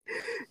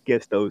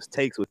Guess those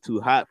takes were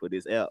too hot for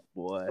this app,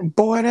 boy.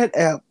 Boy, that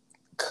app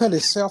cut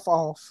itself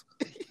off.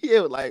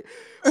 Yeah, like,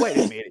 wait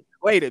a minute,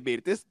 wait a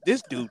minute.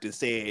 This dude just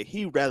said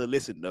he'd rather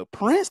listen to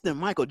Prince than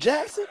Michael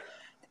Jackson,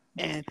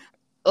 and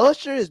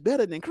Usher is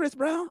better than Chris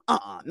Brown.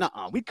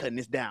 Nuh-uh. We cutting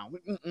this down.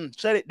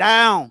 Shut it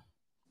down.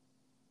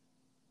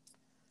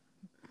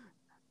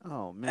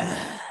 Oh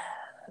man.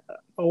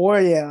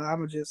 Well, yeah, I'm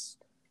gonna just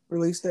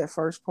release that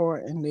first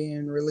part and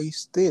then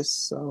release this,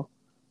 so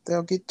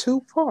they'll get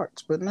two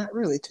parts, but not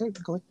really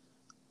technically.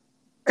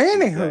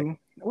 Exactly. Anywho,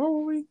 what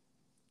were we? You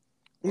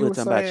We're were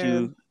talking about saying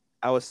you.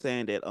 I was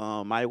saying that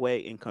My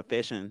Way and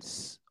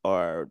Confessions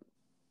are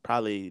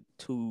probably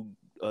two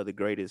of the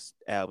greatest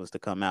albums to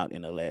come out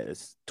in the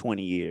last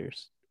 20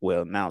 years.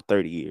 Well, now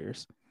 30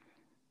 years.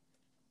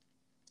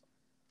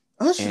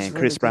 Usher's And really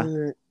Chris Brown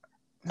good.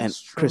 and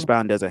That's Chris true.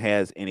 Brown doesn't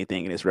has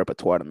anything in his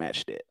repertoire to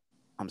match that.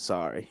 I'm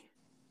sorry.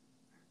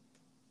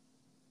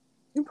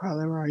 You're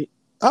probably right.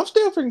 I'm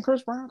still picking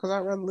Chris Brown because I'd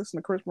rather listen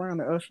to Chris Brown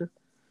than Usher.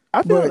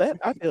 I feel But that.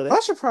 I feel that.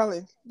 Usher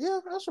probably, yeah,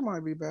 Usher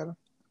might be better.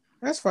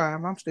 That's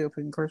fine. I'm still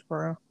picking Chris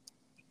Brown.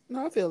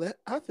 No, I feel that.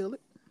 I feel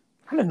it.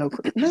 I didn't know.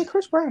 Man,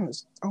 Chris Brown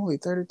is only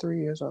 33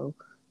 years old.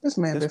 This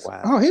man, That's this.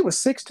 wild. Oh, he was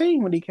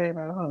 16 when he came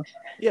out, huh?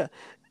 Yeah.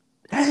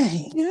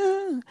 Dang.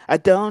 Yeah. I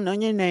don't know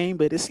your name,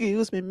 but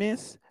excuse me,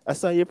 miss. I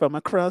saw you from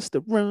across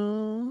the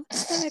room.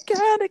 And I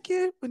gotta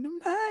get when I'm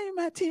high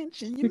my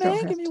attention. You're You don't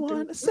making have me to do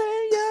want to it.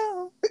 say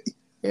yo.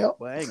 Yep.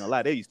 Well, I ain't gonna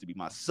lie, that used to be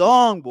my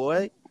song,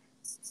 boy.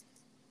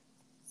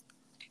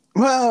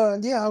 Well,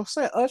 yeah, I was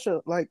saying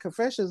Usher, like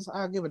Confessions,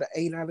 I'll give it an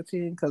 8 out of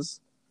 10 because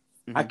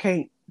I Hmm.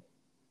 can't,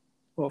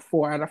 well,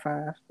 4 out of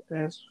 5.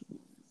 That's,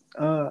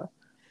 uh,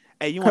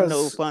 Hey, you want to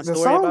know a because fun the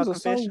story songs about are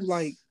so, like,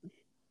 Confessions?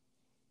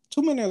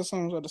 too many of the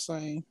songs are the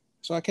same.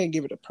 So I can't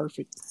give it a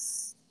perfect.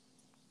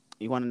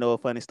 You want to know a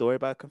funny story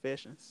about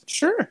Confessions?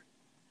 Sure.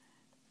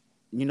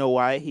 You know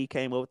why he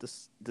came up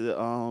with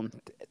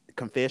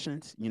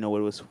Confessions? You know what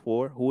it was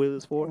for? Who it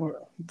was for?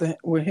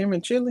 With him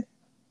and Chili.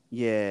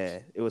 Yeah,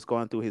 it was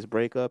going through his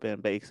breakup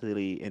and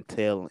basically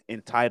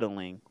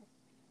entitling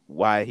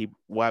why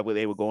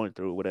they were going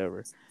through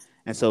whatever.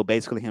 And so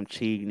basically him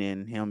cheating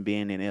and him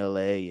being in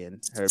LA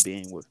and her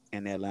being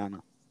in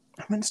Atlanta.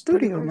 I'm in the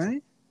Pretty studio,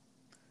 crazy.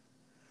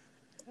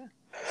 man. Yeah,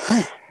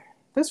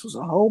 This was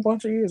a whole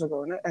bunch of years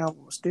ago, and that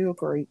album was still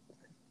great.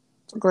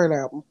 It's a great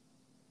album.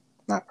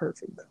 Not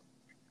perfect, though.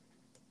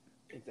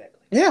 exactly.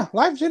 Yeah,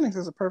 Life Jennings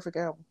is a perfect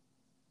album.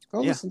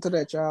 Go Yeah. listen to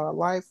that, y'all.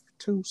 Life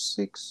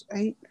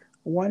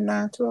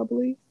 268192, I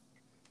believe.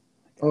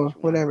 Or Got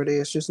you. whatever it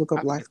is. Just look up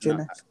I forget Life the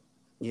number. Jennings.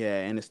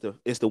 Yeah, and it's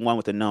the one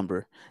with the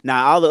number.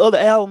 Now all the other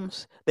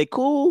albums, they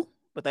cool,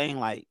 but they ain't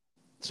like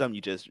something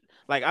you just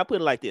like. I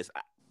put it like this.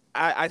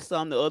 I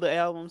sum the other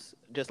albums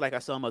just like I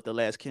sum up the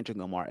last Kendrick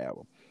Lamar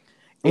album.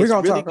 We're It's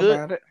going to really talk good.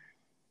 about it.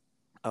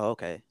 Oh,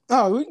 okay.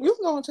 Oh, you can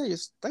go and tell your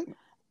statement.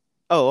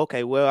 Oh,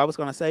 okay. Well, I was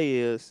gonna say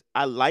is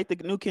I like the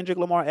new Kendrick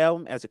Lamar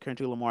album as a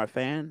Kendrick Lamar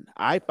fan.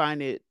 I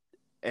find it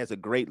as a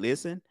great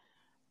listen.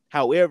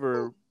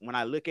 However, when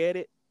I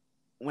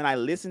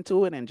listen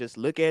to it and just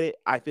look at it,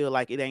 I feel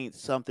like it ain't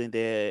something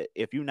that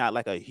if you're not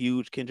like a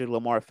huge Kendrick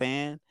Lamar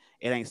fan,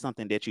 it ain't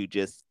something that you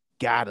just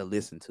gotta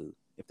listen to.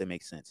 If that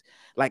makes sense.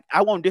 Like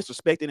I won't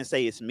disrespect it and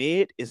say it's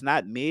mid. It's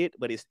not mid,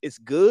 but it's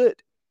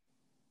good,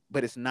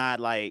 but it's not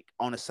like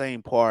on the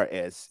same par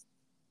as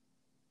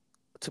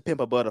To Pimp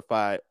a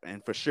Butterfly,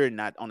 and for sure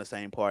not on the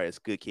same par as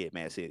Good Kid,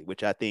 Mad City.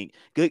 Which I think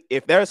good.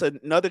 If there's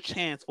another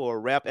chance for a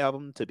rap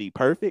album to be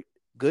perfect,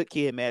 Good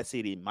Kid, Mad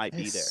City might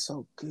be It's there.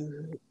 so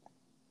good.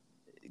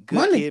 Good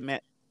Money Kid,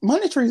 Mad.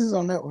 Money Trees is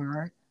on that one,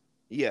 right?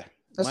 Yeah,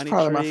 That's Money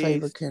probably my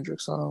favorite Trees.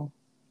 Kendrick song.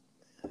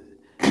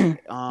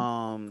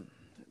 Um,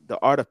 The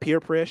Art of Peer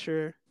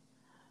Pressure,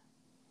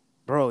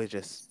 bro. It's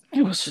just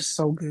It was just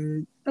so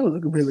good. It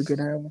was a really good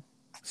album.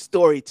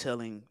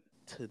 storytelling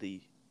to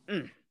the.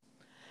 Mm.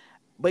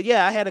 But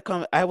yeah,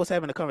 I was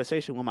having a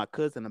conversation with my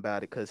cousin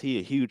about it because he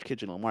a huge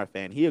Kendrick Lamar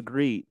fan. He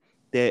agreed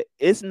that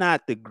it's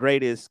not the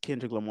greatest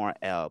Kendrick Lamar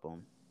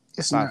album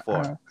It's by not.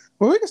 far.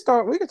 Well, we can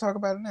start. We can talk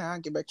about it now. I'll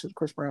get back to the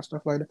Chris Brown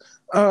stuff later.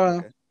 Uh,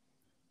 Okay.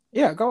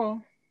 yeah, go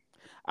on.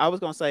 I was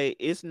gonna say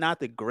it's not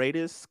the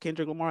greatest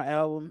Kendrick Lamar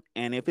album,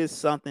 and if it's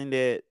something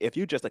that if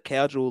you're just a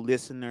casual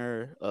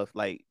listener of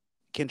like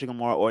Kendrick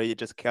Lamar or you're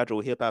just a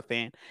casual hip hop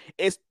fan,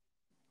 it's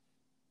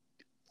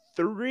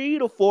 3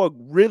 to 4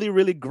 really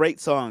really great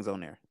songs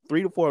on there.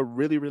 3 to 4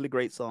 really really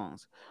great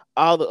songs.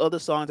 All the other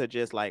songs are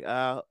just like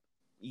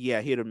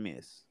yeah, hit or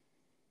miss.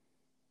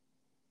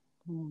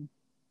 Hmm.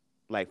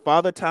 Like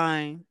Father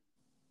Time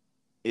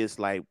is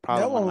like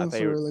probably That one of one my was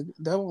favorite. really.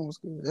 That one was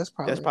good. That's That's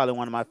probably. probably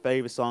one of my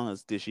favorite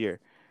songs this year.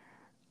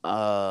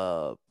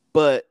 Uh,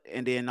 but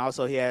and then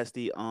also he has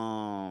the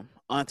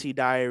Auntie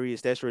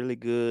Diaries. That's really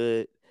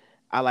good.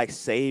 I like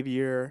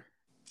Savior.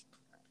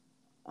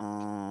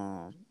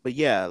 But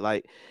yeah,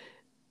 like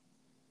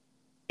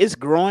it's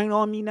growing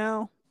on me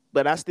now.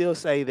 But I still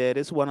say that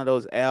it's one of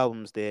those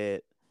albums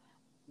that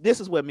this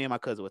is what me and my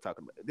cousin were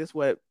talking about. This is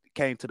what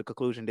came to the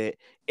conclusion that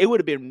it would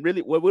have been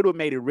really what would have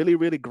made it really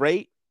really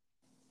great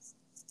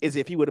is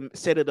if he would have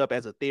set it up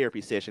as a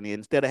therapy session. And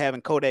instead of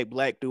having Kodak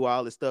Black do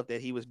all the stuff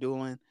that he was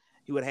doing,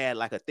 he would have had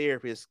like a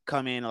therapist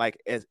come in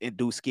like as and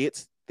do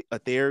skits, a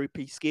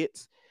therapy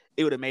skits.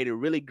 It would have made it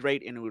really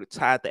great, and it would have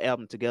tied the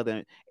album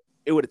together.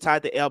 It would have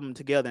tied the album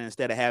together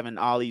instead of having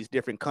all these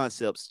different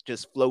concepts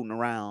just floating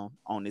around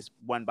on this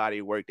one body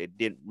of work that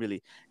didn't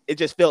really. It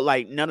just felt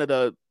like none of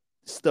the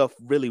stuff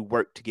really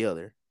worked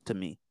together to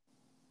me.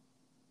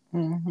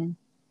 Mm-hmm.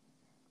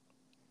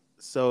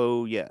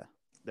 So yeah,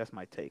 that's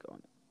my take on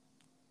it.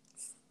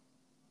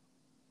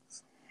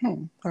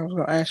 I was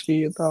gonna ask you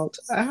your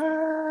thoughts.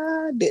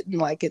 I didn't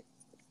like it.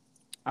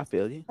 I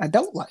feel you. I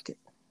don't like it.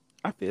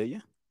 I feel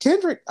you.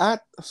 Kendrick,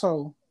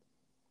 so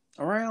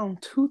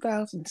around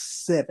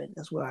 2007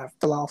 is when I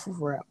fell off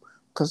of rap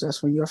because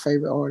that's when your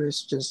favorite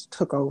artist just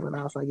took over, and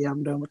I was like, yeah,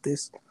 I'm done with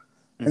this.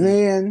 And Mm-hmm.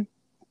 then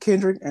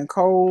Kendrick and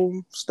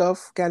Cole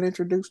stuff got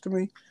introduced to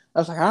me. I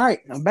was like, all right,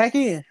 I'm back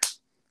in.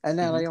 And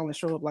now Mm-hmm. they only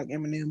show up like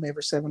Eminem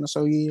every 7 or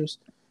so years,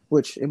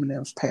 which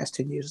Eminem's past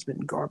 10 years has been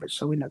garbage,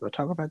 so we're not going to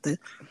talk about that.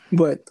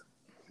 But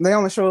they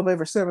only show up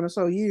every 7 or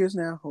so years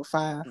now, or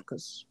five,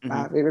 because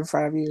Mm-hmm. every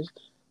 5 years.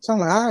 So I'm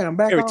like, all right, I'm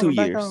back Every on, two I'm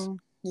back years. on.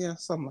 Yeah,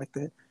 something like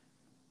that.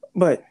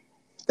 But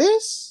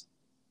this,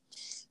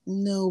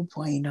 no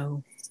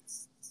bueno.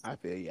 I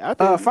feel you. I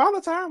feel you.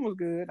 Father Time was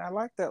good. I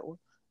like that one.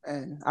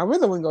 And I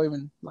really wasn't going to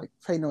even like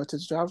pay no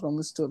attention to it. I was going to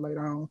listen to it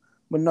later on.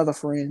 But another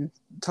friend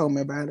told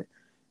me about it.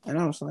 And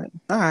I was like,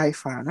 all right,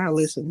 fine. I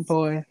listen.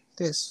 Boy,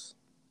 this.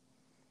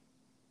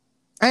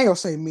 I ain't going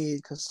to say mid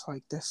because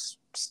like that's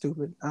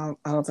stupid. I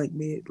don't think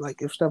mid.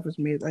 Like if stuff is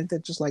mid, I think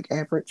that's just like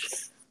average.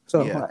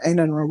 So Yeah. ain't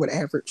nothing wrong with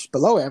average.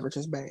 Below average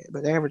is bad,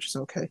 but average is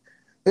okay.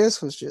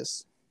 This was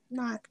just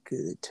not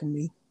good to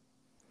me.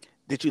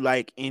 Did you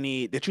like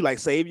any? Did you like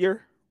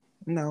Savior?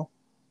 No,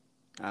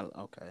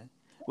 Okay.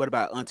 What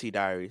about Auntie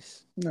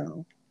Diaries?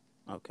 no.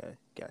 Okay,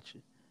 got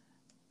you.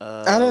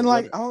 I didn't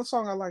What? like. The only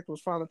song I liked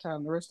was Father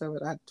Time. The rest of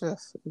it, I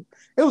just it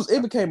I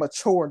feel. became a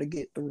chore to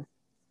get through.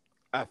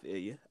 I feel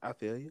you. I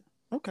feel you.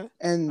 Okay, I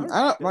And I respect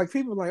don't that. like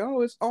people like,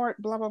 oh, it's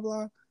art, blah blah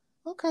blah.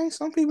 Okay,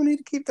 some people need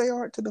to keep their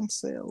art to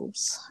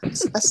themselves.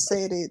 I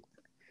said it.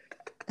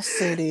 I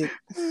said it.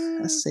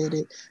 I said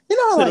it.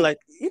 So like,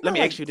 let me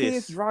ask Like you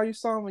kids this. draw you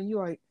something, and you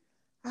like,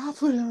 I'll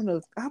put it in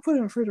the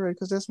refrigerator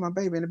because that's my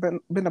baby, and been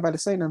nobody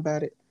say nothing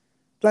about it.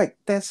 Like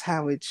that's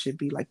how it should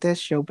be. Like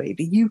that's your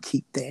baby. You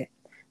keep that.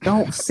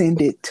 Don't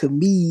send it to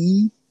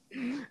me.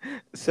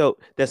 So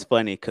that's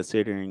funny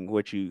considering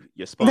what your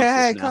sponsors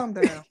Hey, now. calm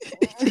down.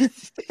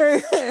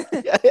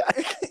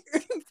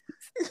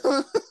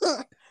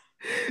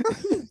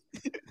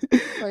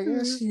 Like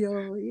that's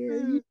your yeah.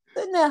 You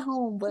send that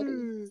home,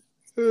 buddy.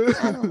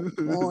 I don't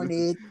want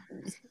it.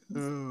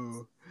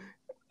 Oh.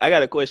 I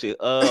got a question.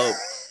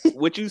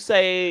 Would you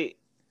say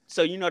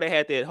so? You know they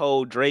had that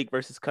whole Drake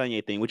versus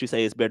Kanye thing. Would you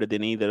say it's better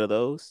than either of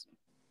those?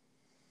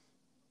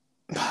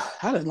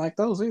 I didn't like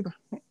those either.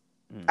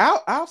 Mm.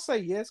 I'll say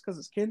yes because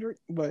it's Kendrick,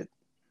 but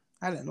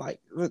I didn't like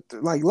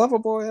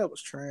Loverboy. That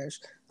was trash.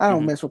 I don't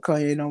Mm-hmm. mess with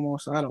Kanye no more,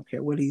 so I don't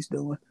care what he's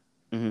doing.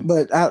 Mm-hmm.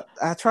 But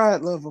I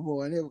tried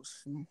Loverboy and it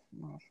was.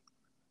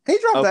 He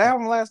dropped the Okay,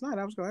 album last night.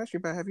 I was gonna ask you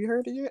about. Have you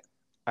heard it yet?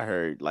 I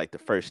heard like the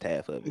first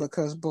half of it.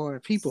 Because boy,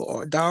 people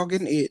are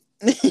dogging it,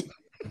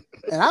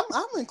 and I'm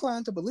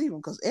inclined to believe him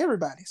because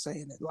everybody's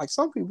saying it. Like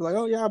some people, like,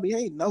 oh y'all be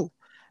hating. No,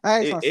 I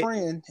asked my It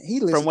friend. He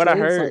from listened what to I it.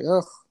 He was like,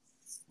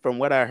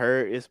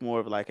 heard, ugh. it's more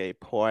of like a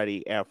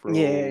party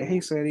Yeah, he afro.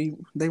 said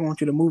they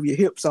want you to move your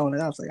hips on it.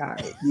 I was like, all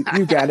right,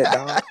 you got it,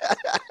 dog.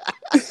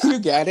 You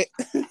got it.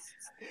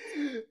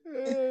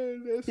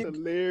 That's You,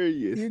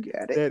 hilarious. you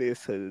got it. That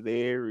is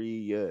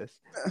hilarious.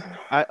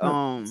 I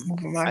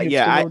Moving my hips to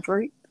yeah, no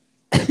Drake.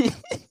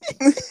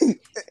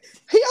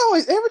 He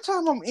always every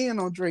time I'm in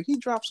on Drake, he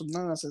drops some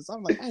nonsense.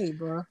 I'm like, hey,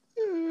 bro,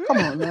 come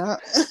on now.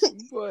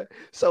 but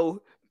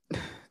so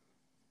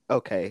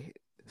okay.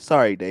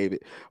 Sorry,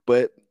 David,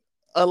 but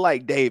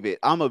unlike David,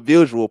 I'm a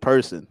visual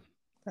person.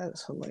 That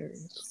is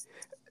hilarious.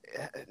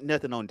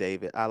 Nothing on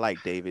David. I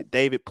like David.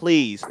 David,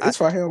 please. That's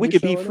why he don't We be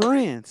could be showing up.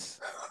 friends.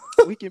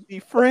 We can be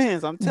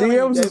friends. I'm telling you,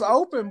 DMs is David.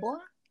 open, boy.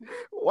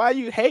 Why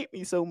you hate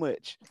me so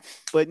much?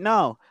 But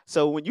no.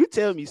 So when you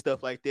tell me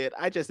stuff like that,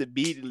 I just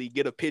immediately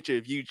get a picture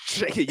of you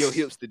shaking your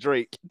hips to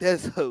Drake.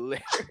 That's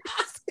hilarious.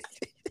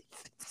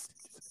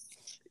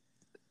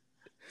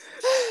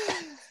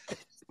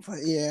 But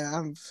yeah,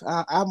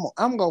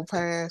 I'm gonna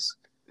pass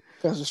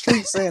because the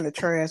streets saying the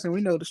trash, and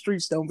we know the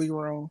streets don't be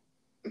wrong.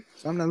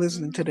 So I'm not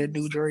listening to that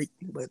new Drake.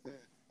 But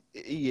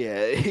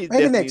Yeah, he maybe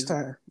definitely next is.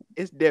 time.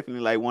 It's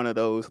definitely like one of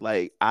those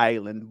like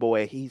island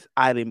boy. He's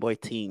island boy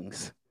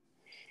things.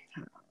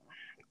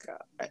 God,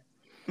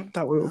 I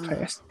thought we were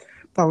past.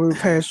 Thought we were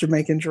past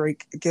Jamaican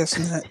Drake. I guess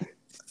not.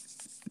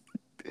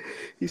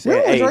 He said,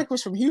 Remember when "Hey, Drake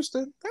was from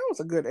Houston? That was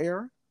a good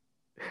era.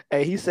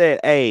 hey." He said,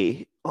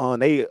 "Hey,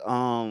 they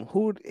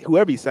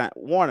whoever he signed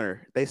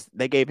Warner,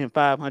 they gave him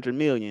 500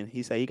 million.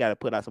 He said he got to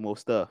put out some more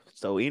stuff.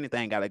 So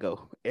anything got to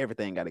go.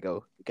 Everything got to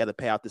go. Got to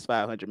pay out this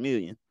 500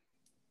 million.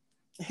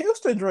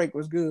 Houston Drake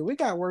was good. We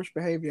got worse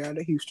behavior out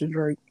of Houston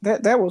Drake.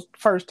 That was the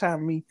first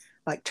time me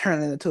like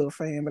turning into a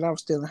fan, but I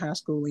was still in high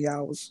school and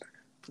y'all was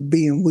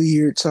being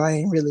weird, so I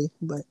ain't really.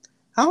 But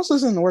I was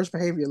listening to worst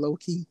behavior low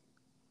key.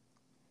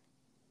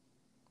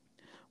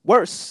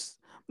 Worse.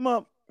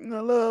 Mom,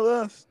 you love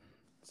us.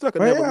 Sucker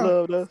But never yeah,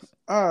 loved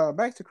us.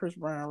 back to Chris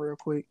Brown real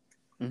quick.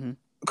 Hmm.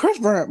 Chris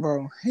Brown,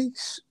 bro,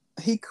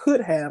 he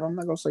could have. I'm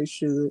not gonna say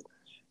should.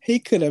 He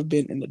could have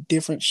been in a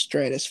different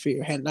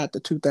stratosphere had not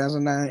the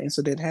 2009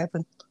 incident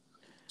happened.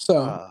 So,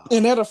 Uh,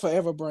 and that'll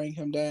forever bring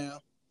him down.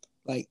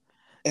 Like,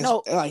 as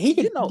no, like he you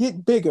could know,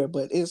 get bigger,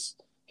 but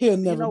he'll you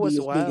never know be what's as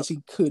big as wild.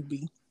 he could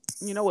be.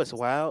 You know what's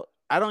wild.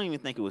 I don't even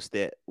think it was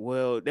that.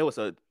 Well, there Oh, was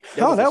a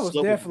that was slope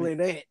of definitely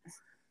that.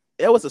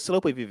 there was a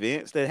slope of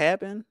events that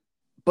happened,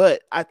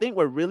 but I think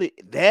we're really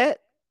that,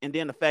 and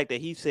then the fact that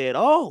he said,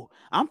 "Oh,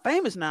 I'm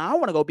famous now. I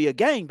want to go be a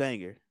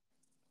gangbanger."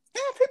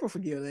 Yeah, people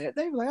forget that.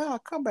 They be like, "Oh,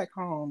 come back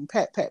home,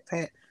 pat, pat,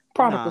 pat,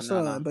 prodigal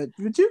No, no, no. son." But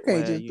you can't Well,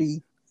 just you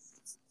be.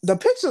 The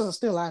pictures are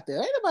still out there.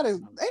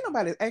 Ain't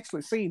nobody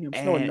actually seen him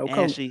snorting and no and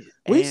coke. she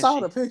We and saw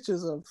the she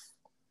pictures of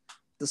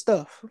the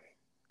stuff.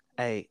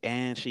 hey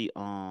and she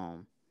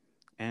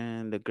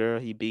and the girl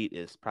he beat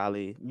is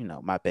probably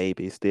my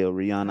baby still I,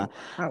 Rihanna.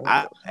 I would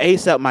I go.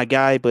 Ace up my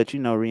guy, but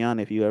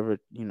Rihanna. If you ever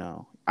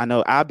I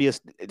know I'll be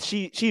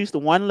she's the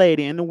one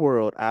lady in the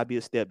world I'll be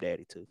a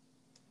stepdaddy to.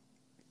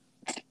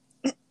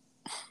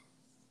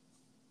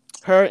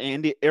 Her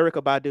and the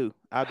Erica Badu.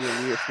 I'll be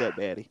a weird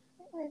stepdaddy.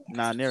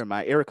 Nah, never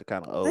mind. Erica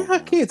kind of Man, old her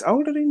now. kids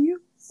older than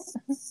you.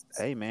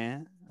 Hey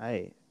man,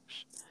 hey,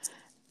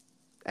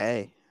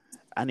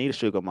 I need a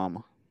sugar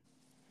mama.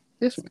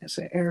 This man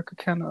said Erica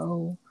kind of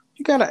old.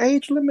 You got an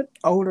age limit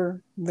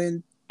older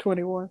than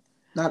 21,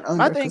 not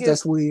My under, thing because is,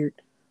 that's weird.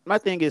 my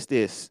thing is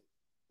this.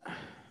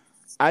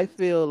 I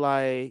feel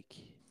like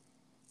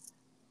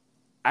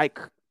I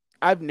c-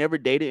 I've never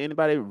dated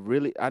anybody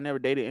really. I never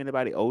dated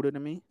anybody older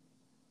than me.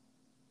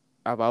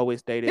 I've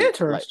always dated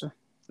Interesting.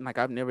 like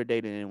I've never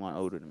dated anyone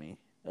older than me.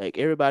 Like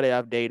everybody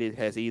I've dated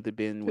has either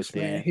been This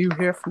man within Hugh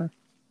Hefner.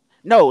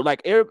 no,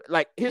 like here's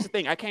the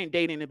thing. I can't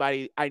date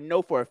anybody. I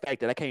know for a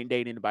fact that I can't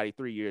date anybody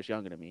 3 years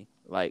younger than me.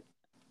 Like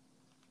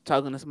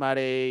talking to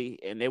somebody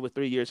and they were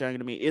 3 years younger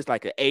than me. It's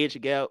like an age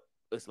gap.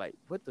 It's like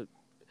what the.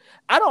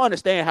 I don't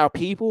understand how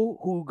people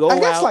who I go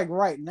guess out. like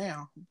right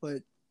now,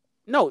 but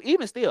No,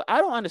 even still, I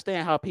don't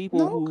understand how people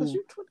no, because who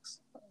you 20.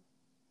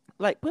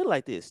 like put it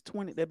like this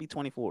 20 that'd be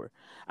 24.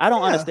 I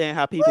don't Yeah. understand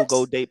how people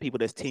go What? date people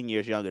that's 10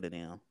 years younger than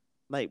them.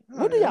 Like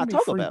Oh, what do yeah, y'all them be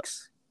talk about?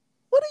 freaks.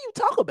 What do you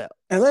talk about?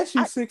 Unless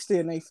you I 60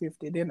 and they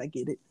 50, then I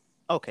get it.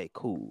 Okay,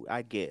 cool,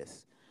 I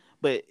guess.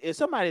 But if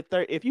somebody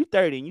 30, if you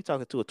 30 and you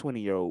talking to a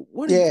 20-year-old,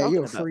 what are you Yeah, talking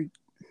you're a about? freak.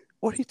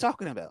 What are you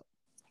talking about?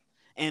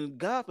 And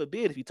God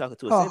forbid if you talking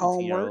to a Her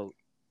 17 year homework. old.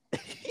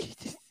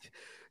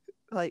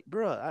 Like,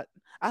 bro,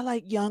 I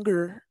like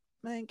younger.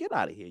 Man, get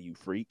out of here, you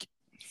freak.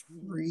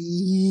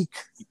 Freak.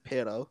 You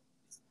pedo.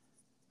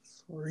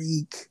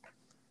 Freak.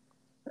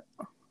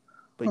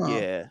 But Huh.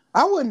 yeah,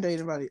 I wouldn't date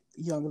anybody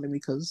younger than me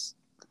because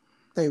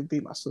they would be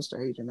my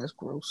sister age, and that's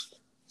gross.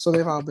 So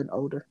they've all been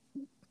older.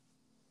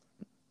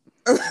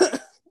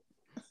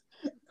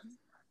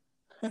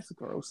 That's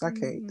gross. I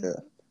can't.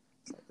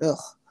 Ugh.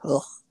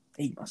 Ugh.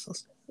 Hate my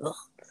sister. Ugh.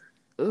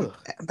 ugh,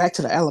 Back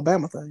to the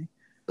Alabama thing.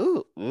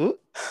 ugh, ugh,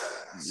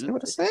 Say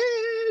what I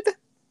said.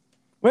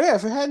 But yeah,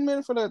 if it hadn't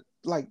been for the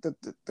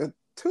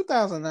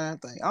 2009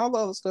 thing, all the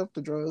other stuff,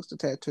 the drugs, the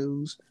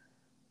tattoos,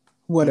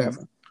 mm-hmm.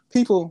 whatever,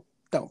 people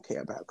don't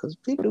care about because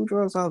people do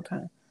drugs all the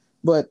time.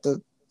 But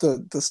the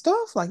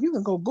stuff like you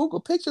can go Google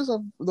pictures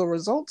of the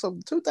results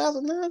of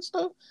 2009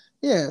 stuff.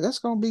 Yeah,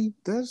 that's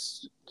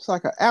it's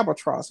like an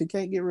albatross you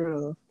can't get rid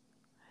of.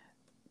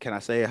 Can I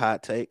say a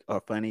hot take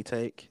or funny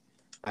take?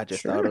 I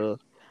just thought Sure, of.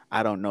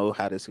 I don't know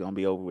how this is gonna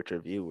be over with your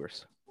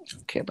viewers. I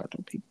don't care about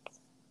them people.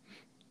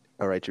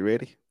 All right, you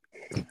ready?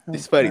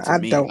 It's funny to I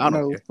me. don't I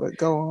don't know, care. but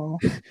go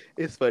on.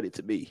 It's funny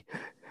to me.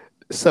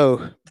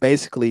 So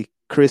basically,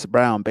 Chris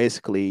Brown,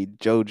 basically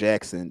Joe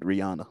Jackson,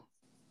 Rihanna.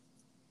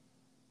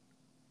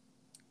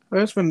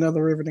 Well, it's been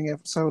another riveting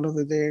episode of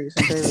the Darius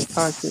and David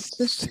podcast.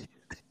 This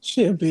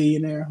shit a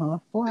billionaire, huh?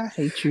 Boy, I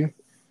hate you.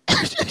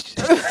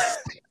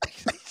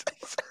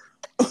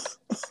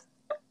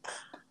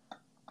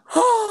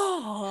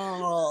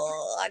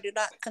 Oh, I do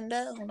not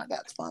condone. I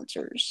got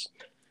sponsors.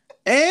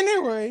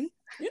 Anyway,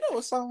 you know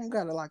a song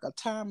got like a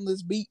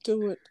timeless beat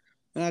to it,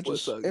 and I What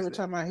just song is every that?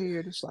 time I hear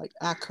it, it's like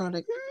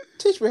iconic.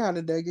 Teach me how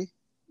to dig it.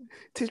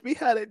 Teach me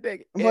how to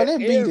dig Boy, it. that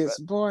beat Everybody. is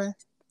boy.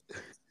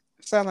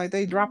 Sound like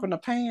they dropping a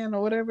pan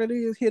or whatever it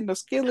is, hitting a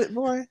skillet,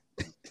 boy.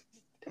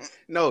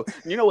 No,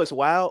 you know what's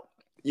wild?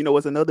 You know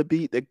what's another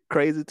beat that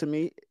crazy to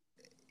me?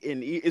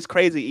 And it's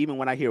crazy even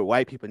when I hear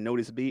white people know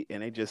this beat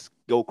and they just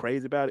go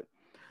crazy about it.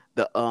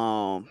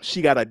 The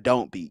she got a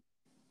don't beat.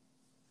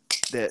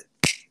 That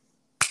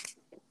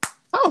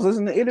I was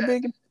listening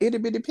to Itty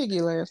Bitty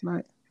Piggy last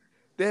night.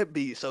 that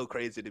beat so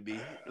crazy to me.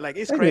 Like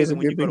it's That is crazy a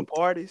when you good go to beat.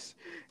 parties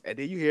and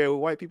then you hear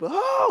white people,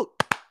 oh,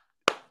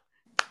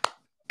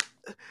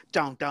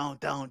 don't, don't,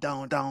 don't,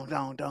 don't, don't,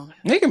 don't, don't.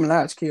 Nicki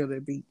Minaj killed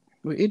that beat.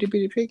 with Itty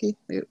Bitty Piggy.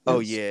 Oh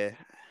yeah.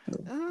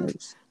 Uh,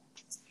 It's,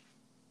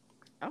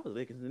 I was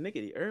looking at the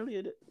nigga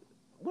earlier.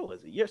 What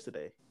was it?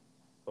 Yesterday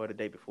or the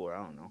day before?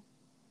 I don't know.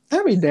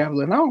 I be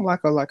dabbling. I don't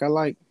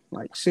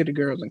like City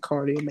Girls and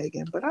Cardi and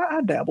Megan, but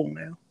I dabble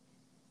now.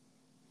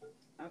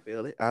 I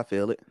feel it. I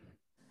feel it.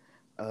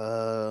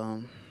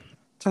 Um.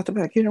 Talk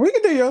about Kendrick. We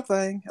can do your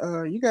thing.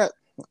 You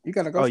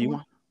gotta go Oh, you somewhere.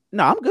 want?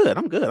 No, I'm good.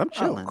 I'm good. I'm Oh,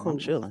 chilling. I'm cool.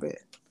 chilling. Bet.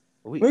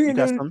 We We you can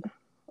got do. some?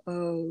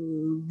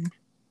 Um,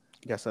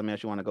 You got something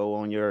else you want to go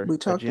on your we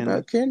talked agenda?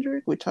 about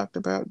Kendrick. We talked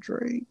about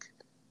Drake.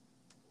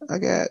 I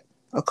got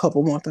a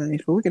couple more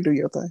things, but we can do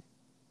your thing.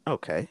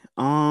 Okay.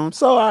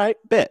 So all right,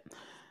 bet.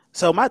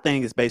 So my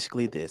thing is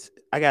basically this.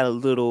 I got a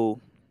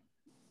little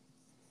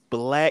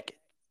black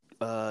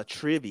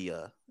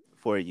trivia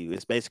for you.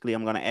 It's basically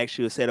I'm gonna ask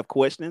you a set of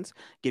questions,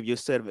 give you a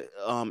set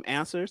of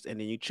answers, and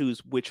then you choose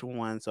which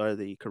ones are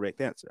the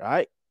correct answer. All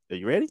right? Are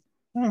you ready?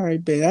 All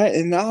right, bet.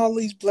 And all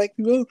these black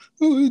people,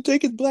 oh, you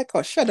take his black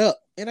card. Shut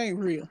up. It ain't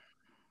real.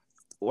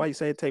 Why you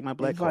say take my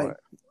black If I card?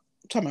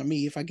 talking about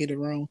me, if I get it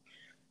wrong.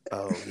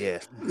 Oh yeah.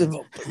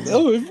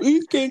 Oh, if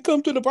he can't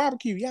come to the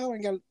barbecue, y'all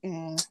ain't got.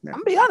 I'm Never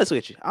gonna be mind. honest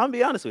with you. I'm gonna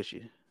be honest with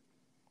you.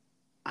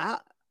 I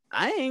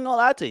I ain't gonna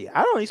lie to you.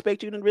 I don't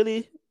expect you to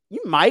really.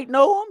 You might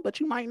know them, but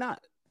you might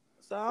not.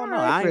 So I All don't know.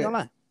 right, I ain't bet. gonna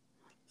lie.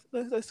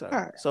 Let's All start.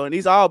 right, So in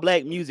these all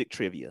black music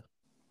trivia.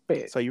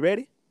 bet. So you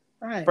ready?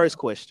 All right. First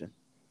question.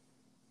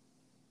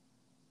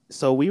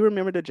 So we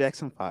remember the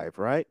Jackson Five,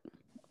 right?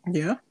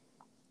 Yeah.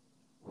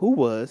 Who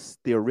was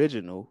the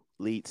original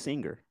lead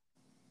singer?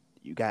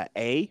 You got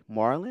A.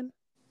 Marlon,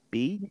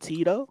 B.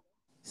 Tito,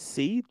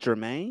 C.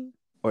 Jermaine,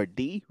 or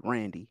D.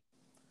 Randy.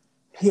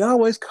 He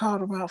always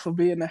called him out for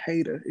being a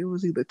hater. It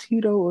was either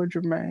Tito or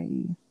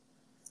Jermaine.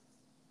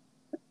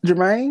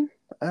 Jermaine?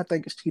 I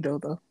think it's Tito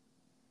though.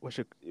 What's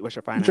your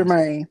final answer?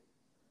 Jermaine.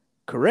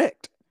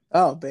 Correct.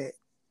 Oh, bet.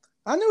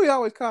 I knew he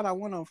always called out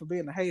one of them for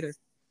being a hater.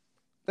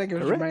 I think it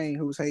was Correct. Jermaine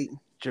who was hating.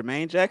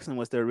 Jermaine Jackson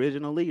was the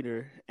original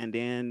leader, and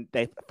then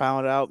they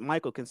found out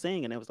Michael can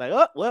sing, and it was like,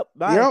 oh well,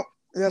 bye. Yep.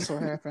 That's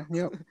what happened.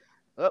 Yep.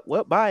 Oh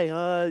well, bye.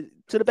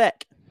 To the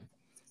back.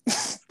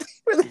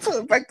 Really put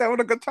it back there with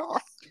a guitar.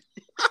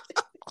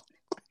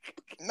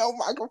 No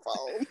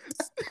microphone.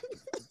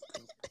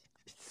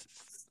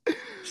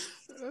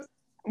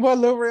 Well,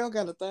 Lil Rel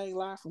got a thing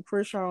live from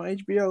Crenshaw on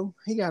HBO.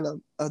 He got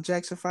a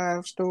Jackson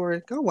 5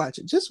 story. Go watch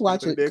it. Just Pretty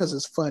watch pretty it big because one.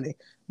 it's funny.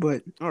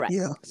 But All right.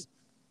 yeah.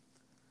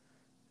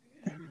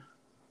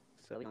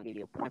 So we're gonna give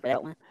you a point for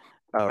that one.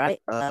 All right.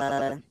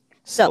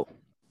 So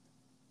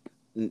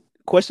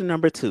question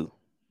number two.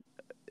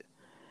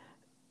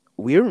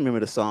 We remember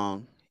the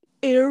song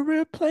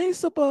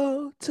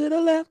 "Irreplaceable" to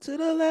the left, sung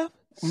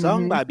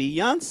Mm-hmm. by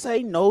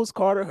Beyonce Knowles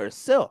Carter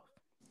herself.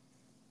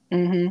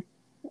 Mm-hmm.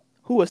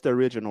 Who was the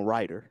original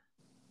writer?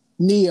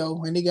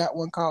 Neo, and he got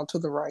one called To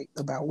the Right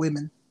about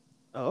women.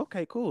 Oh,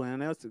 okay, cool,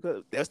 and that's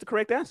the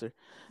correct answer.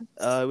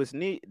 It was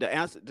the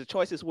answer. The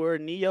choices were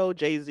Neo,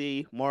 Jay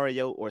Z,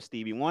 Mario, or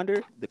Stevie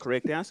Wonder. The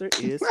correct answer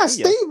is Not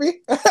Neo.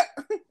 Stevie.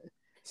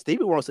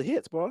 Stevie wants the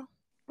hits, bro.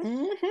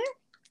 Mm-hmm.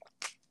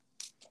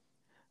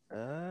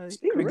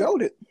 Stevie Correct.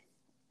 goaded.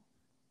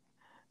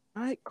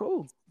 All right,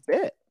 cool.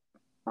 Bet.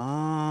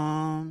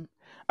 All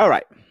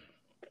right.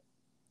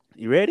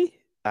 You ready?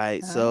 All right. All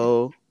right.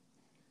 So,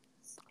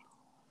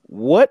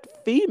 what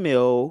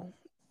female,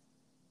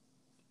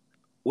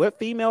 what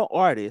female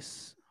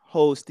artist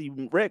holds the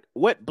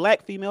What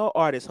black female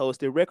artist holds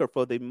the record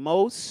for the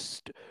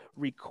most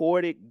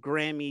recorded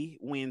Grammy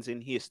wins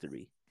in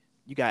history?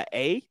 You got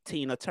A.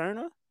 Tina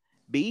Turner,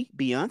 B.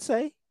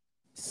 Beyonce,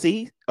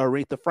 C.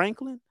 Aretha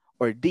Franklin,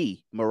 or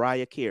D.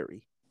 Mariah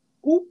Carey.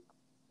 Ooh,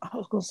 I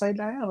was gonna say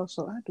Diana,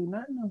 so I do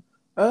not know.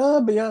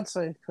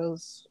 Beyonce,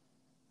 because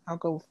I'll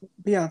go for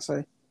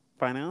Beyonce.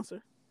 Final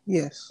answer.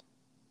 Yes.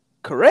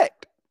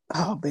 Correct.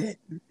 I'll bet.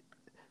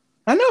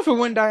 I know if it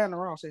wasn't Diana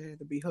Ross, it had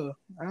to be her.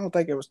 I don't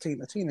think it was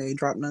Tina. Tina ain't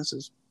dropped none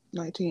since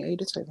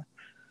 1987.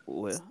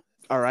 Well,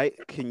 all right.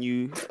 Can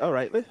you? All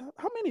right.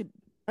 How many?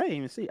 I didn't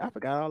even see. I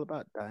forgot all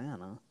about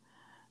Diana.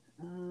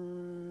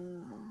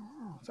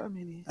 So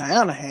many.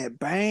 Diana had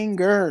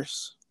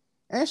bangers.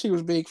 And she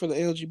was big for the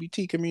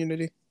LGBT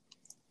community.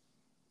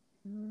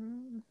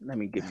 Let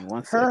me give me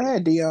one Her second.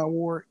 and Dionne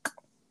Warwick.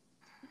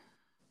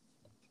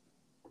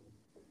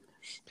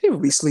 People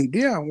be sleep.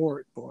 Dionne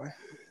Warwick, boy.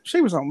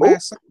 She was on Oh,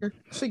 Mass Singer.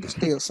 She could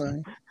still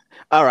sing.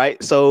 all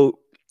right. So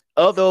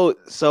you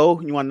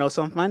want to know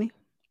something funny?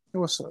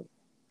 What's up?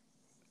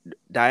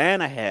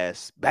 Diana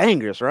has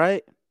bangers,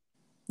 right?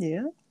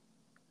 Yeah.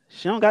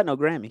 She don't got no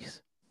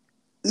Grammys.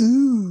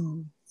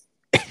 Ooh.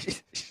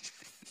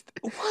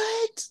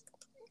 What?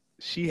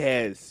 She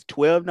has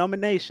 12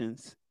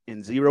 nominations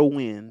and 0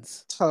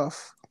 wins.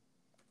 Tough.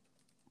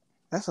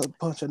 That's a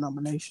bunch of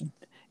nominations.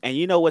 And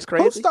you know what's Who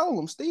crazy? stole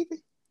them,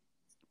 Stevie?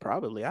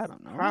 Probably, I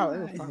don't know. Probably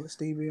it was probably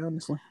Stevie,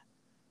 honestly.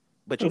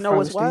 But It you was know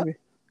probably what's wild? Stevie.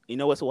 You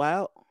know what's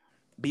wild?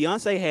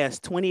 Beyonce has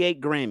 28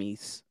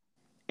 Grammys,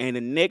 and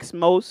the next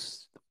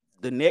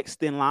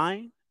in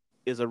line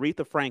is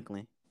Aretha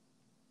Franklin.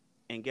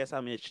 And guess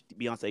how much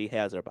Beyonce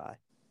has her by?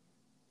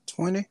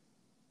 20.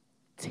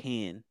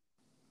 10.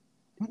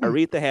 Mm-mm.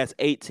 Aretha has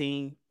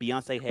 18. We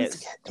got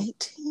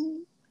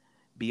 18.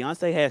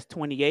 Beyonce has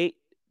 28.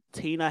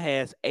 Tina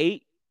has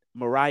 8.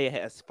 Mariah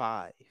has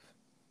 5.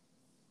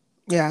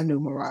 Yeah, I knew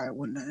Mariah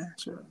wouldn't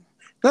answer.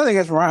 Nothing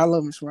against Mariah. I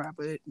love Miss Mariah,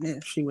 but yeah,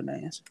 she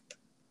wouldn't answer.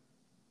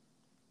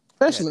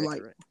 That Especially that's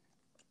like correct.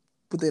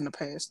 within the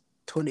past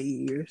 20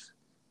 years.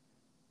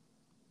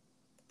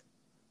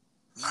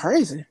 Mm,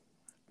 Crazy.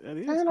 that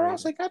is Diana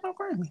Ross crazy. ain't got no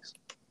Grammys.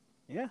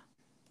 Yeah.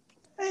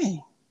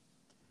 Dang.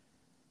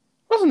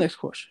 What's the next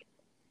question?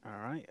 All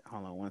right.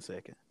 Hold on one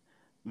second.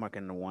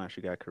 Marking the ones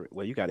you got correct.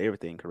 Well, you got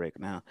everything correct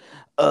now.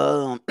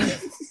 Um,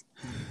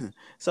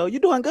 so you're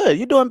doing good.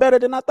 You're doing better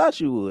than I thought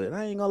you would.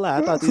 I ain't gonna lie.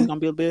 I thought these was gonna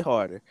be a bit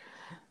harder.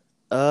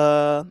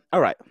 All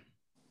right.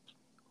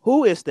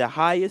 Who is the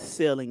highest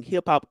selling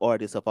hip hop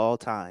artist of all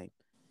time?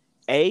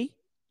 A.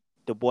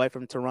 The boy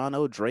from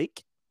Toronto,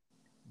 Drake.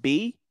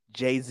 B.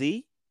 Jay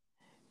Z.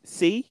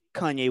 C.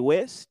 Kanye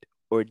West.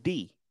 Or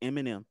D.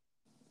 Eminem.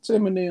 It's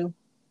Eminem.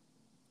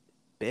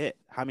 Bet.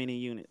 How many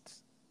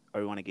units?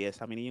 Or you want to guess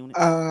how many units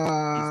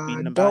he's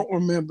beating them by? Don't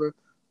remember.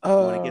 You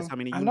want to guess how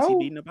many I units he know.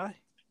 beating them by?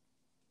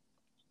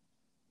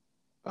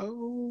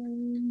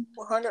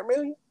 100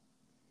 million.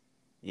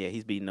 Yeah,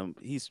 he's beating them.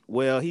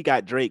 He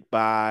got Drake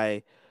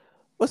by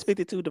what's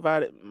 52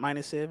 divided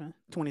minus 7? Oh,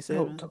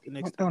 27. The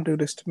next don't do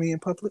this to me in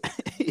public.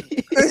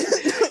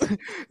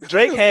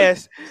 Drake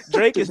has Don't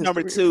Drake do is this to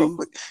number me in 2.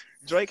 public.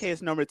 Drake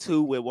has number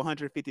 2 with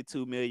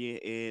 152 million,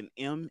 and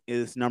M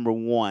is number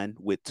 1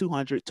 with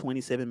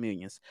 227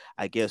 millions.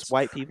 I guess That's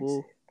white crazy.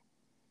 people,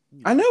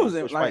 I know it gonna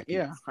was push like, white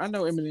yeah, people. I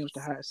know Eminem's the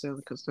highest seller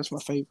because that's my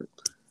favorite.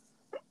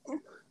 I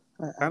Kind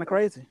of know.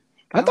 crazy,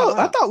 I kind of thought I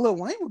wild. thought Lil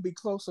Wayne would be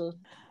closer,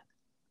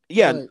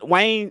 Yeah, but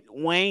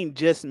Wayne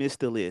just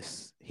missed the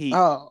list.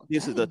 oh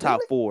This is the dang, top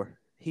really? 4.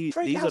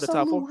 Drake These are the outsold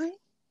top Lil 4. Wayne?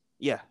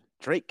 Yeah,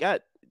 Drake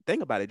got.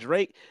 Think about it,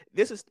 Drake.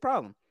 This is the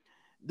problem.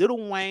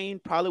 Little Wayne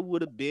probably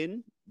would have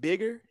been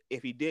bigger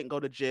if he didn't go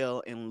to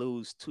jail and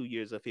lose 2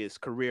 years of his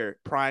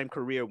prime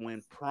career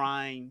when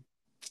prime.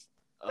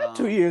 That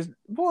 2 years,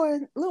 boy.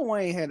 Lil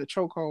Wayne had a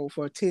chokehold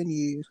for 10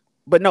 years,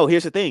 But no,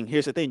 here's the thing.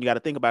 Here's the thing. You got to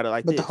think about it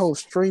like but the this. whole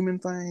streaming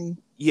thing.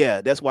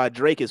 Yeah, that's why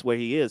Drake is where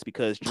he is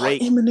because Boy,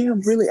 Drake.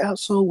 Eminem really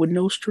outsold with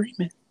no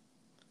streaming.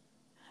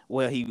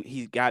 Well,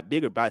 he got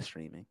bigger by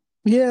streaming.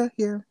 Yeah,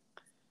 yeah.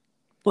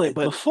 But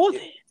But before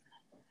that,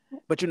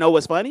 but you know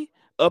what's funny?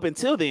 Up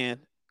until then,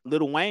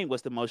 Little Wayne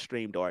was the most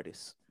streamed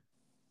artist.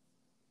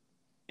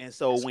 And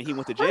so that's when he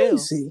went to jail,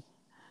 crazy.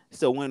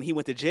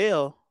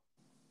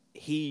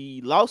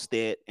 he lost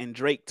that, and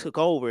Drake took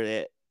over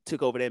that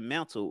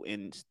mantle,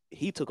 and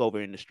he took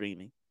over in the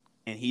streaming,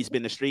 and he's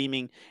been the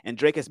streaming, and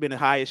Drake has been the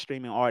highest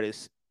streaming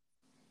artist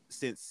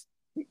since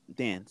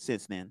then.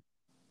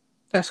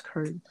 That's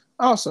crazy.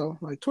 Also,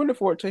 like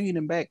 2014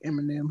 and back,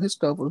 Eminem, his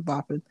stuff was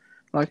bopping.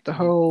 Like the Mhm.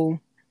 whole,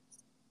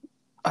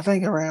 I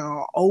think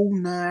around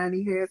 '09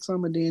 he had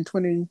some, and then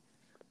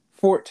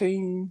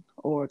 2014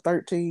 or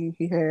 13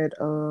 he had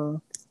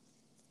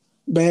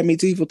Bad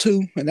Meets Evil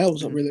 2, and that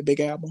was a Mhm. really big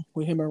album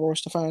with him and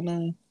Royce the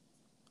 5'9".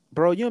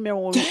 Bro, you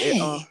remember when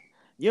Dang.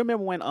 you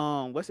remember when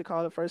what's it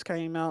called? It first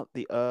came out.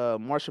 The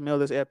Marshall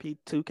Mathers LP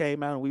 2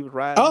 came out, and we was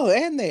riding. Oh,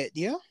 and that,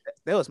 yeah.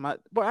 That was my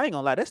boy. I ain't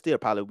gonna lie. That still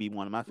probably be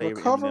one of my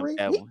favorite Eminem Recovery. He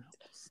albums.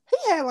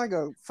 he had like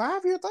a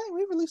 5 year thing.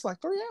 We released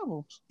like 3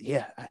 albums.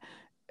 Yeah.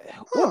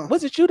 What Huh.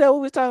 was it you that we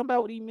was talking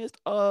about when he missed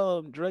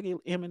druggy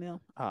Eminem?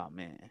 Oh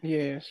man,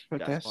 Yes, he but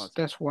got sponsored.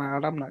 that's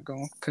wild. I'm not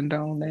gonna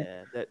condone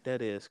that. Yeah,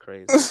 that is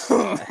crazy.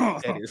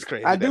 That is I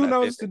crazy that do I said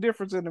notice the that.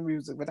 difference in the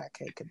music, but I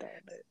can't condone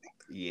that.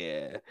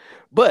 Yeah,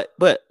 but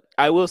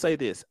I will say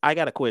this. I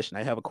got a question.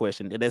 I have a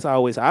question, and as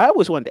always, I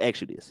always wanted to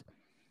ask you this.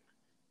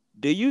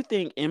 Do you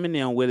think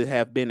Eminem would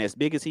have been as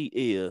big as he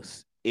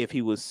is if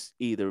he was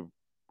either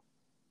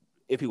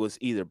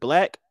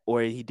black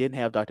or he didn't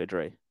have Dr.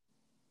 Dre?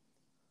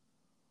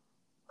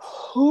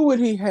 Who would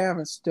he have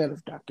instead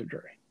of Dr.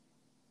 Dre?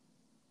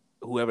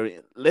 Whoever,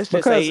 let's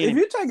just Because say if any.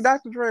 you take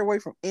Dr. Dre away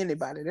from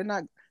anybody, they're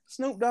not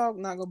Snoop Dogg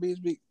not gonna be as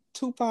big.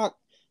 Tupac,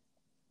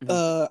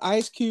 Mhm.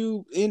 Ice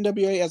Cube,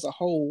 NWA as a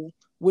whole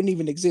wouldn't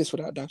even exist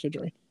without Dr.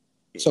 Dre.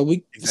 E- So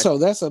Exactly.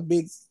 that's a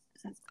big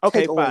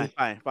Okay, fine, takeaway.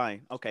 fine,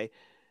 fine. Okay.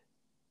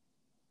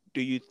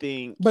 Do you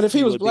think But if he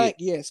he was would be? black,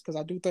 yes, because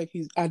I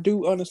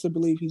do honestly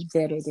believe he's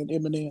better than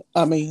Eminem.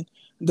 I mean,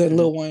 than Mhm,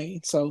 Lil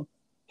Wayne. So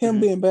him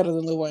mhm. being better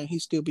than Lil Wayne, he'd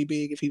still be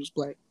big if he was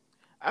black.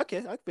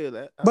 Okay, I feel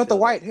that. I But the feel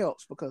that. white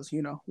helps because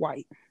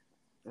white.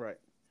 Right.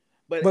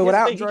 But But here's the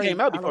without thing: he came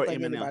Dre, out I don't before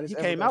think Eminem. anybody's He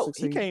ever came gonna out. He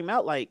succeed. came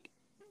out like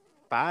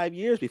 5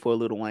 years before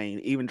Lil Wayne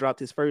even dropped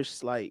his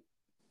first like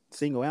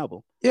single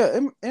album. Yeah,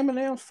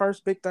 Eminem's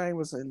first big thing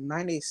was in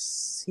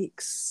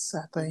 '96,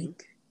 I Hmm.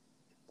 think.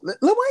 Lil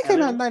Wayne And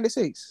came out in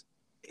 '96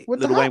 with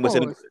the Lil Hot Wayne was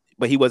in, Boys.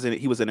 but he wasn't.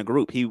 He was in a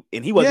group. He wasn't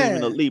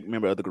even a Yeah, lead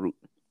member of the group.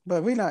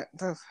 but we not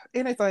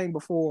anything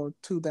before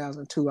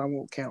 2002. I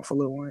won't count for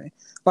Lil Wayne.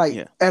 Like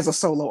Yeah, as a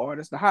solo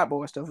artist, the Hot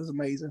Boy stuff is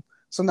amazing.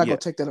 So I'm not yeah.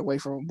 gonna take that away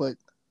from him. But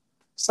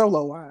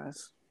solo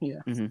wise, yeah,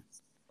 Hmm. the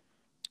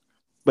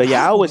But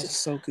yeah, I Hot Boys always. is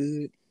so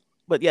good.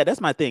 But yeah,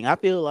 that's my thing. I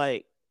feel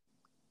like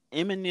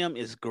Eminem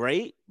is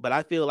great, but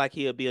I feel like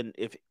he'll be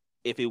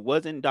if it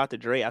wasn't Dr.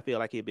 Dre, I feel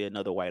like he'd be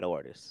another white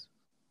artist.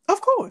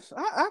 Of course,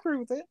 I agree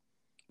with that.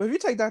 But if you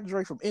take Dr.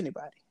 Dre from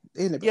anybody,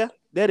 Yeah,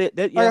 that it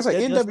that like I yeah said,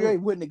 that does work.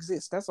 NWA wouldn't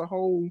exist. That's a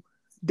whole Yeah.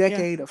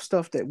 decade of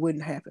stuff that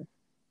wouldn't happen.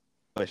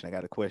 Question. I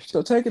got a question.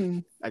 So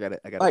taking I got a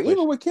like even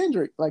question. with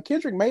Kendrick, like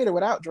Kendrick made it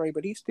without Dre,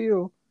 but he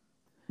still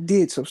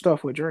did some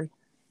stuff with Dre.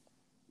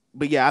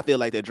 But yeah, I feel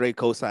like that Drake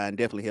cosign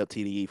definitely helped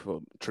TDE for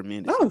Oh,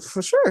 tremendously.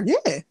 for sure,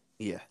 yeah.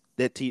 Yeah,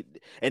 that T,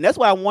 and that's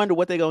why I wonder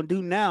what they're gonna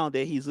do now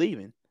that he's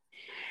leaving.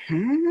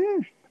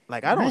 Mm-hmm.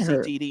 Like I I don't ain't see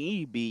heard.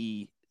 TDE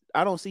be.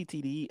 I don't see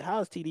TDE. How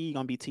is TDE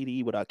gonna be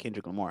TDE without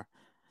Kendrick Lamar?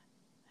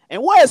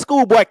 And where's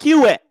Schoolboy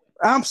Q at?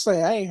 I'm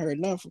saying I ain't heard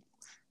nothing.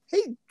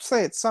 He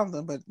said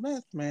something, but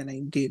man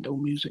ain't did no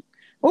music.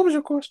 What was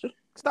your question?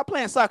 Stop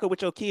playing soccer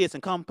with your kids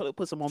and come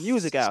put some more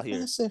music out Man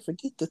here. said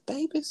forget the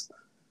babies.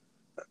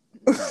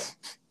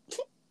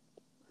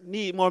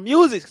 Need more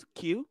music,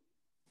 Q.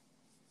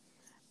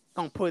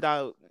 Gonna put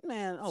out,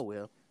 man. Oh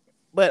well.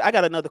 But I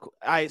got another. All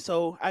right,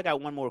 so I got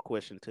one more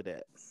question to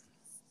that.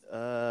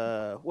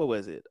 What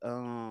was it?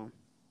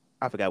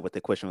 I forgot what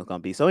the question was gonna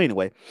be. So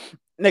anyway,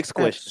 next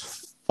question.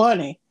 That's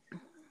funny.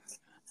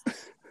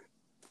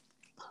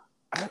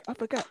 I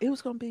forgot it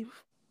was gonna be.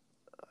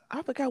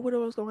 I forgot what I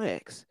was gonna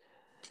ask.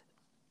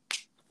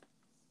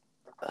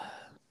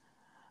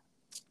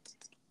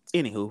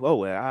 Anywho, oh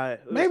well,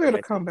 let's Maybe go it'll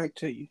back to come back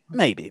to you.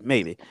 maybe.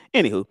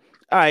 Anywho,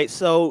 all right.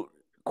 So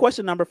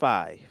question number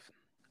 5: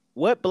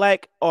 what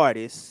black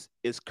artist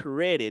is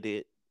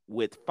credited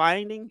with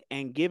finding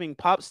and giving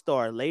pop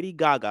star Lady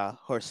Gaga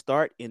her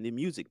start in the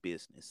music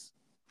business?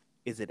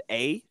 Is it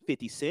A,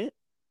 50 Cent,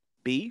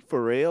 B,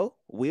 Pharrell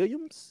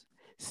Williams,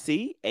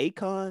 C,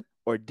 Akon,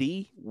 or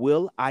D,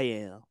 Will I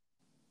Am?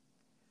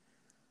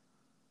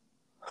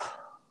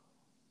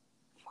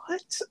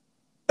 What?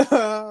 Who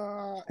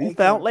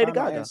found Akon, Lady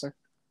final Gaga? answer.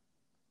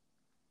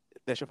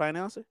 That's your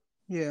final answer?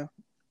 Yeah,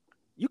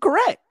 You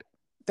correct.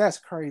 that's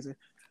crazy.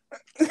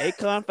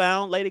 Akon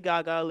found Lady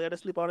Gaga, let her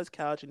sleep on his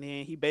couch, and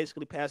then he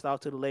basically passed off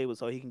to the label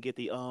so he can get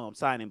the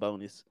signing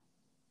bonus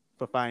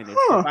for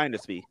Huh.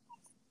 finder's fee.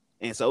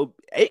 And so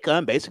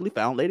Akon basically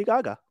found Lady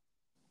Gaga.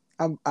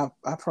 I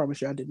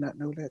promise you, I did not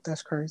know that.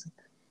 That's crazy.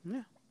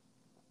 Yeah,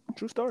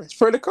 true story. It's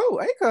pretty cool.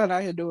 Akon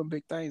out here doing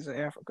big things in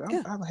Africa.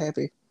 Yeah, I'm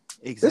happy.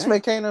 This man exactly.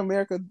 came to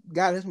America,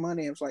 got his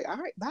money, and was like, all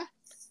right, bye.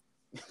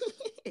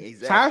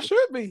 That's how it Exactly.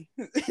 should be.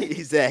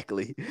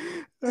 Exactly.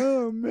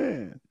 Oh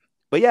man.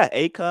 But yeah,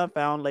 Akon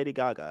found Lady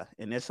Gaga,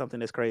 and that's something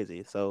that's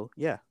crazy. So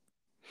yeah,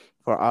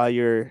 for all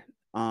your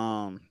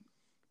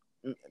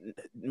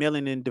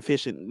melanin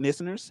deficient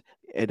listeners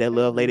that I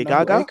love don't even Lady know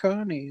who Gaga,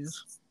 Akon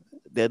is.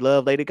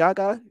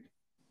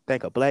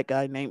 think a black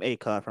guy named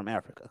Akon from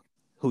Africa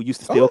who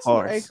used to I steal listen to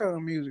cars.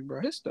 Akon music, bro.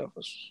 His stuff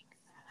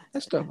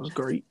was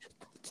great.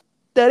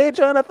 That they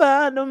trying to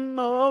find the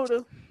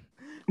motor.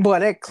 Boy,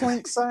 that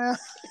clink sound.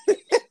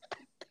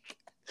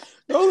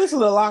 Go listen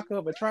to Lock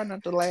Up and try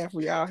not to laugh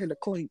when y'all hear the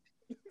clink.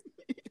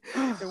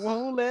 It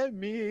won't let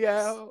me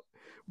out.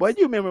 But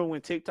you remember when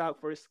TikTok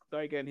first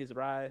started getting his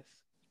rise?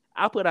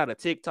 I put out a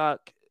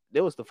TikTok.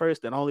 That was the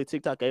first and only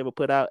TikTok I ever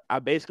put out.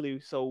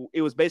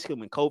 It was basically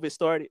when COVID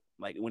started,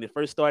 like when it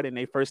first started and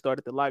they first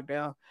started the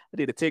lockdown. I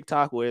did a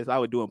TikTok where I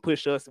was doing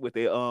push-ups with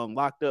the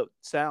locked up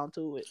sound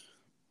to it.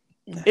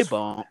 It That's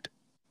bombed.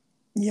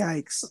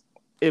 yikes.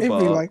 It It be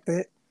bombed. like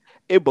that.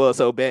 It buzzed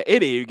so bad. It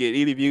didn't even get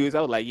any views.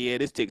 I was like, yeah,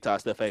 this TikTok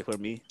stuff ain't for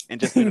me.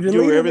 And just been You a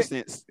viewer deleted ever it.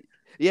 since.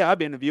 Yeah, I've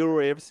been a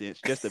viewer ever since.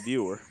 Just a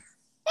viewer.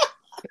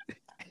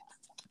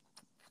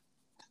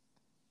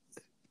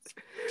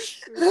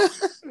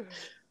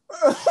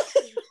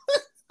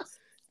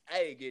 I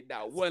ain't getting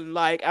not one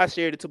like. I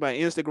shared it to my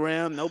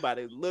Instagram.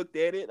 Nobody looked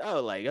at it. I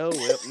was like, oh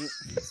well.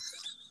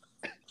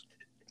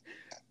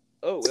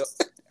 Oh well.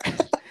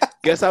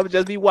 Guess I would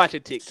just be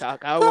watching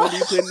TikTok. I won't be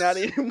putting out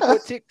any more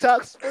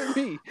TikToks for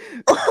me.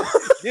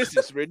 This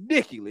is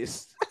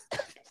ridiculous.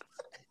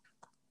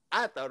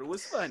 I thought it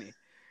was funny.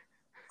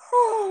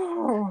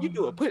 You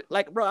do a put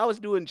like, bro. I was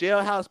doing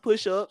jailhouse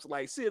push-ups,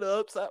 like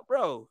sit-ups,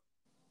 bro.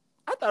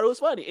 I thought it was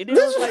funny, and then it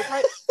was like,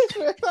 right.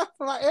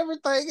 Like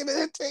everything in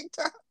that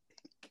TikTok.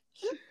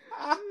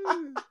 I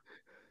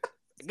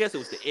guess it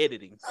was the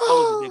editing. I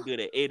wasn't that good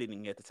at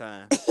editing at the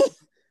time.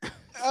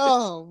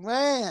 Oh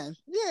man,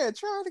 yeah.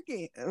 Try it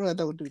again. Well,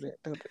 don't do that.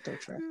 Don't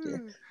try it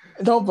again.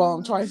 Don't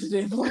bomb twice and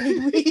then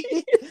blame me.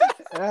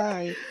 All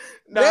right.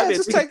 No, I've Yeah, been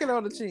just thinking. take it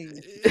on the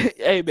chin.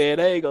 Hey man,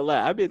 I ain't gonna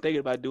lie. I've been thinking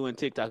about doing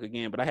TikTok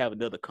again, but I have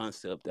another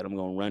concept that I'm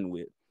gonna run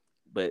with.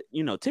 But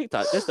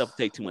TikTok, that stuff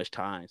take too much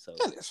time. So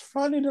That is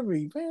funny to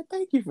me, man.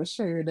 Thank you for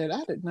sharing that.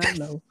 I did not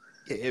know.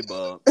 yeah, it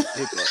bug.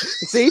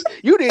 See,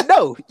 you didn't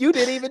know. You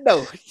didn't even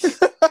know.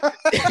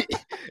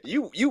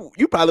 You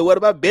probably one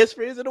of my best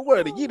friends in the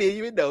world, and you didn't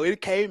even know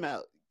it came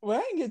out. Well,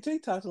 I didn't get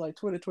TikTok till like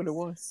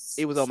 2021.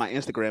 It was on my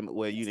Instagram.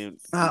 Well, you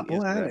didn't see Boy, I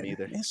Instagram didn't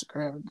either.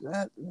 Instagram.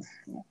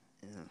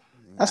 Yeah,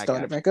 I I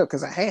started got back up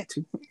because I had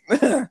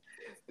to.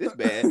 this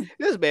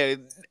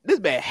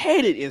man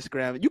hated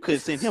Instagram. You couldn't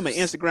send him an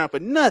Instagram for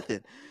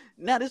nothing.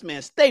 Now this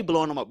man stay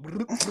blowing them up.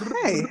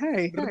 Hey,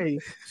 hey, hey.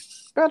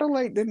 Better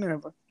late than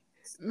never.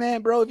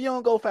 Man, bro, if you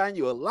don't go find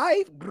you a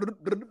life,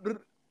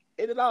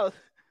 it all.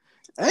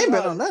 I ain't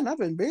been on nothing. I've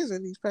been busy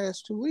these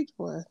past 2 weeks,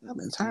 boy. I've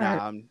been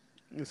tired.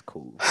 Nah, it's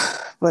cool.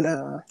 But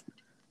All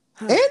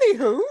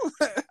anywho,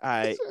 right,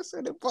 I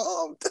said it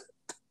bombed.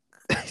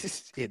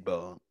 it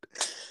bummed.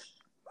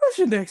 What's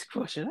your next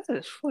question? That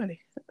is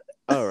funny.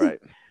 All right.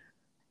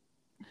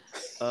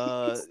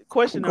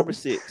 Question I'm number gonna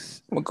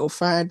 6. I'm gonna go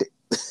find it.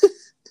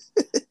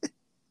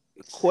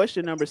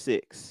 Question number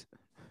 6.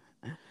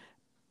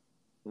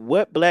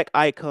 What black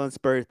icon's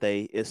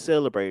birthday is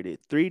celebrated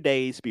 3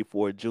 days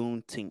before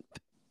Juneteenth?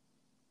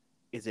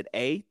 Is it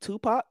A.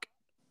 Tupac,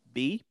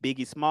 B.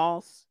 Biggie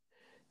Smalls,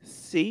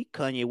 C.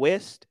 Kanye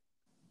West,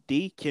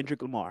 D.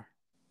 Kendrick Lamar?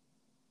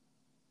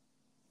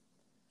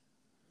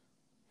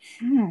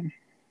 Hmm.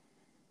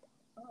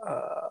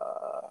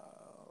 Uh,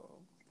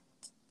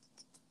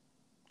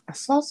 I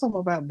saw something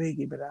about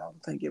Biggie, but I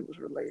don't think it was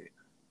related.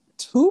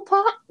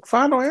 Tupac?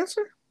 Final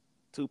answer?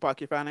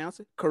 Tupac, your final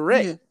answer?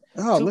 Correct. Yeah.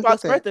 Oh, look at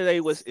Tupac's that. birthday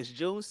is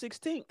June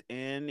 16th,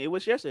 and it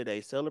was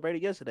yesterday.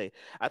 Celebrated yesterday.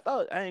 I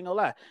ain't gonna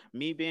lie.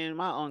 Me being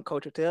my own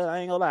culture tell, I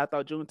ain't gonna lie. I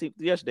thought Juneteenth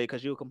was yesterday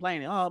because you were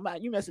complaining. Oh,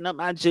 man, you messing up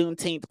my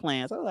Juneteenth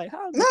plans. I was like,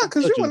 how Nah, this is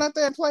because your you June? went out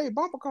there and played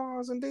bumper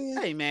cars and then.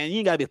 Hey, man, you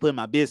ain't gotta be putting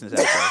my business out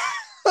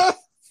there.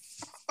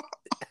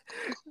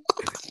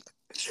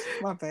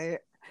 My bad.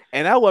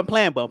 And I wasn't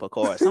playing bumper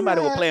cars.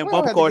 Somebody was playing We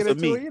don't bumper have to cars get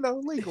for into it.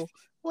 me. Legal.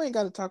 We ain't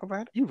got to talk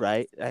about You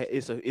right.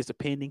 It's a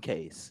pending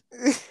case.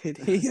 it.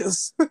 It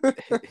is.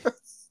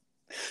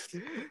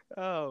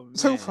 Oh man.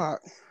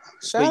 Tupac. But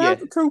Shout yeah, out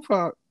to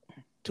Tupac.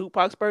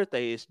 Tupac's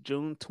birthday is It's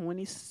June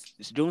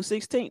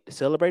 16th.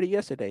 Celebrated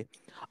yesterday.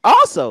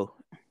 Also,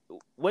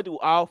 what do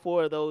all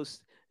four of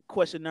those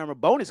question number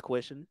bonus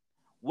question?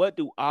 What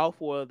do all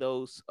four of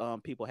those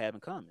people have in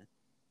common?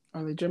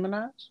 Are they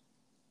Geminis?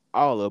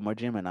 All of them are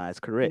Gemini's,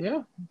 correct?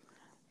 Yeah.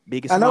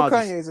 Biggest I know Smalls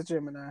is, Kanye is a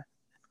Gemini.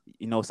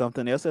 you know,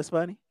 something else that's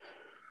funny.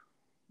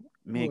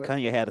 Me and What?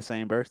 Kanye had the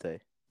same birthday.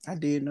 I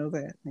did know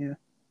that.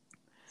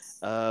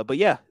 Yeah. But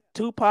yeah,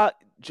 Tupac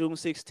June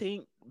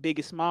 16th,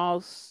 Biggest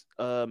Smalls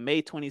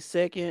May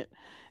 22nd,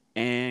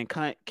 and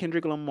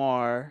Kendrick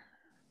Lamar.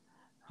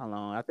 Hold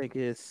on, I think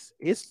it's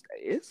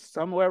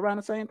somewhere around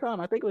the same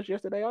time. I think it was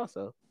yesterday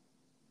also.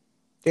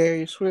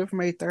 Darius Swift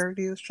May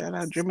 30th. Shout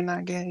out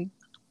Gemini gang.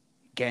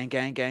 Gang,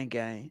 gang, gang,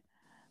 gang.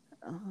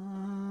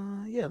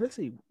 Yeah, let's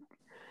see.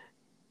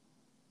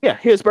 Yeah,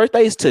 his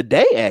birthday is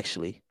today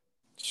actually.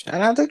 Shout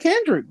out to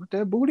Kendrick with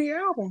that booty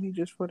album he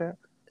just put out.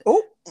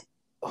 Oh.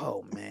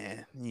 Oh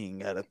man, you ain't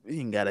gotta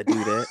do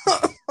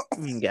that.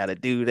 You ain't gotta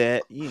do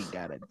that. You ain't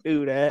gotta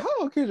do that. How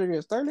old Kendrick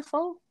is?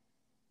 34?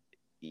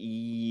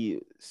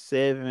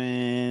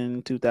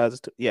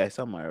 2002. Yeah,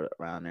 somewhere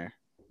around there.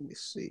 Let me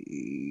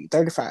see.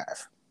 35.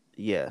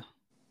 Yeah,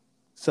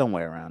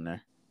 somewhere around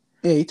there.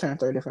 Yeah, he turned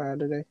 35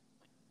 today.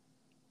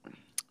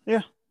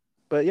 Yeah,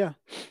 but yeah,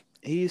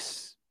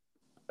 he's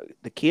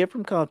the kid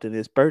from Compton.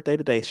 His birthday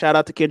today. Shout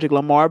out to Kendrick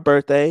Lamar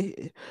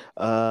birthday.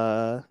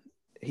 Uh,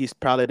 he's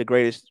probably the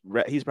greatest.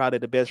 He's probably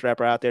the best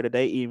rapper out there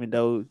today. Even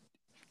though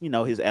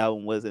his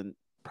album wasn't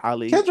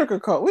probably Kendrick or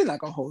Cole, we're not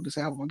going to hold this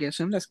album against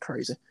him. That's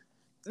crazy.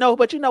 no.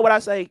 But you know what I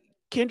say.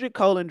 Kendrick,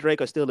 Cole, and Drake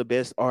are still the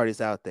best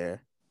artists out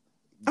there.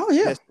 Oh,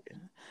 yeah. Best,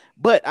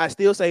 but I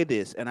still say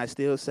this, and I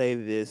still say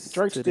this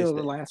Drake's to this still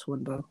the day. last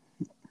one, though.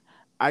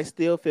 I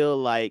still feel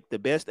like the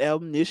best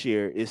album this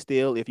year is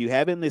still, if you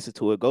haven't listened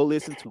to it, go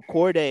listen to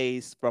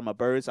Cordays from a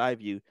Bird's Eye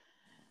View.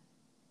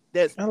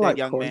 That's I that like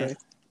young man. Corday.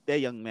 That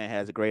young man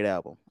has a great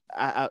album.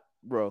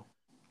 Bro,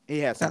 he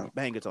has some Yeah.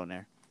 bangers on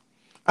there.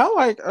 I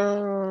like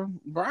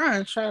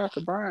Brian. Shout out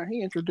to Brian.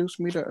 He introduced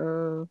me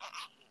to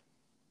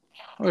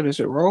what is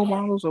it, role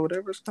models or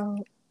whatever it's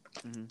called.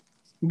 Mm-hmm.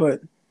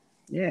 But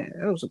yeah,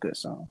 it was a good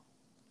song.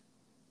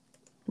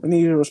 We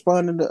need to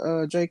respond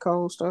to J.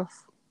 Cole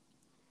stuff.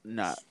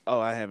 Nah. Oh,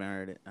 I haven't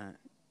heard it.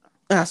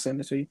 I'll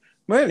send it to you.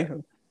 But Yeah.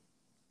 anywho,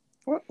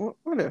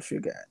 what else you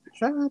got?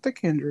 Shout out to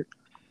Kendrick.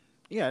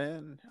 Yeah.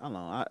 Hold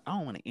on. I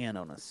don't want to end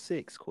on a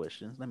 6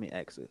 questions. Let me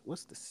ask it. You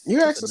What's asked the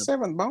the number?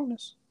 seventh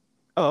bonus.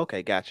 Oh,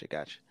 okay. Gotcha.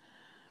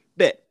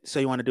 Bet. So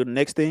you want to do the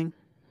next thing?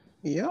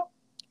 Yep.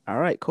 All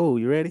right. Cool.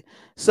 You ready?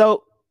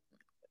 So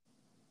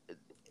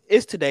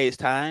it's today's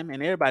time,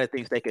 and everybody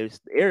thinks they could.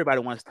 Everybody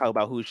wants to talk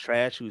about who's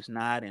trash, who's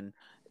not, and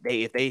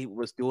if they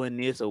was doing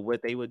this or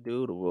what they would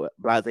do to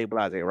blase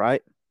blase,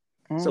 right?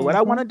 So what I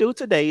Mm-hmm. want to do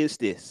today is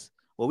this.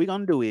 What we're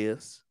gonna do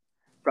is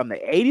from the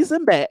 '80s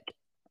and back,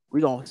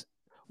 we're gonna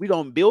we're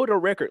gonna build a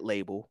record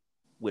label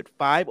with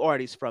 5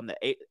 artists from the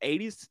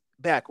 '80s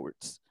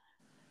backwards,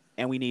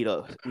 and we need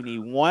a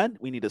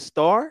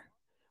star,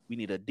 we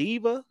need a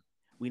diva,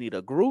 we need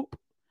a group,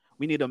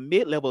 we need a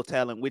mid-level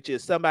talent, which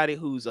is somebody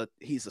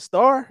he's a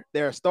star.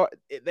 They're a star.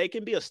 They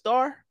can be a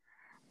star,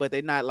 but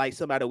they're not like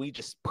somebody we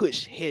just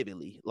push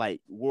heavily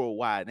like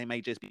worldwide. They may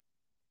just be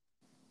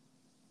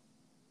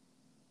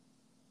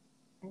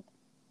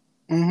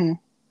Mm-hmm.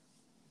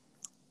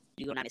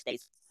 United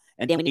States.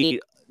 And then we need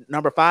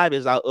number 5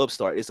 is our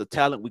upstart. It's a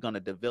talent we're gonna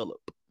develop.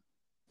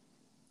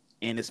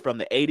 and it's from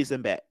the 80s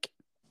and back.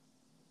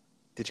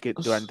 Did you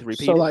get? Do I need to So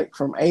repeat it? like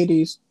from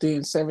 80s,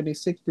 then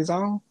 70s, 60s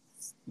on.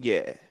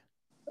 Yeah,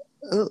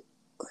 Oh,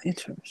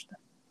 interesting.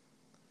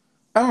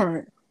 All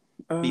right.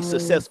 be Um.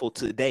 successful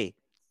today.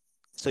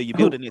 So you're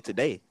Who? building it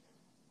today.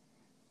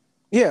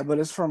 Yeah, but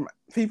it's from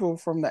people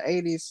from the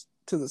 80s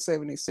to the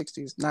 70s,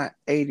 60s, not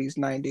 80s,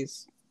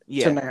 90s to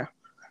Yeah, now.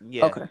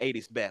 yeah, Okay.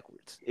 80s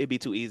backwards. It'd be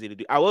too easy to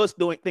do. I was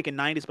doing thinking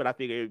 90s, but I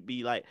figured it'd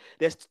be like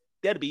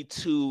that'd be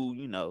too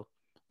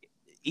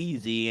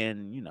easy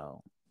and you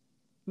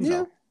Yeah.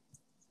 know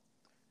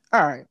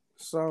All right.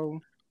 So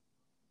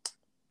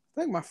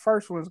I think my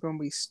first one's gonna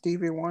be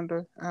Stevie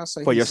Wonder. I'll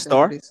say for he's your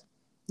star. 70s.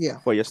 Yeah.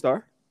 For your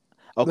star.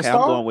 The Okay, I'm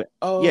star? going with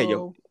yeah. Your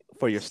Oh,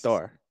 for your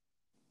star.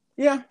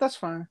 yeah, that's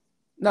fine.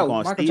 You No,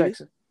 going Michael Stevie?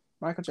 Jackson.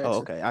 Michael Oh,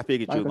 Jackson. okay. I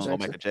figured you were Michael gonna go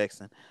Jackson. Michael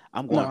Jackson.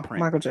 I'm going No,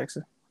 Prince. Michael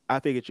Jackson. I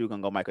figured you were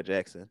gonna go Michael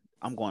Jackson.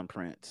 I'm going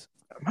Prince.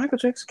 Michael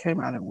Jackson came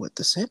out in what,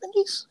 the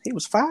 70s? He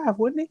was five,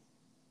 wasn't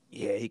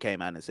he? Yeah, he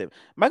came out in the '70s.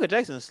 Michael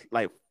Jackson's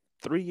like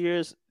 3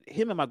 years.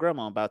 Him and my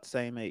grandma about the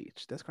same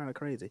age. That's kind of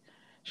crazy.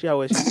 She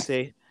always used to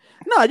say,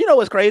 "No, you know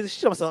what's crazy?"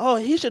 She always said, "Oh,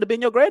 he should have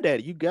been your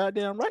granddaddy." You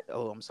goddamn right.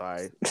 Oh, I'm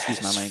sorry.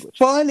 Excuse my That's language.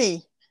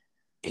 funny.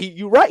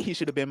 You right. He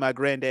should have been my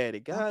granddaddy.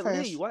 I Golly,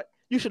 passed. what?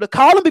 You should have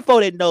called him before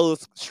that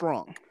nose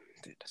shrunk.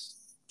 Dude, that's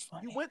You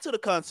funny. went to the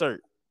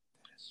concert.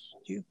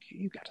 You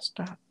gotta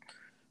stop.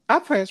 I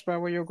passed by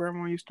where your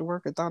grandma used to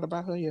work and thought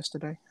about her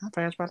yesterday. I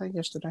passed by that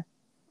yesterday.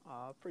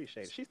 Oh, I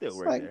appreciate it. She still It's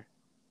work like, there.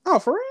 oh,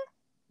 for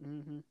real?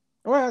 Hmm.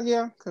 Well,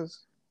 yeah, because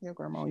your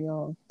grandma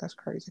young. That's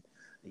crazy.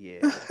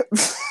 Yeah.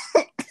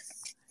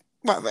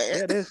 My bad.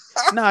 Yeah,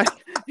 that's nah.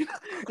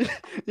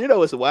 You know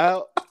what's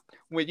wild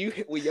when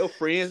your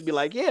friends be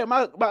like, yeah,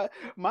 my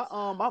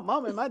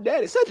mom and my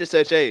dad is such and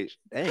such age.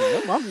 Dang,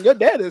 your mom and your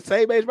dad is the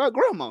same age my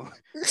grandma.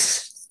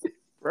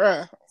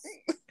 Bruh.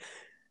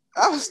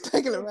 I was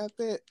thinking about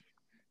that.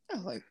 I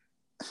was like,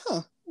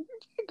 huh,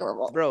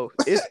 grandma. Bro,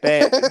 it's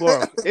bad,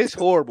 bro. It's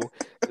horrible,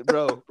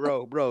 bro.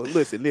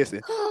 Listen.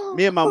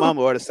 Me and my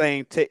mama are the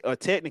same, are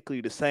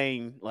technically the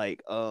same,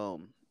 like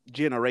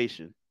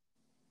generation,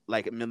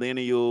 like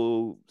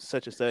millennial,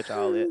 such and such,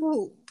 all that.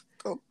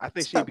 Don't I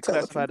think she'd stop be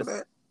telling classified people as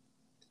that.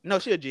 no,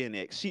 she a Gen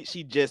X.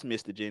 She just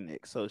missed the Gen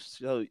X,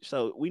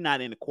 so we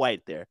not in the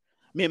quite there.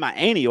 Me and my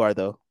auntie are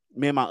though.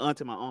 Me and my aunt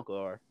and my uncle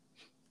are.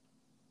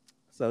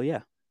 So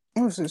yeah.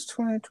 What was this,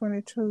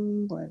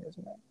 2022? When is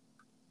it?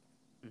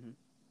 Hmm.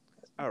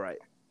 All right.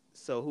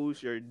 So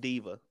who's your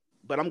diva?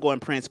 But I'm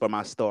going Prince for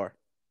my star.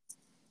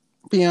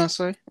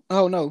 Beyonce.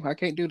 Oh, no, I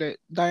can't do that.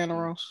 Diana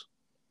Mm. Ross.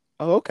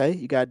 Oh, okay.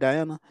 You got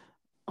Diana.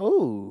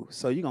 Oh,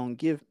 so you gonna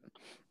give?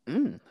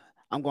 Mm,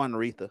 I'm going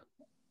Aretha.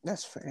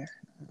 That's fair.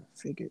 I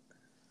figured.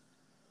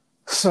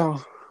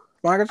 So,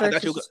 Michael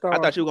Jackson's a I star.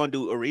 thought you were gonna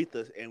do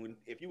Aretha, and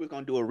if you was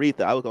gonna do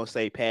Aretha, I was gonna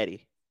say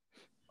Patty.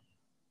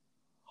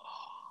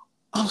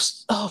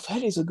 Oh,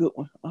 Patty's a good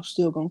one. I'm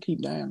still going to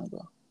keep Diana,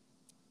 though.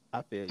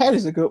 I feel you,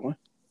 Patty's a good one.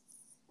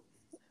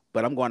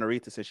 but I'm going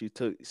Aretha since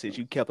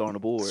you kept her on the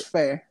It's board.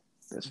 fair.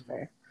 That's Hmm.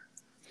 fair.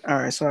 All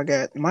right, so I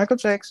got Michael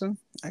Jackson.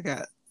 I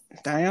got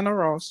Diana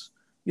Ross.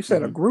 You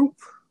said a Hmm. group.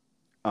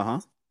 Uh huh.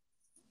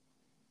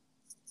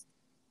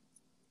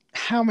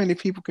 How many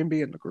people can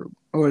be in the group?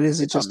 Or is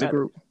it It don't just a matter.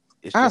 group?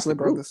 It's just a Isley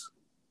group. Brothers.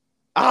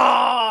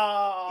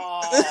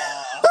 Oh,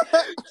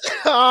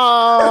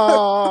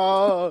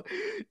 oh,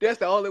 that's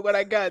the only one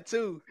I got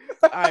too.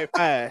 All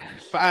right,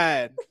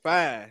 fine.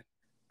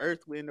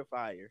 Earth, Wind, and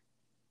Fire.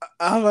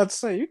 I was about to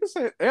say, you can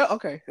say, yeah,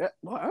 okay.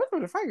 Boy, I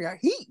was if I got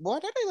heat, boy,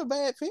 that ain't a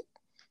bad pick.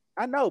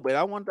 I know, but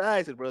I want the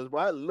Isley Brothers, boy.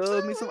 I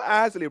love me some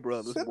Isley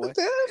Brothers, boy.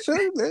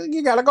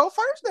 You gotta go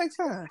first next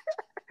time.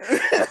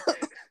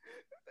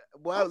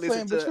 Boy, I'm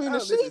playing between I the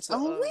listen sheets to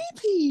on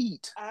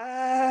repeat.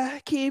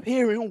 I keep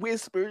hearing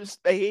whispers,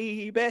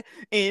 baby,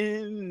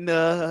 in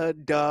the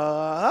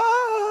dark.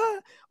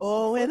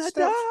 Oh, in the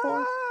Footsteps, boy.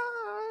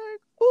 dark.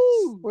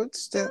 Ooh.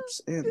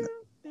 Footsteps in the.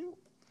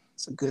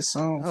 It's a good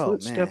song. Oh man,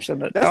 Footsteps in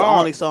the that's the dark.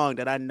 only song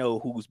that I know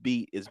whose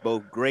beat is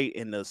both great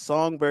in the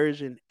song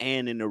version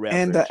and in the rap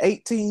And the version.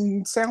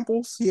 18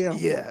 samples, yeah.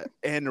 Yeah,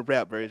 and the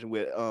rap version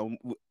with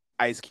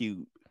Ice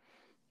Cube.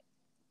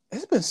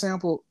 It's been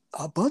sampled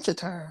a bunch of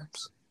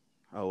times.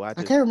 Oh, I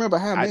can't remember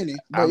how I, many,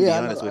 but I'm be yeah,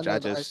 honest I with you. know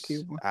the Ice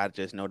Cube one. I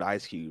just know the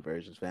Ice Cube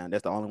versions, fam.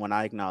 That's the only one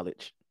I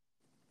acknowledge.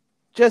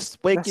 Just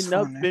That's waking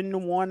up funny. in the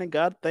morning,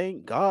 God,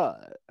 thank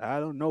God. I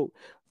don't know.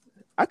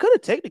 I could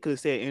have technically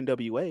said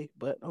NWA,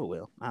 but oh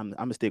well. I'm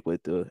gonna stick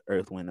with the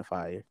Earth, Wind, and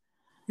Fire.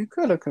 You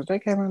could have, because they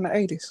came in the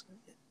 80s.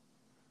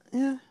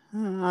 Yeah,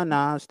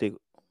 nah, I'll stick.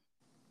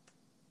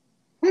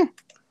 Hmm.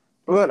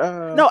 But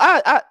No,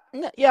 yeah,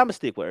 I'm gonna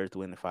stick with Earth,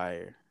 Wind, and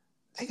Fire.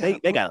 they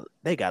got a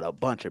They got a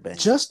bunch of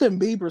bangers. Justin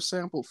Bieber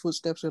sampled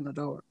 "Footsteps in the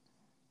Dark."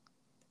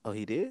 Oh,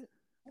 he did.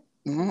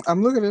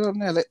 I'm looking it up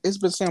now. It's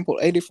been sampled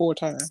 84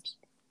 times.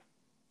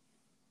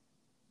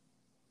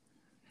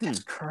 Hmm,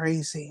 That's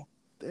crazy.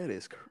 that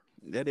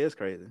is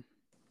crazy.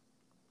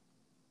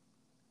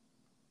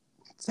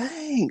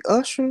 Dang,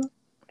 Usher,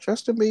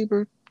 Justin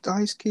Bieber,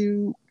 Ice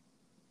Cube,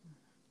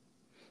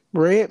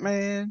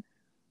 Redman.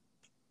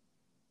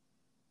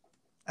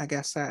 I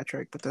got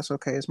sidetracked, but that's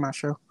okay. It's my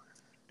show.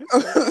 It's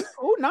cool. It's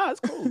cool. Nah, it's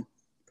cool.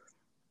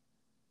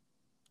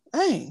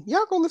 Hey,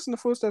 y'all go listen to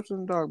Footsteps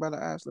in the Dark by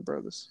the Isley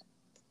Brothers.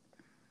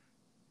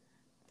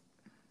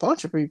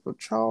 Bunch of people.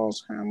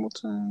 Charles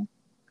Hamilton.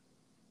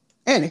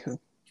 Anywho.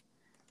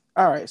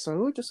 All right, so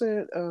who just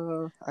said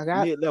I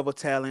got Mid-level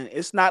talent.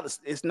 It's not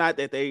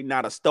that they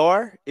not a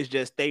star. It's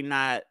just they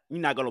not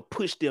you're not gonna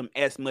push them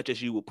as much as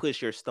you would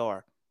push your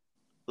star.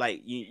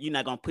 Like you're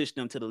not gonna push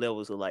them to the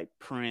levels of like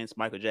Prince,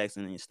 Michael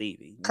Jackson, and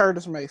Stevie.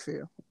 Curtis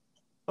Mayfield.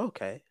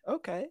 Okay,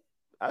 okay.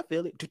 I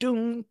feel it.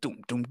 Doom,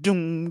 doom, doom,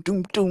 doom,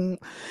 doom, doom.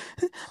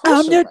 Push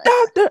I'm him, your man.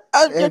 doctor.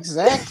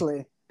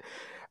 Exactly.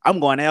 I'm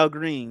going Al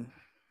Green.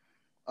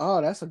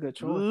 Oh, that's a good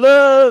choice.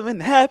 Love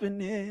and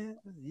happiness.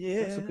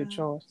 That's a Yeah. good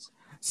choice.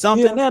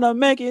 Something Yeah, that'll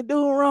make you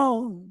do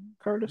wrong.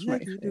 Curtis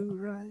Make you Mayfield. do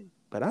right.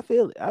 But I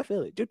feel it. I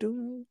feel it.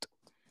 Doo-doo.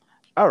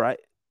 All right.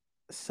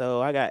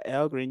 So I got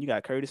Al Green. You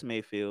got Curtis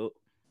Mayfield.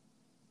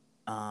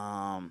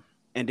 Um,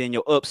 and then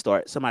your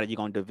upstart, somebody you're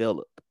gonna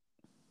develop.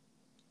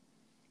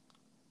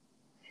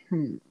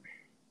 Hmm.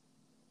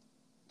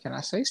 Can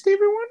I say Stevie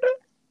Wonder?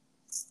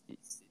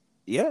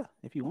 Yeah,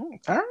 if you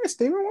want. All right,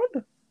 Stevie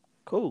Wonder.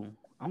 Cool.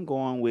 I'm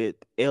going with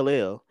LL.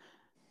 Oh,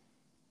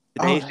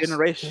 Today's that's a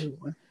generation.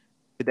 good one.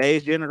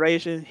 Today's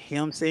generation.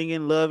 Him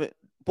singing, love it.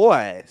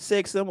 Boy,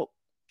 sex symbol.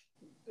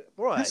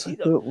 Boy, That's a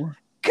good one.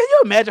 can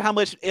you imagine how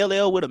much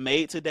LL would have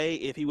made today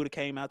if he would have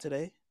came out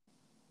today?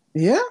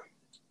 Yeah.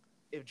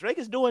 If Drake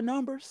is doing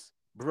numbers,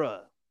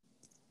 bruh.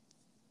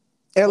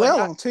 Boy, LL not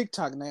on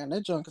TikTok now.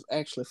 That junk is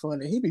actually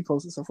funny. He be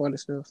posting some funny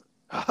stuff.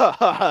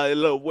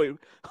 love wait.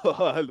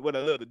 What I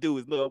love to do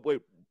is love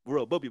wait,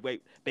 bro,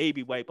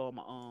 baby wipe on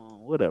my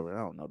whatever. I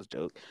don't know the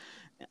joke.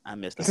 I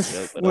messed up the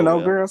joke, but When oh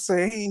old well. girl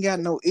said he ain't got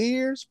no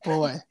ears,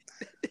 boy,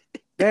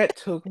 that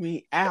took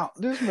me out.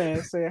 This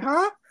man said,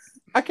 "Huh?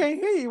 I can't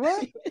hear you.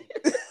 What?"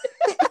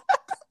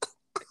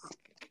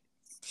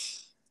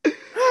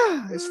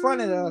 It's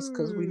funny to us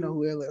because we know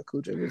who LL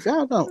Cool J is. If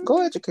y'all don't,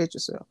 go educate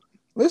yourself.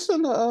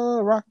 Listen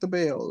to Rock the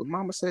Bell.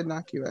 Mama said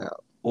knock you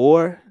out.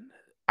 Or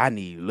I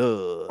need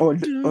love. Or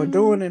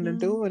doing it and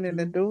doing it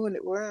and doing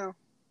it well.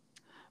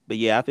 But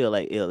yeah, I feel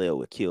like LL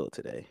would kill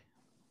today.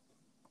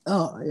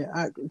 Oh yeah,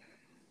 I agree.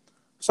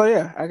 So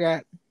yeah, I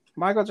got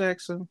Michael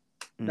Jackson,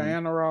 Mhm.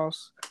 Diana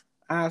Ross,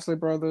 Isley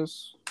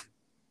Brothers,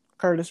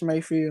 Curtis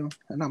Mayfield,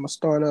 and I'm gonna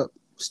start up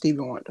Stevie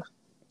Wonder.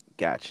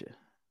 Gotcha.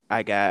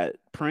 I got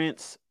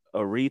Prince,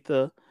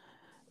 Aretha,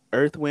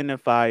 Earth, Wind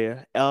and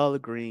Fire, Al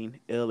Green,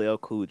 LL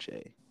Cool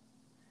J.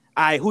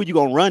 All right, who you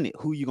gonna run it?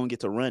 Who you gonna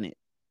get to run it?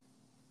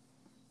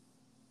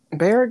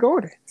 Barry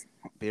Gordy.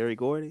 Barry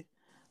Gordy.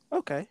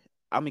 Okay,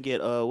 I'm gonna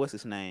get what's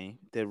his name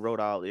that wrote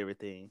all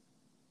everything.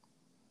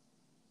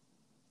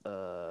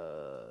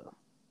 Uh,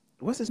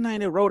 what's his name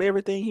that wrote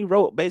everything? He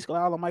wrote basically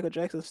all of Michael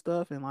Jackson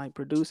stuff and like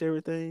produced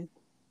everything.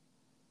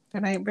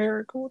 That ain't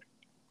Barry Gordy.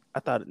 I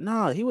thought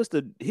no, he was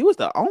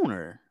the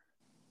owner.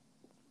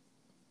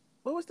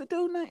 What was the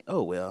dude name?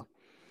 Oh well,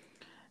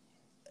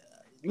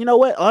 you know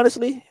what?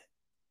 Honestly,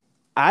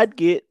 I'd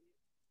get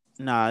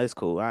nah. It's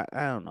cool. I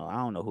don't know. I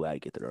don't know who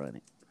I'd get to run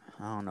it.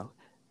 I don't know.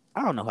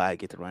 I don't know how I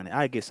get to run it.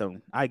 I get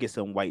some. I get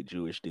some white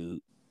Jewish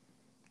dude.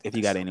 If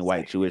you That's got so any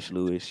white funny. Jewish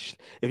Lewis,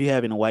 if you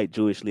have any white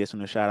Jewish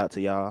listeners, shout out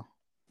to y'all.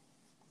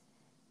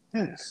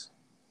 Yes,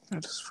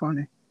 that is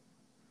funny.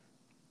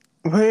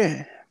 But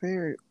yeah,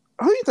 Barry.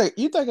 Who you think?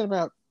 You thinking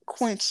about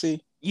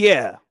Quincy?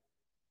 Yeah,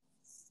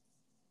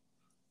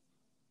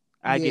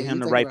 I Yeah, get him you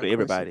to thinking write for about Quincy?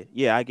 everybody.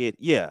 Yeah, I get.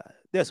 Yeah,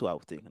 that's what I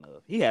was thinking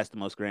of. He has the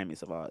most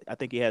Grammys of all. I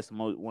think he has the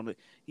most one.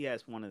 He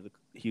has one of the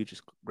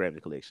hugest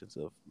Grammy collections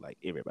of like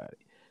everybody.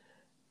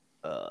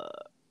 Uh,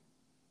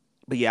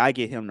 but yeah, I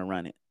get him to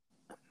run it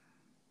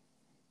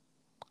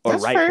or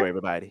That's write for fair.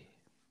 everybody.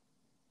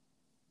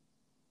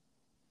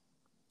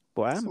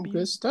 Boy, I'm Some good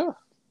be. stuff.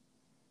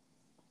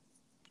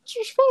 This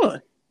was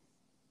fun.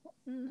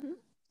 Mm-hmm.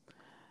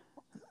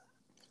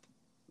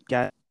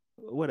 Got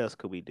what else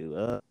could we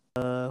do?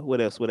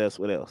 What else? What else?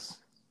 What else?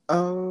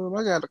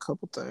 I got a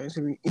couple things.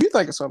 If you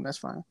think of something, that's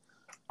fine.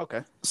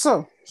 Okay.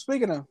 So,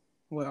 speaking of,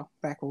 well,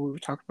 back when we were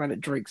talking about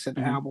it, Drake's and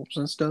Mm-hmm. albums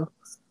and stuff.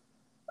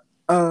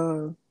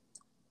 Uh,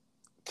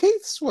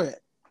 Keith Sweat.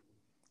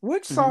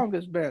 Which Mm-hmm. song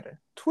is better,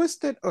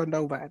 Twisted or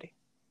Nobody?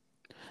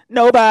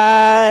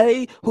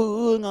 Nobody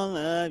who gonna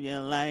love you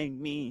like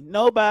me.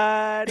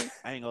 Nobody.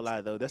 I ain't gonna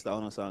lie though, that's the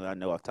only song I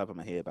know off the top of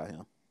my head about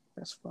him.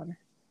 That's funny.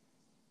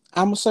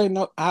 I'm gonna say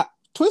no.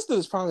 Twisted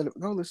is probably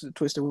go listen to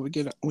Twisted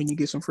when you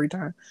get some free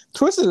time.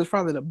 Twisted is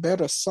probably the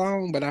better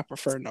song, but I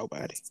prefer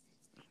Nobody.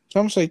 So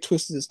I'm gonna say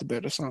Twisted is the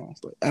better song,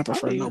 but I I'm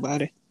prefer be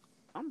Nobody.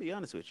 I'm be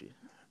honest with you.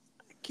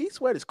 Keith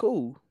Sweat is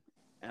cool,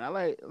 and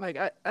I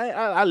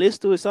I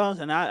listen to his songs,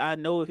 and I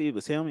know if he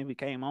was him if he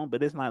came on,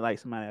 but it's not like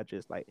somebody I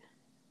just like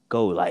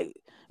go like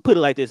put it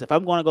like this. If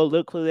I'm gonna go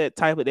look for that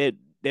type of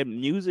that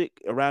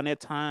music around that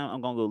time,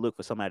 I'm gonna go look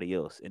for somebody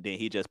else, and then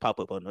he just pop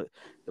up on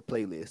the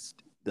playlist,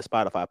 the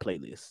Spotify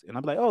playlist, and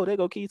I'm like, oh, there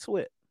go Keith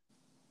Sweat.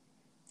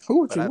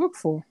 Who would But you I, look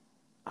for?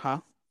 huh?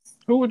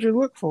 Who would you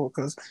look for?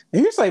 Because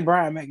if you say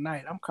Brian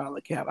McKnight, I'm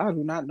calling cap. I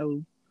do not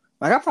know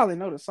Like I probably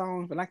know the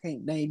songs, but I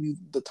can't name you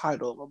the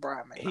title of a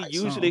Brian He McKnight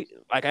song. usually,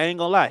 like, I ain't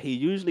gonna lie, he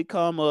usually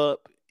come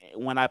up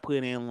when I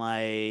put in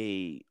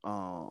like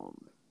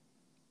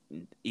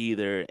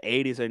either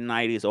 80s or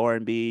 90s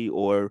R&B,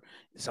 or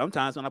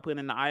sometimes when I put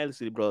in the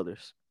Isley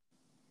Brothers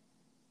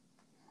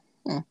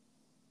Hmm.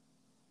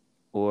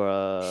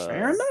 or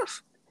Fair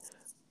enough.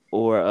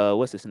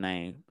 what's his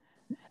name?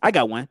 I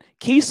got one.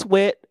 Keith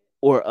Sweat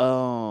or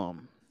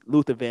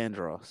Luther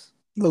Vandross.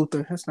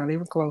 Luther, that's not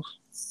even close.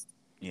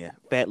 Yeah,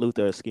 Fat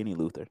Luther or Skinny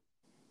Luther.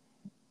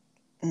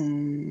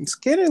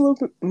 Skinny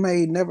Luther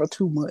made Never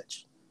Too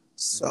Much. Hmm.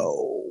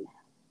 So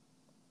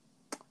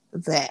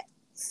that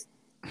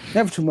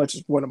Never Too Much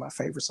is one of my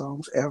favorite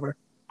songs ever.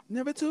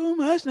 Never too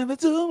much, never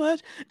too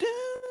much. Dun,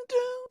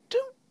 dun,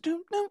 dun,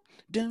 dun, dun,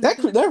 dun,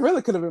 dun. That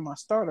really could have been my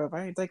startup.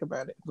 I didn't think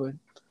about it, but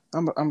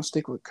I'm gonna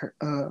stick with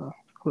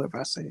whoever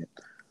I said.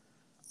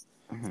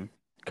 Mhm.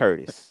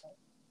 Curtis.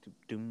 Dun,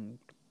 dun,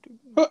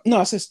 dun. No,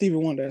 I said Stevie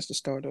Wonder as the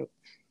startup.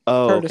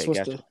 Oh, Curtis okay, was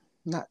gotcha. the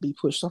not be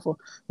pushed off.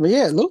 But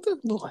yeah, Luther,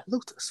 Lord,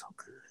 Luther's so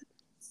good.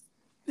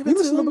 Never You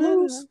listen to too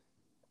blues? much.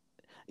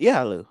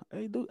 Yeah, I do.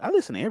 I do. I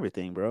listen to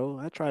everything, bro.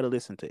 I try to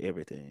listen to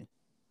everything.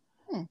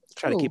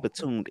 Try to keep Cool. a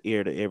tuned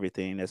ear to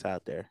everything that's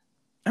out there.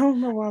 I don't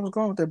remember where I was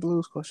going with that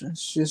blues question.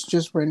 It's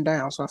just written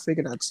down, so I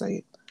figured I'd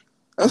say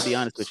I'm gonna it. be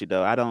honest with you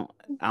though. I don't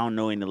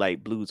know any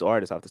like blues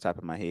artists off the top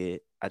of my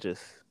head. I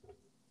just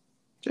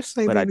Just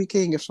say but I BB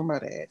King if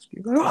somebody asks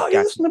you. Oh, you got you.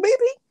 listen to BB?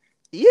 Or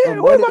Yeah,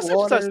 what Muddy about such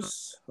and such?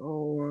 Waters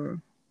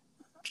or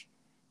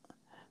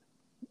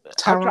I'm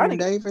trying Tyrone to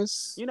get,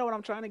 Davis. you know what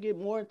I'm trying to get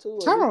more into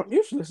or Tyrone, listen.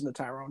 you should listen to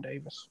Tyrone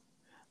Davis.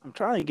 I'm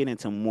trying to get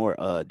into more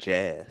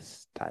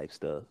jazz type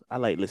stuff. I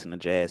like listening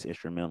to jazz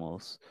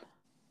instrumentals,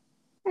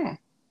 Hmm.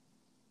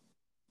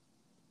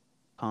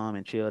 calm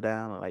and chill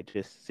down, or like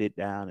just sit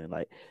down and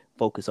like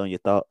focus on your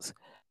thoughts.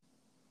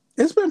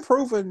 It's been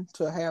proven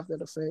to have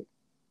that effect,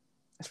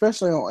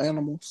 especially on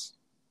animals.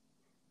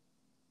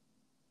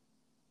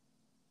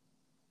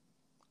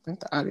 I think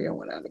the audio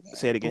went out again.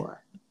 Say it again. Boy.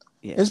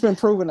 Yeah. It's been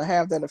proven to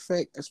have that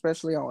effect,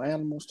 especially on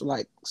animals to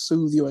like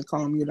soothe you and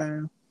calm you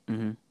down.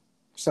 Hmm.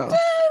 So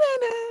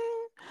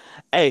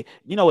Hey,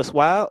 you know what's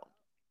wild?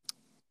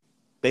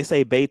 They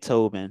say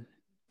Beethoven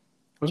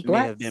it was may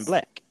black. have been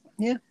black.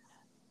 Yeah.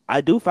 I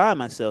do find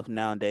myself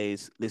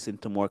nowadays listening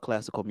to more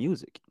classical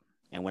music.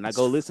 And when I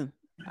go listen,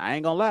 I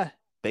ain't gonna lie,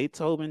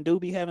 Beethoven do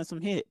be having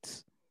some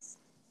hits.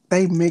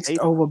 They mixed They,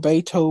 over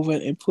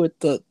Beethoven and put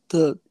the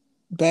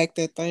back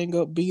that thing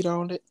up beat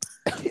on it.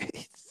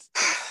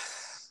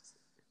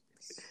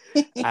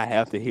 I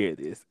have to hear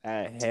this.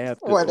 I have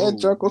to. Boy, that Oh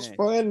joke was man.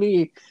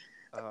 funny.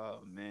 Oh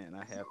man, I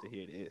have to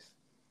hear this.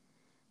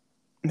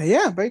 But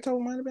yeah,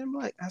 Beethoven might have been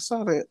black. I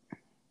saw that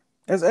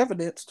as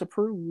evidence to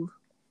prove.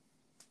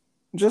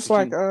 Just Did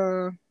like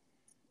you?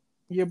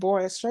 your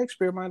boy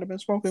Shakespeare might have been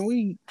smoking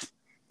weed.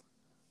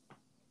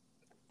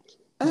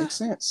 Uh, Makes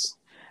sense.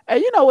 hey,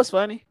 you know what's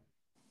funny?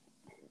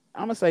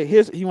 I'm gonna say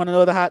here's. You want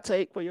another hot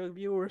take for your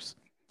viewers?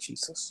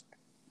 Jesus.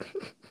 Go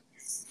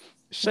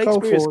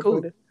Shakespeare is for it,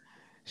 cool. buddy.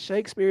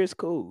 Shakespeare is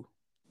cool.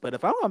 But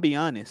if I'm gonna be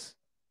honest,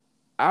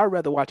 I'd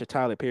rather watch a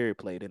Tyler Perry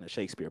play than a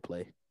Shakespeare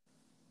play.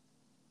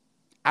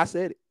 I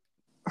said it.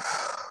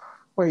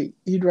 Wait,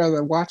 you'd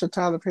rather watch a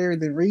Tyler Perry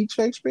than read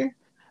Shakespeare?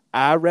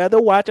 I'd rather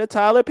watch a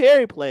Tyler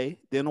Perry play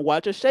than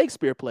watch a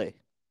Shakespeare play.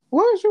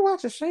 Where's you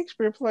watching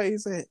Shakespeare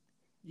plays at?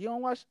 You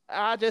don't watch?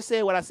 I just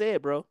said what I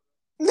said, bro.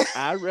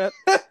 I rep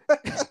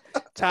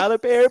Tyler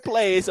Perry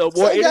plays are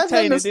So more you got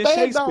nothing to entertaining than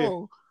stand Shakespeare.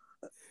 on.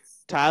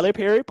 Tyler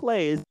Perry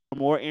plays are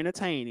more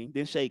entertaining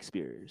than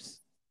Shakespeare's.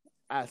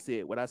 I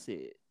said what I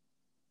said.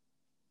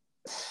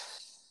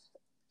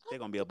 They're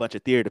gonna be a bunch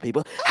of theater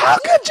people. How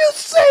could you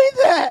say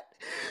that?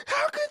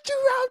 How could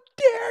you? How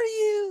dare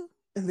you?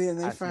 And then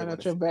they I said find what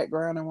out I your said.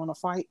 background and want to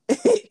fight.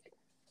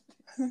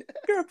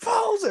 You're a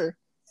poser.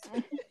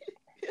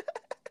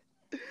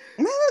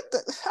 Man,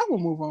 I will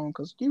move on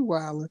because you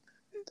wildin'.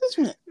 This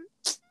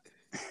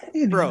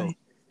man. bro, Anyway.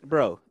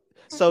 bro.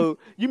 So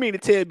you mean to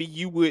tell me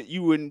you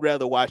wouldn't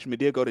rather watch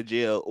Medea go to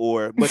jail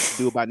or Much to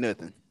Do About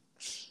Nothing?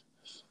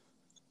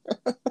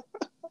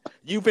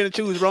 You finna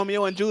choose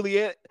Romeo and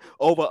Juliet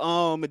over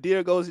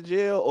Medea goes to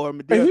jail or Are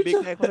Medea you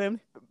just,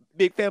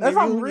 Big Family if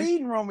I'm Reunion?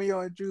 reading Romeo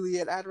and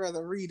Juliet, I'd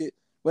rather read it.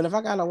 But if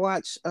I gotta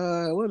watch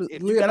what is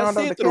If you gotta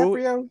Leonardo sit through it,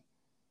 DiCaprio,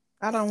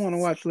 I don't want to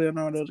watch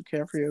Leonardo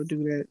DiCaprio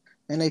do that.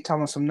 And they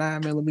talking some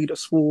 9mm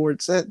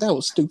swords. That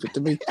was stupid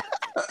to me.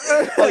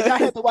 oh y'all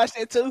had to watch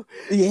that too.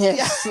 Yeah.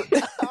 Yes.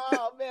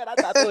 Oh man, I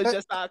thought that was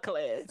just our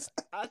class.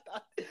 I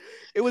thought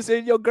it was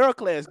in your girl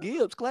class,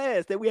 Gibbs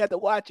class, that we had to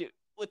watch it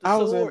with the I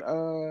was in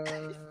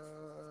sword.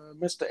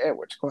 Mr.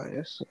 Edwards'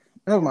 class.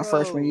 That was my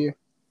freshman Bro, year.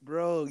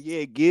 bro,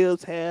 yeah,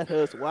 Gibbs had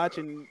us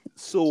watching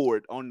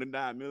Sword on the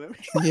 9mm.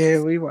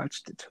 Yeah, we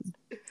watched it too.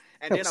 And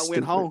That then was I went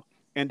stupid. home.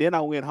 And then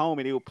I went home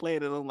and they were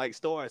playing it on like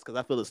stars because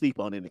I fell asleep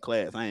on it in the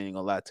class. I ain't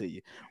gonna lie to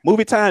you.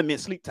 Movie time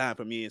meant sleep time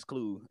for me in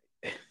school.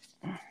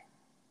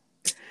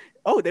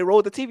 Oh, they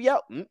rolled the TV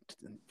out.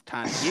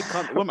 Time to get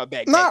comfy. Where my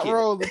backpack Not hit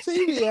roll the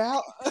TV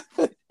out.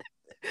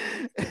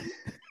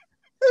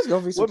 There's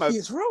gonna be some What my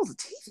kids roll the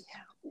TV.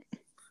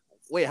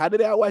 wait? How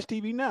did I watch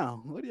TV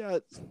now? What do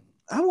y'all?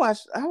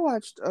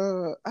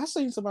 I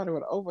seen somebody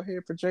with an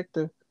overhead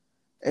projector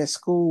at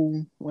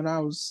school when I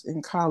was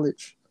in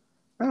college.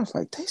 I was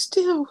like, they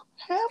still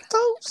have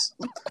those?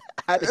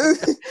 I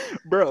did,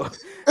 bro.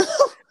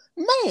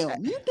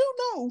 Ma'am, you do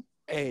know.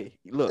 Hey,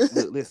 look,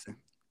 listen.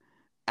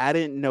 I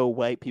didn't know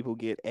white people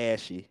get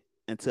ashy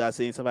until I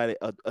seen somebody,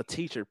 a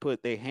teacher,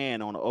 put their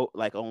hand on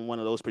like on one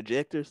of those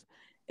projectors,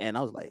 and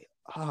I was like,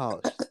 oh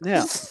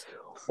snaps,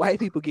 white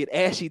people get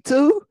ashy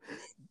too.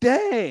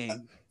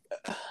 Dang,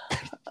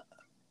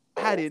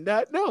 I did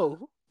not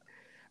know.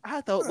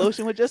 I thought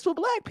lotion was just for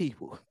black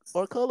people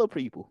or color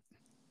people.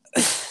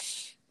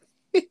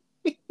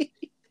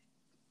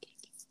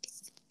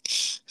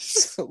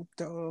 So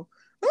dumb.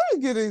 Let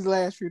me get these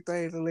last few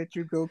things and let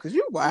you go because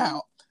you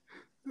wow.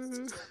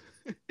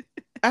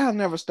 I'll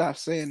never stop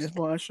saying this,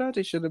 boy.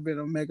 Ashanti should have been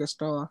a mega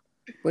star,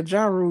 but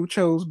Ja Rule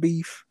chose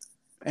beef,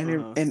 and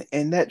Uh-huh.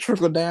 and that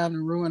trickled down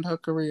and ruined her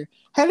career.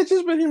 Had it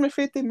just been him and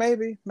 50,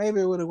 maybe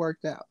it would have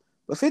worked out.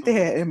 But 50 Uh-huh.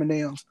 had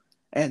Eminem,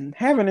 and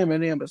having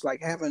Eminem is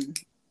like having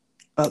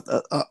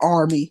a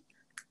army.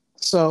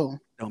 So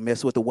Don't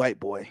mess with the white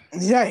boy.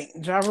 yeah,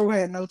 Ja Rule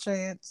had no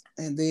chance,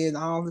 and then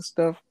all this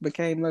stuff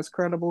became less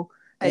credible,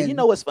 Hey, you and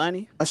know what's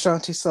funny?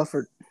 Ashanti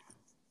suffered.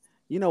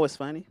 You know what's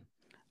funny?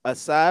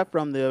 Aside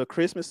from the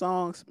Christmas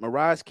songs,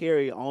 Mariah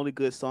Carey only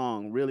good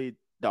song, really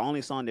the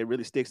only song that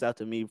really sticks out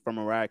to me from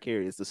Mariah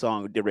Carey is the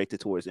song directed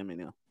towards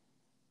Eminem.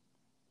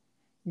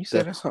 You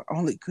said The that's her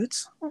only good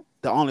song.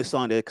 the only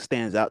song that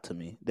stands out to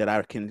me that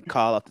I can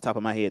call off the top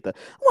of my head. The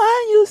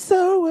Why You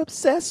So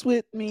Obsessed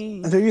with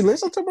Me? Do you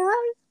listen to Mariah?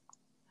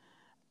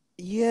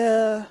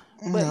 Yeah,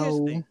 but here's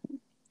the No. thing.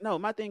 No,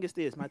 my thing is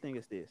this. My thing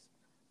is this.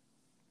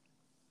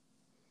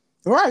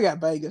 Mariah got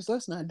Vegas.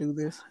 Let's not do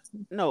this.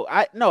 No,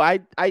 I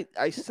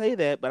say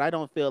that, but I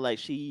don't feel like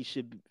she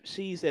should.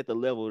 She's at the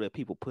level that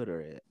people put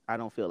her at. I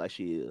don't feel like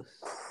she is.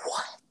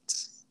 What?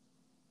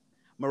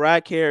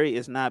 Mariah Carey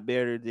is not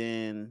better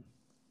than.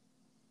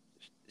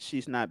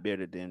 She's not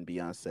better than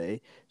Beyonce.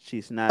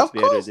 She's not Of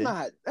better course than.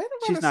 not. Ain't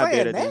She's nobody not saying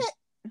better that.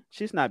 than.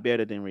 She's not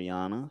better than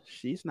Rihanna.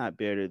 She's not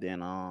better than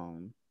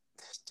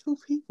There's two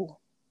people.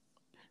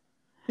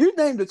 You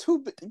named the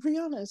two.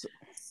 Rihanna's. You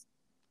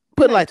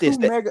Put it named like this.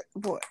 two mega.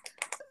 Boy,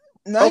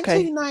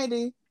 Okay.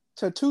 1990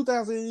 to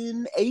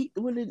 2008.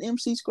 When did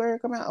MC Square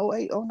come out?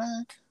 08,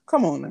 09.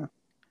 Come on now.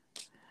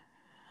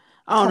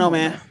 I don't Come know, on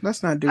man. now.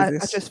 Let's not do I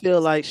this. just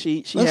feel like she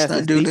Let's has not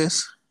this do deep.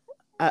 this.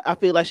 I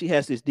feel like she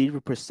has this deeper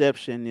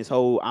perception. This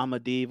whole I'm a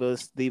diva,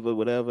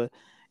 whatever,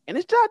 and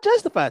it's not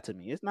justified to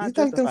me. It's You not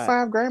think them justified.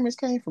 5 Grammys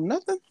came from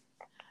nothing?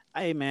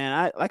 Hey, man.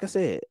 I like I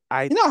said.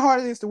 I You know how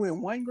hard it is to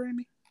win one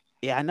Grammy?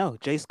 Yeah, I know.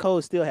 Jace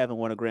Cole still haven't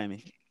won a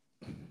Grammy.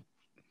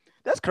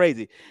 That's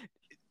crazy.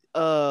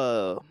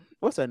 Uh,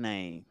 what's her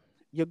name?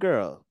 Your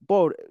girl,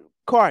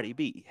 Cardi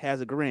B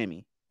has a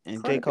Grammy, and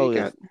J Cardi B Cole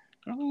got. is,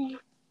 Oh,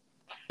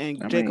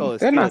 and I J mean, Cole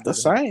is they're still not the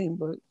doesn't have. same,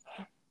 but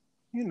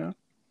you know,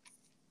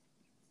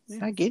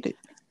 Yeah. I get it.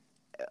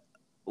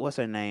 What's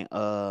her name?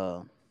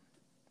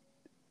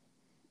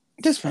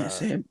 This man Uh,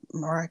 said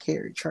Mariah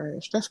Carey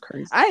trash. That's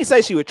crazy. I ain't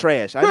say she was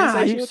trash. I didn't Nah,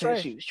 say she you was said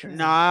trash. she was trash.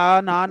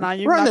 Nah, nah, nah.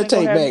 You're Run not the finna go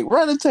tape have back. me.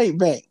 Run the tape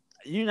back.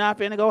 You're not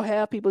finna go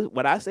have people.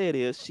 What I said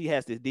is she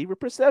has this deeper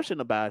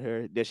perception about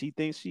her that she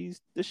thinks she's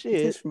the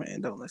shit, This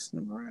man don't listen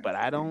to Mariah but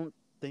I Carey. don't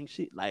think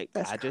she like.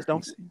 That's I just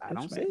don't. crazy. I This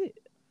don't see man. it.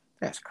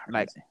 That's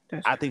Like crazy.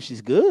 That's I think crazy.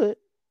 she's good,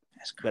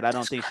 That's but I don't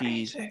That's think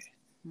she's. crazy.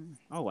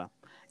 Oh well.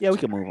 Yeah, we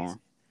That's can move on. crazy.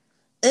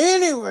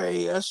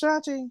 Anyway,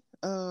 Ashanti,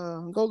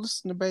 go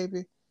listen to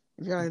Baby.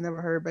 If y'all ain't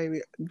never heard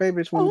Baby,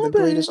 Baby is one of Oh the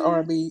greatest baby.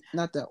 R&B.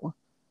 Not that one.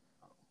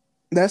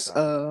 That's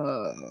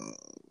Sorry.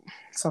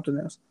 something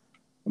else.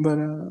 But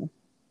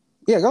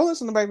yeah, go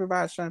listen to Baby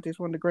by Ashanti. It's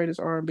one of the greatest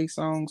R&B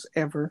songs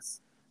ever.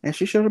 And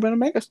she should have been a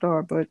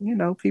megastar, but you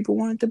know, people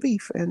wanted to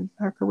beef and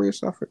her career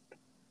suffered.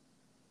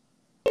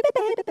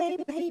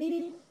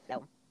 That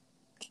one.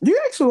 Do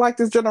you actually like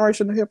this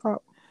generation of hip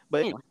hop?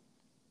 But anyway,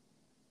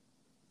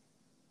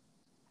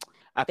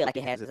 I feel like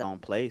it has its own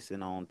place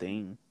and own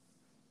thing.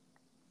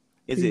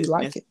 Do Is you it?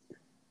 like it?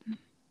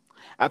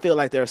 I feel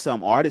like there are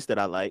some artists that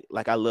I like.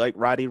 Like I like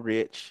Roddy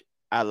Rich.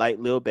 I like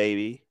Lil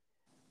Baby.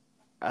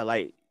 I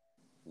like.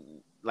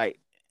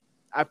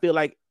 I feel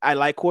like I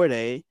like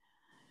Corday.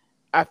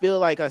 I feel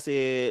like I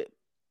said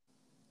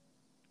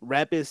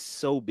rap is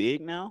so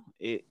big now.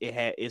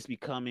 It's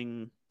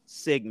becoming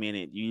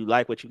segmented. You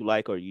like what you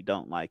like, or you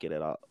don't like it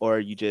at all, or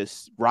you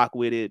just rock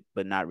with it,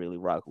 but not really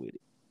rock with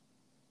it.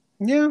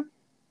 Yeah,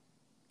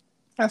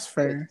 that's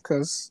fair.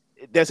 Cause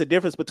There's a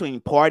difference between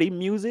party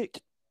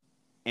music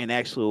and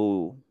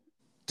actual.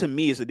 To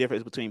me, it's a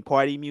difference between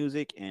party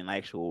music and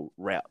actual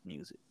rap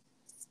music.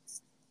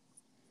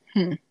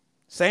 hmm,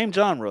 Same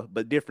genre,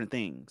 but different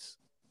things.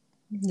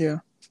 yeah,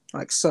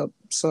 like sub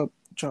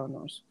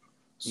genres,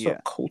 Yeah,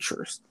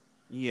 subcultures. I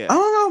yeah.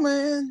 don't know,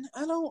 man.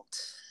 I don't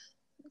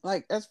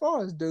like as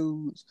far as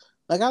dudes.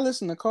 Like I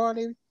listen to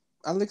Cardi,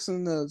 I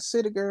listen to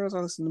City Girls, I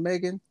listen to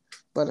Megan.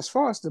 But as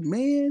far as the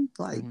men,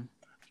 like Mhm.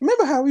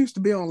 Remember how we used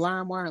to be on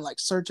LimeWire and like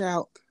search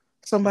out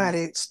Mhm.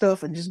 somebody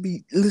stuff and just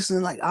be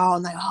listening like all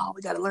night. Oh,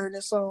 we gotta learn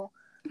this song.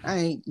 I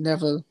ain't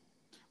never.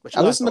 But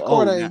I you listen also to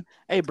old now. Corday.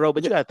 Hey, bro,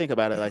 but you gotta think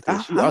about it like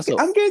this. You also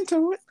I'm getting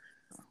to it.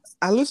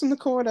 I listen to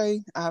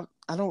Corday. I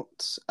don't.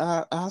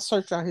 I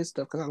search out his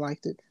stuff because I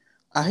liked it.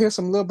 I hear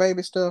some little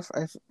baby stuff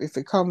if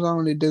it comes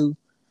on. It do,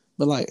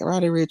 but like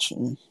Roddy Rich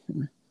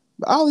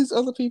but all these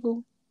other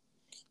people,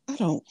 I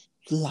don't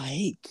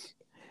like.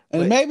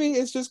 And but maybe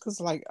it's just because,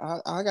 like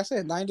I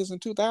said, 90s and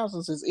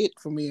 2000s is it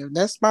for me. If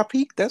that's my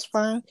peak, that's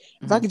fine.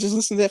 If I mhm, could just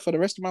listen to that for the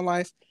rest of my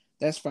life,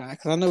 that's fine.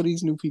 Because I know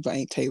these new people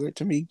ain't tailored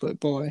to me, but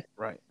boy,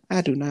 right.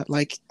 I do not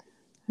like it.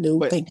 No,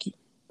 But thank you.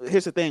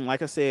 here's the thing,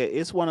 like I said,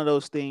 it's one of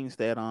those things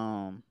that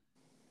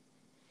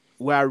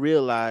where I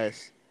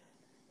realize,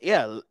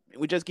 yeah,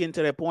 we're just getting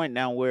to that point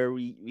now where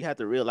we have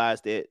to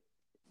realize that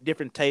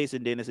different tastes,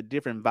 and then it's a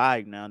different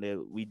vibe now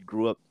that we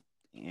grew up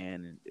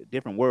in a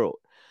different world.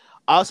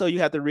 Also, you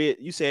have to read.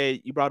 You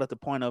said you brought up the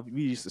point of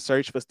you used to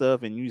search for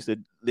stuff and you used to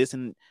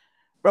listen.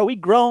 Bro, we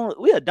grown,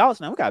 we adults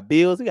now. We got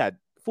bills, we got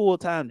full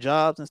time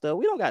jobs and stuff.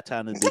 We don't got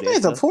time to do That that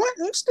ain't the stuff. point.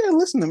 You still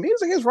listen to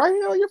music. It's right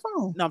here on your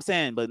phone. No, I'm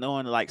saying, but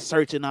knowing like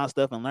searching all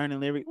stuff and learning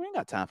lyrics, we ain't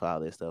got time for all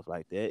this stuff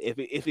like that.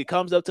 If it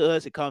comes up to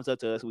us, it comes up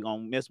to us. We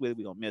gonna mess with it.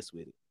 We gonna mess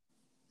with it.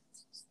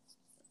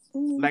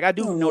 Like I I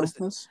do don't know.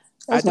 notice,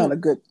 I That's not do a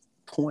good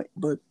point,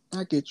 but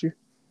I get you.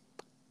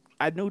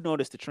 I do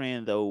notice the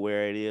trend though,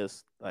 where it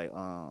is like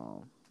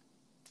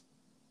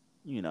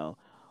you know,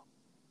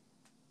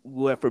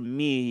 where for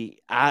me,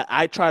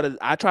 I try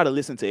to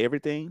listen to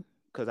everything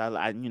because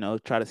I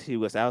try to see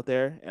what's out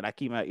there, and I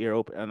keep my ear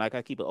open, and like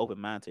I keep an open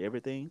mind to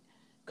everything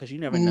because you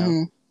never know.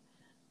 Hmm.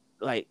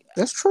 Like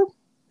That's true.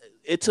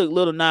 it took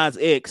Little Nas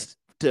X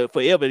to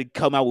forever to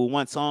come out with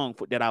one song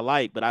that I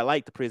like, but I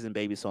like the Prison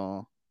Baby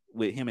song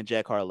with him and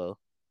Jack Harlow.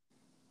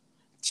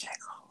 Jack,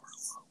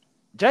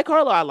 Jack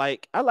Harlow, I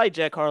like. I like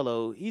Jack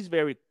Harlow. He's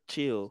very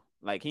chill.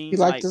 Like he you ain't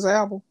like like this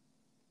album?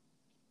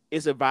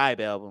 it's a vibe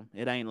album.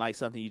 It ain't like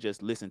something you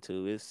just listen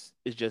to. It's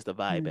just a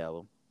vibe Hmm.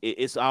 album.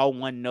 It's all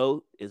one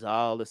note. It's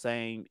all the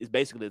same. It's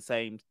basically the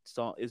same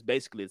song. It's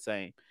basically the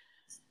same,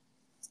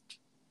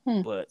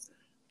 Hmm. but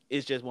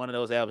it's just one of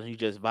those albums you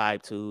just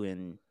vibe to,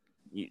 and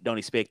you don't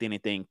expect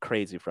anything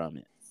crazy from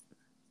it.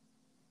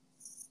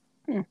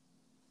 Hmm.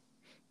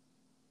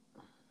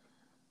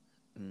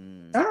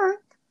 All Mm. right.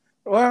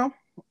 Well,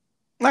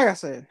 like I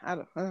said, I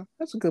don't.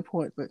 That's a good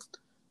point, but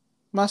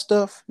my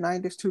stuff,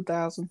 90s,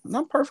 2000, and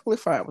I'm perfectly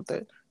fine with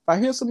that. If I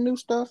hear some new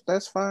stuff,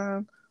 that's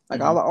fine.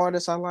 Like all Hmm. the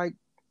artists I like,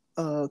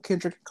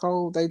 Kendrick and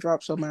Cole, they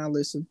drop something, I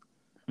listen.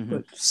 Hmm.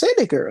 But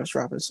City Girls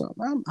dropping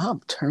something,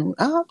 I'm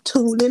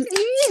tuning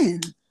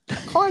in.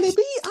 Cardi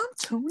B, I'm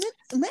tuning.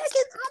 Megan,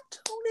 I'm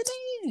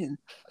tuning in.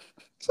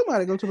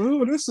 Somebody go to me,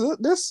 oh,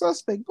 this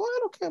suspect. Boy, I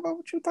don't care about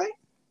what you think.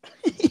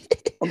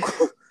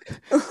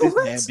 This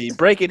man What? be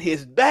breaking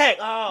his back.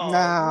 Oh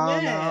No,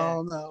 man.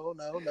 no, no,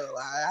 no, no.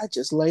 I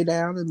just lay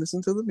down and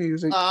listen to the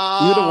music.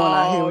 You the one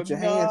out here Oh with your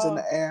hands in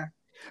no. the air.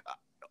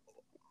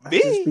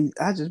 Me?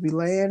 I just be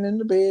laying in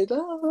the bed.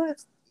 Oh,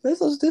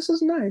 this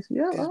is nice.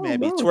 Yeah. This Oh, man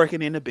be bro.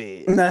 twerking in the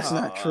bed. That's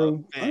not Oh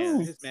true. man,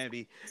 Oh, this man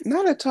be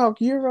now to talk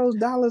euros,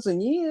 dollars,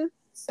 and yen.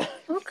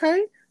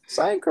 Okay,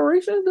 same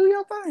Carisha, do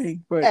your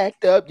thing. But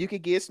act up. You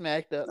could get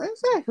smacked up.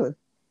 exactly,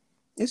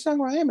 it's young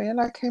like, hey man,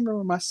 I came in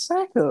with my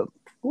sack up.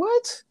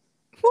 What?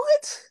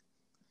 What?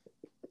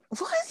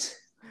 What?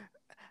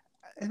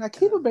 And I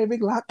keep a baby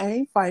Glock. I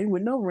ain't fighting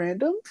with no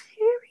random.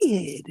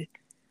 Period.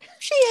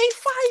 She ain't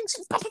fighting.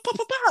 She, pop, pop, pop,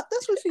 pop, pop.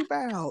 That's what she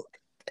about.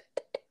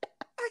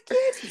 I get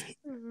it.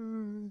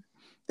 Mm,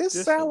 This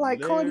just sound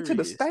like Cardi to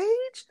the hilarious.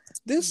 stage.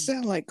 This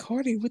sound like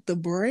Cardi with the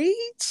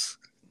braids.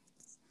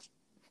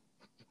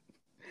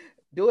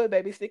 Do it,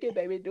 baby. Stick it,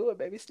 baby. Do it,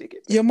 baby. Stick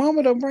it, Your baby.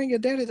 mama don't bring your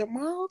daddy to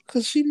mall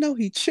because she know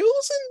he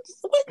choosing.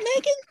 What,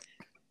 Megan?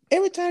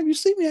 Every time you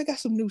see me, I got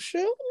some new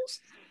shoes.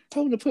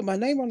 Told him to put my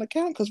name on the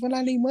account because when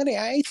I need money,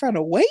 I ain't trying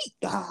to wait.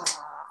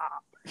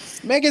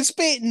 Megan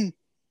spitting.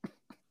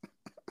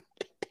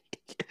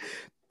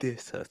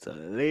 This is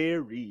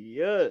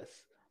hilarious.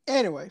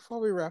 Anyway, before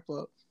we wrap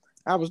up,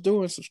 I was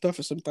doing some stuff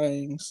and some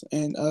things,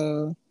 and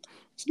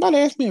somebody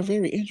asked me a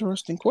very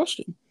interesting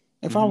question.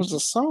 If I Hmm. was a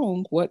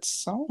song, what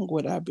song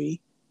would I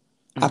be?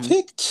 I Hmm.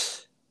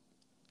 picked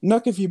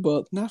Nuck If You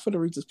Buck, not for the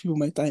reasons people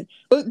may think,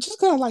 but just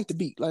kind of like the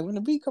beat. Like when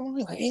the beat come on,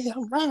 like, hey,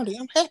 I'm rowdy,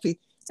 I'm happy.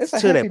 It's a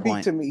To happy that beat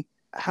point, to me.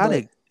 how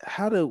But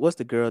did what's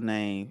the girl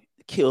name?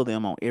 Kill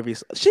them on every.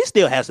 She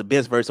still has the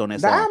best verse on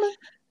that song. Diamond,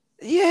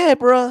 Yeah,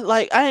 bro.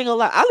 Like I ain't gonna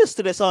lie. I listen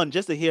to that song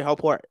just to hear her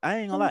part. I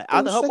ain't gonna lie.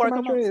 I'm After her shaking part my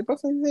come on, dread,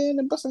 busting his head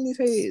and busting his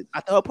head.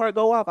 after her part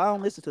go off, I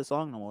don't listen to the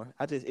song no more.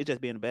 It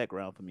just be in the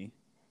background for me.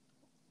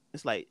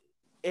 It's like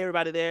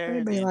everybody there They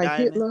and be then like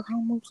Diamond. Hitler,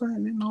 Homo,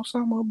 something,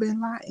 Osama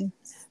bin Laden.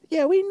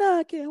 Yeah, we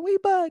knocking, we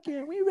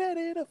bucking, we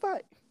ready to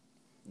fight.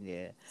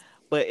 Yeah,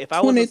 but if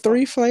I was a song,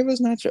 23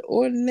 flavors, not your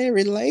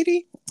ordinary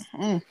lady.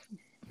 Mm.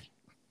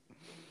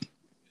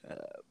 uh,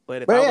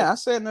 but if But I yeah, was I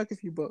said Nuck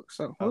If You Buck.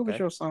 So what would okay,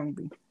 your song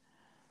be?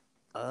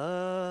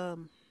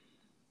 um,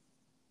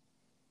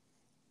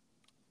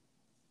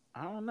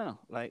 I don't know.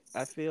 Like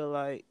I feel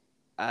like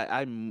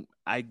I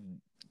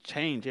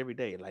change every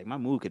day. Like my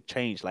mood could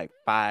change like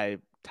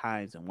 5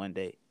 times in one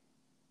day.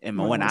 In I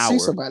might one want to see hour.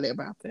 somebody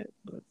about that.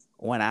 But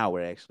 1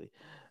 hour actually.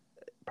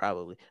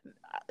 Probably.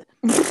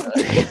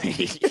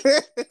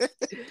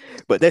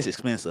 But that's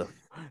expensive.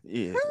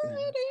 Yeah.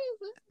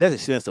 That's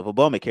expensive.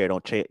 Obamacare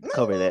don't no,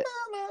 cover no, that.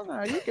 no, no,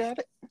 no. You got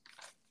it.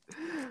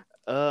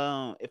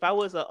 If I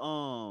was a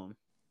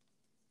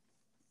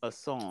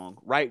song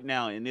right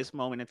now in this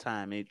moment in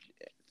time,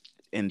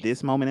 in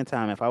this moment in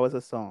time, if I was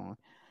a song,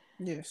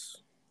 Yes.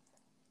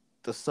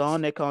 the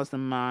song that comes to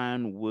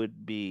mind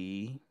would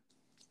be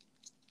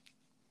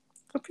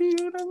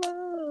Computer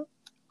love.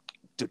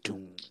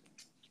 Doo-doom.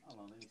 Hold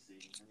on, let me see.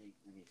 Let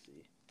me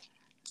see.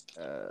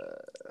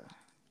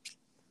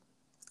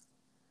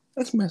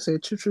 This man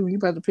said, "Choo choo, you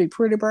about to pick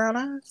Pretty Brown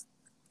Eyes."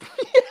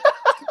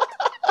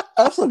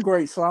 That's a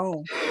great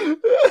song.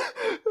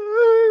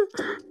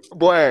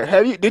 Boy,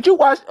 have you did you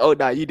watch oh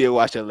no, you did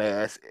watch the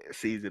last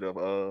season of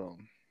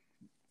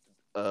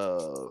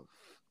uh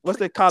what's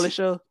that college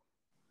show?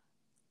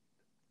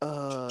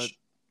 Uh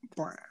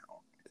Brown.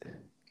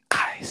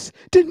 Guys.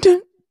 Dun,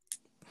 dun.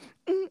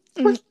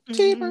 Pretty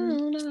Mm.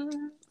 Brown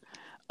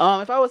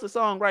Eyes. If I was a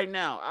song right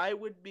now, I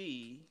would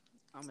be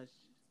I'm a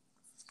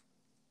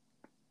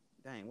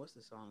dang, what's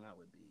the song I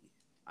would be?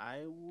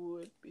 I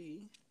would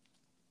be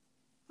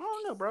I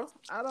don't know, bro.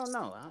 I don't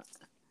know.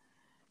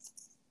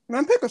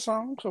 Man, pick a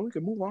song so we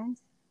can move on.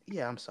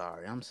 Yeah, I'm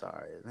sorry. I'm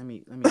sorry. Let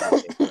me look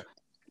at the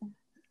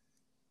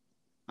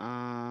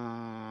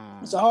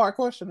It's a um hard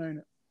question, ain't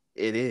it?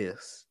 it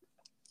is.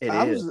 It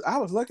I is. was I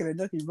was looking at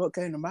Ducky's book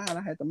came to mind.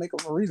 I had to make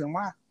up a reason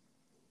why.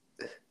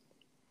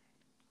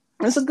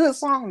 It's a good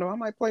song though. I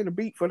might play the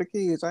beat for the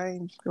kids. I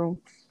ain't gonna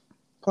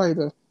play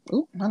the.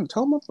 Oop, I done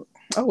told my.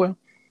 Oh well,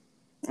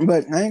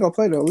 but I ain't gonna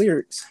play the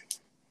lyrics.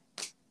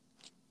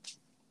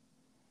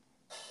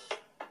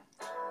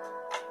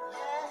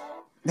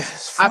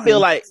 That's I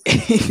feel funny.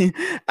 like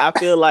I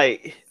feel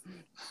like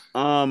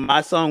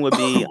my song would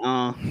be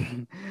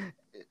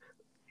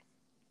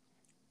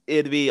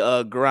it'd be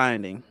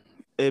grinding.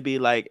 It'd be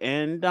like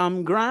and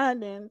I'm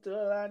grinding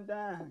till I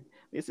die.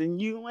 Listen,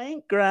 you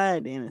ain't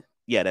grinding.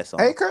 Yeah, that song.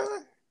 Akon?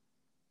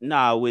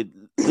 Nah, with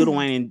Lil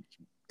Wayne and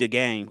the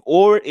Game,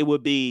 or it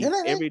would It be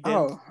ain't. every day.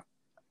 Oh,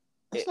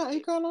 it's It, not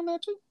it, Akon on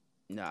that too.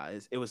 nah,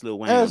 it was Lil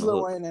Wayne on There's the Lil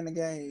hook. Wayne in the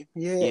game.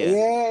 Yeah, Yeah,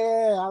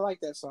 yeah, yeah. I like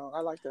that song. I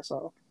like that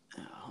song.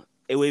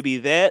 it would be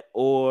that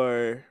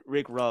or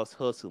Rick Ross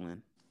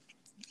hustling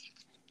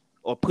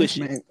or push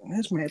it.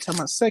 This man talking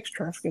about sex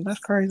trafficking. That's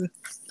crazy.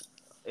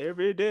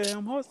 Every day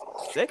I'm hustling.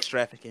 Sex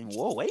trafficking.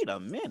 Whoa, wait a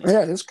minute.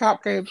 Yeah, this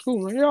cop came to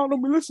school and y'all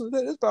don't be listening to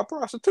that. It's about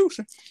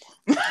prostitution.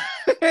 Who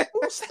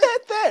said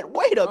that?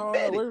 Wait a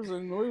minute.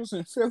 We was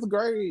in fifth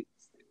grade,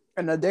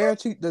 and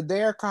the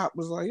dare cop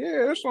was like,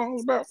 "Yeah, this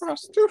song's about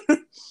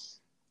prostitution."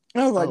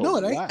 I was like, Oh "No,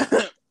 it wow.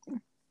 ain't."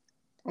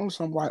 Oh,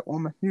 some white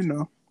woman,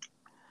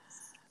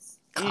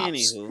 cops.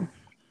 Anywho,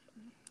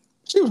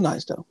 She was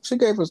nice though. She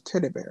gave us a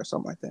teddy bear or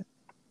something like that.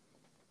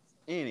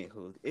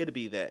 it'll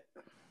be that.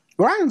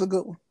 Grinding's a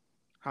good one.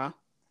 Huh?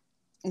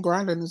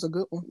 Grinding is a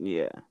good one.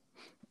 Yeah.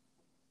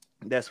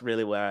 That's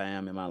really where I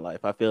am in my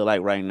life. I feel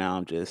like right now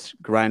I'm just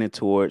grinding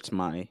towards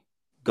my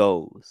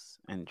goals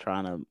and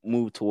trying to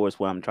move towards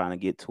what I'm trying to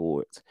get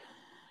towards.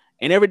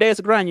 And every day it's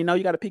a grind. You know,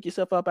 you got to pick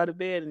yourself up out of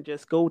bed and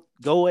just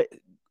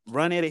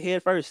run at it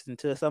head first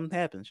until something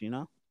happens. You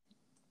know,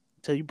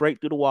 until you break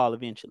through the wall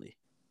eventually.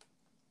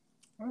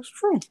 That's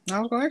true. I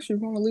was gonna actually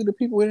want to lead the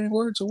people with any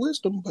words of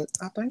wisdom, but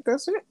I think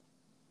that's it.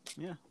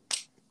 Yeah.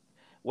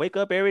 Wake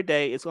up every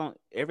day.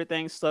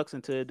 Everything sucks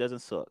until it doesn't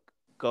suck.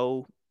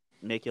 Go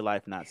make your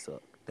life not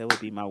suck. That would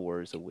be my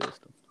words of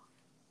wisdom.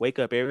 Wake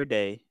up every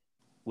day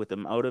with the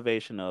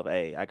motivation of,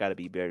 hey, I got to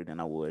be better than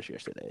I was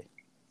yesterday,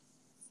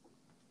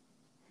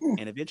 Hmm,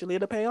 and eventually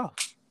it'll pay off.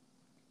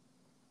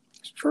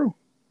 it's true.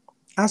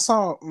 I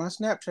saw my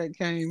Snapchat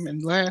came,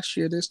 and last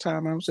year this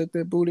time I was at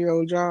that booty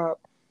old job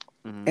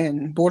Hmm.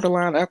 and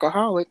borderline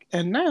alcoholic,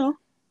 and now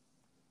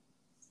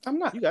I'm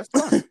not. You got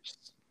sponsors.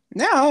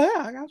 Now,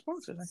 yeah, I got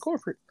sponsors and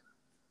corporate.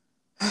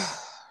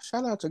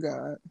 Shout out to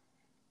God.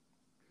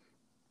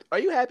 Are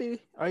you happy?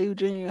 Are you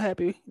genuinely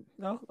happy?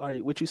 No.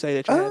 Would you say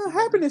that you're happy right now?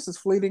 Happiness is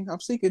fleeting. I'm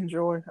seeking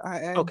joy. I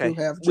do Okay.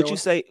 have Would you joy.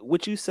 say?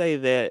 Would you say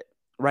that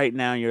right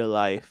now in your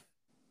life,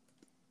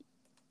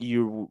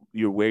 you're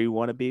where you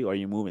want to be, or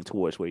you're moving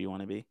towards where you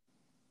want to be?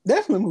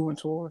 Definitely moving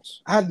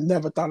towards. I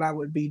never thought I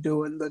would be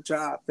doing the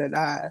job that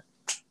I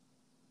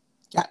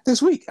got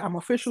this week. I'm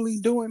officially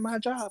doing my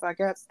job. I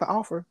got the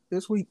offer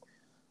this week.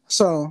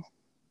 So,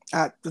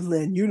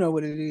 Lynn, you know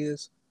what it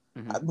is.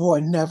 Hmm. Boy,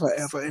 never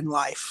ever in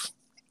life.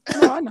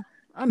 No, I know.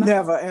 I know.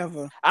 Never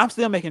ever. I'm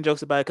still making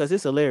jokes about it because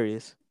it's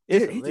hilarious.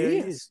 It's It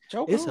hilarious. is.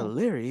 Joke It's on.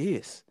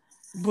 hilarious.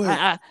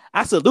 But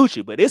I salute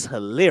you, but it's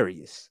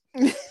hilarious.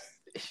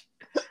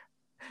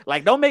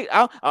 Like, don't make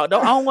I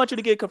don't want you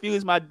to get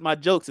confused my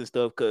jokes and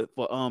stuff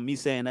for me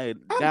saying that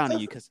I, down to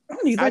you because I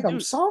need I like I'm do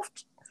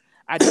soft.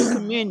 I do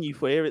commend you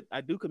for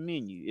I do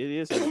commend you. It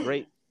is a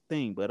great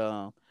thing, but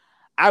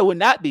I would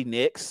not be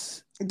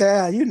next.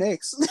 Damn, you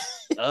next.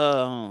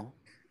 Um,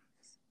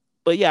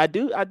 but yeah, I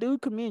do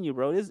commend you,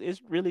 bro.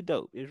 It's really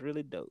dope. It's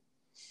really dope.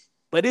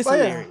 But it's But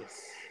yeah,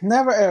 hilarious.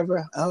 never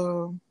ever.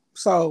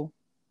 So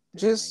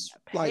This man just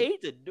got like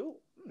paid to do.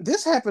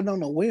 this happened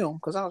on a whim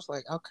because I was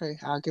like, okay,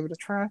 I'll give it a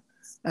try.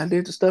 I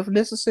did the stuff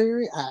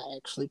necessary. I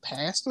actually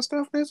passed the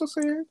stuff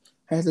necessary.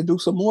 Had to do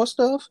some more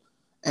stuff,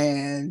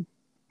 and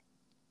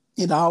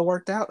it all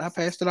worked out. I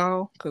passed it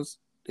all because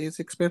it's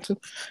expensive,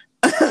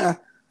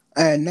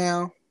 and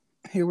now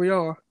here we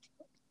are.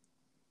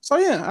 So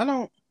yeah, I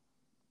don't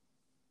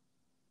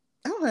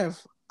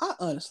have. I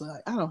honestly,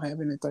 like, I don't have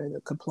anything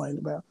to complain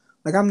about.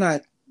 Like I'm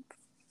not.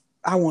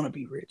 I want to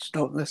be rich.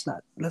 Don't let's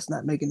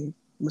not make any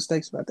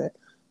mistakes about that.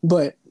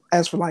 But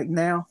as for like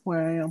now,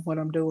 where I am, what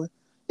I'm doing,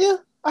 yeah,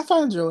 I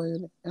find joy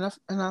in it,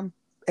 and I'm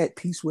at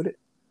peace with it.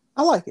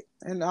 I like it,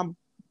 and I'm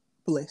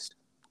blessed.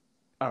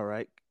 All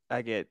right.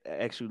 I get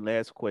actually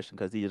last question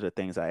because these are the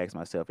things I ask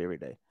myself every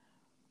day.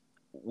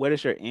 What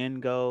is your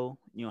end goal?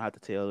 You don't have to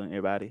tell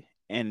everybody.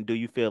 And do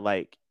you feel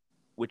like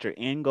with your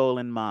end goal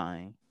in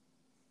mind,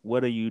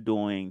 what are you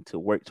doing to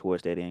work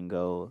towards that end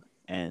goal?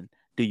 And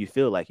do you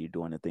feel like you're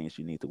doing the things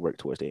you need to work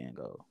towards the end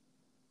goal?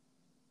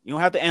 You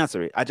don't have to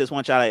answer it. I just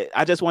want I your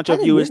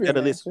can viewers give you that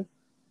an are listening. answer.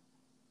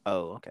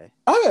 Oh, okay.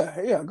 Oh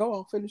yeah, yeah. Go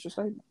on, finish your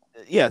statement.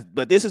 Yeah,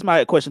 but this is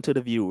my question to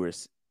the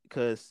viewers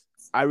because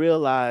I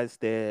realize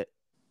that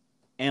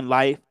in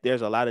life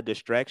there's a lot of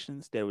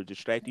distractions that will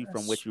distract you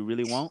from what That's you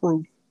really want.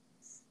 true.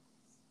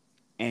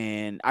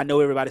 And I know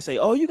everybody say,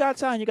 "Oh, you got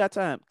time, you got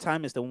time."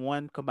 Time is the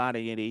one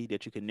commodity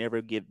that you can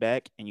never get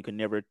back and you can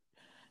never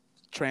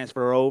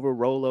transfer over,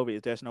 roll over.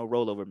 There's no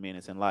rollover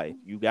minutes in life.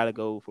 You got to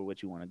go for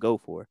what you want to go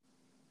for.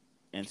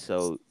 And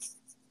so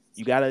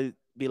you got to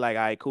be like,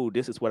 "All right, cool.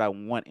 This is what I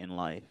want in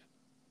life."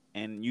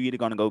 And you either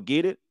going to go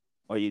get it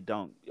or you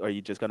don't, or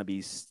you're just going to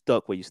be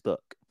stuck where you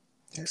stuck.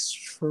 That's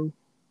true.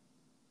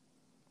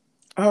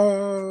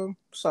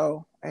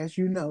 So as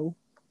you know,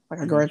 like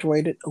I Mhm.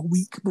 graduated a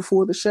week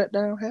before the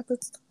shutdown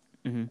happened,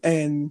 Mhm.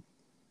 and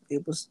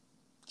it was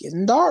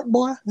getting dark,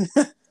 boy.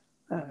 Mhm.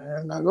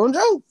 I'm not gonna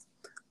joke.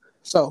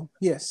 So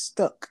yes,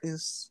 stuck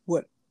is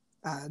what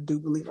I do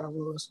believe I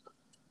was.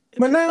 If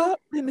But it's now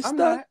up, then it's I'm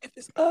stuck. not. If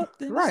it's up,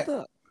 then it's Right.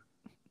 stuck.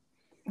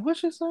 What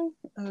she say?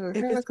 If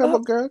Had a it's couple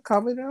up, girls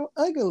comment out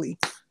ugly.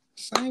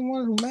 Same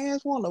one who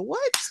man's wanna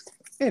what?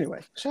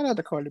 Anyway, shout out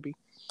to Cardi B.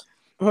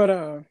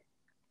 But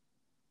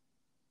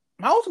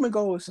my ultimate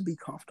goal is to be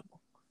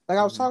comfortable. Like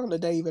I was mhm. talking to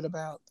David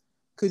about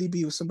could he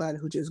be with somebody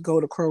who just go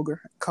to Kroger,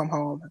 come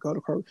home, and go to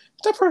Kroger.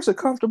 If that person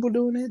comfortable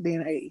doing it,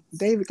 then hey,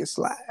 David can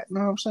slide. You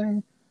know what I'm saying?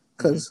 Mhm.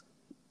 Because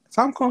if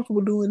I'm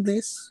comfortable doing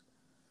this,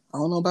 I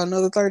don't know about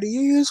another 30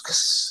 years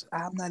because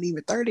I'm not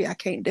even 30. I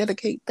can't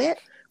dedicate that,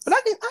 but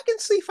I can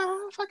see 5.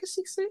 I can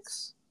see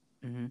 6.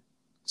 Mhm.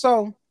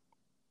 So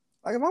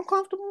like if I'm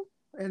comfortable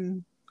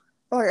and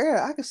like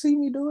yeah, I can see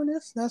me doing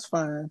this. That's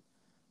fine.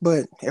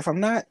 But if I'm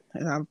not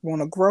and I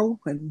want to grow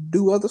and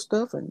do other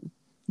stuff and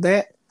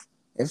that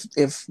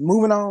if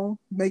moving on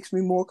makes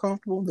me more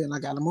comfortable, then I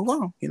gotta move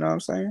on. You know what I'm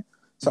saying?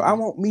 So I Mhm.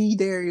 want me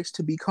Darius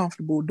to be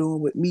comfortable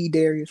doing what me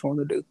Darius want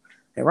to do.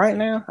 And right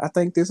now, I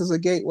think this is a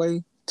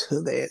gateway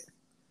to that.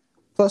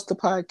 Plus the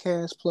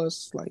podcast,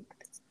 plus like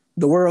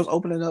the world's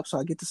opening up, so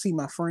I get to see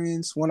my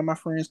friends. One of my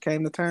friends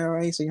came to town.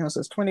 I ain't seen her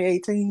since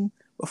 2018.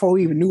 Before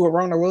we even Mhm. knew what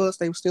Rona was,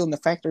 they were still in the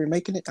factory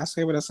making it. I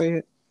said what I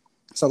said.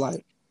 So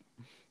like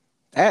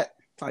that,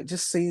 like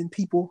just seeing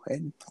people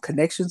and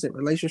connections and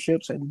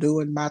relationships and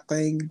doing my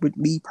thing with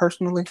me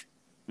personally.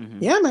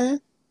 Mhm. Yeah,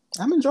 man,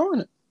 I'm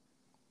enjoying it.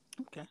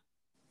 Okay.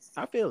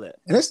 I feel that.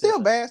 And I it's feel still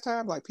that. bad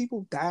times. Like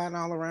people dying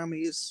all around me.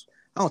 It's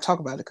I don't talk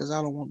about it because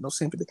I don't want no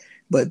sympathy.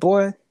 But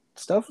boy,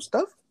 stuff,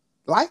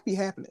 life be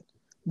happening,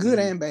 good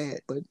Mhm. and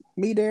bad. But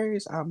me,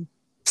 Darius, I'm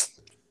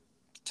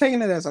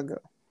taking it as I go.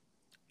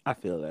 I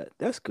feel that.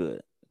 That's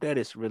good. That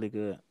is really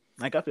good.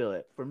 Like I feel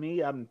it. For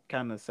me, I'm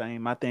kind of the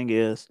same. My thing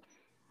is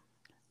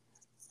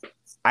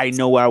I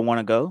know where I want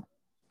to go,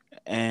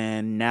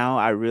 and now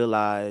I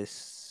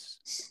realize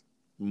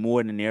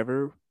more than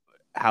ever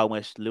how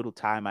much little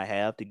time I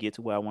have to get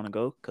to where I want to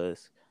go.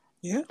 Cause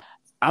Yeah,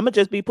 I'm gonna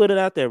just be put it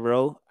out there,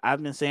 bro.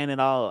 I've been saying it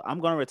all. I'm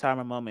gonna retire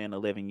my mama in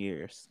 11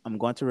 years. I'm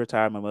going to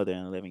retire my mother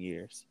in 11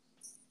 years,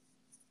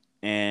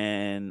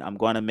 and I'm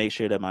going to make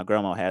sure that my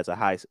grandma has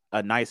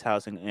a nice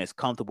house and is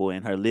comfortable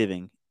in her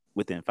living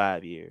within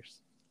 5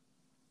 years.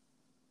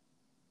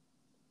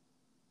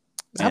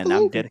 I And I'm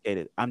believe you.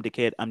 dedicated. I'm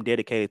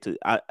dedicated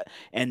to.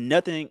 And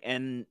nothing.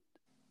 And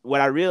what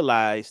I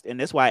realized, and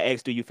that's why I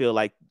asked, do you feel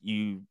like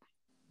you?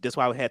 That's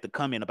why I had to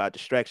comment about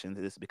distractions.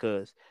 Is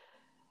because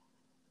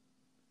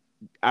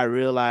I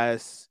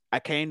realized I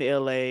came to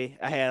LA.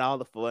 I had all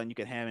the fun you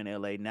can have in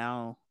LA.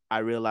 Now I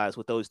realize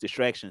with those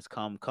distractions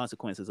come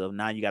consequences of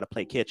now you got to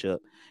play catch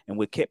up. And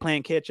with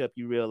playing catch up,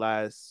 you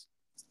realize,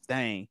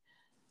 dang,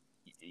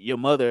 your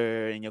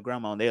mother and your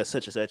grandma, they're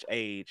such and such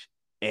age,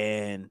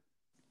 and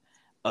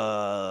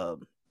uh,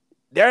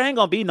 there ain't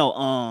gonna be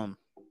no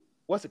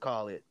what's it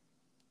called it,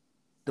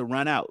 the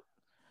run out.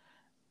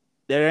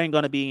 there ain't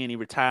gonna be any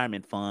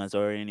retirement funds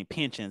or any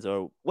pensions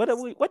or what are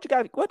we what you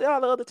got what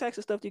all the other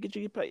taxes stuff you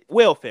get paid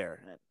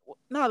welfare.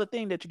 No, the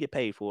thing that you get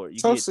paid for. You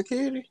Social get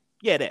Security.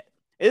 yeah that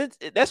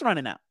that's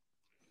running out.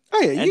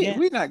 Oh yeah, And yeah, then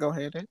we not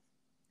gonna have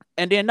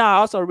that. now I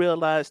also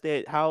realized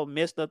that how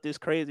messed up this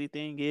crazy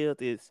thing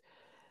is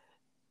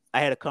I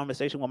had a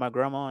conversation with my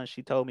grandma and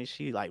she told me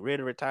she like ready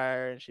to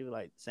retire and she was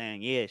like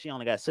saying, yeah, she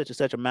only got such and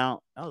such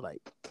amount. I was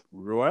like,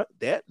 what?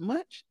 That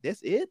much?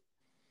 That's it?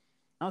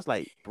 I was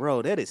like,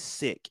 bro, that is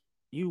sick.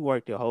 You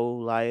worked your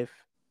whole life.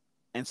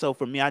 And so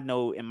for me, I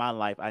know in my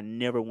life I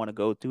never want to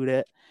go through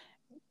that.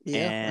 Yeah,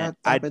 And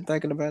I've been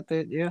thinking about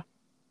that. Yeah.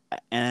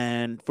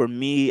 for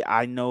me,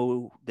 I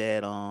know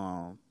that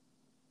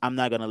I'm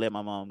not gonna let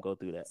my mom go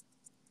through that.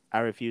 I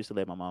refuse to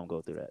let my mom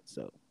go through that.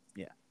 So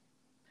yeah.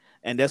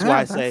 And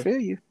I feel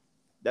you.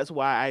 that's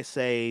why I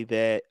say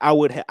that I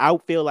would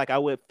feel like I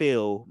would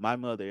fail my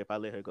mother if I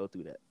let her go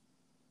through that.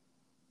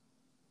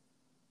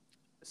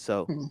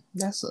 So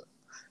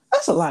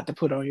That's a lot to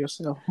put on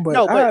yourself, but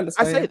no, I but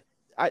understand.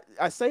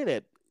 I say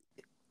that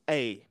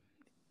hey,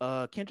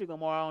 Kendrick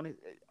Lamar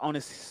on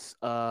his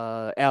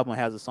album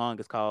has a song.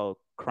 It's called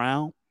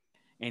Crown,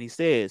 and he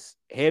says,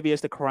 "Heavy is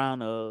the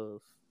crown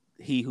of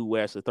he who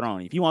wears the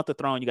throne. If you want the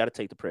throne, you got to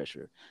take the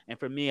pressure." And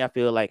for me, I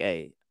feel like,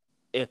 hey,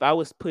 if I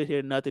was put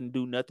here nothing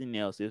do nothing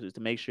else, it was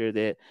to make sure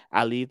that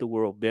I leave the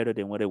world better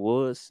than what it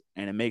was,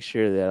 and to make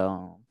sure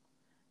that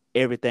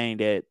everything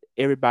that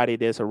everybody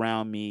that's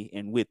around me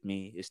and with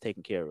me is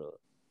taken care of.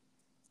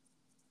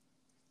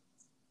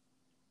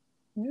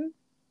 Yeah,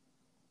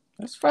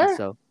 that's And fair.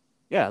 so,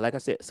 yeah, like I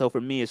said, so for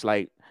me, it's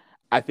like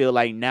I feel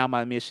like now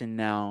my mission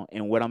now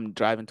and what I'm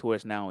driving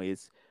towards now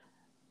is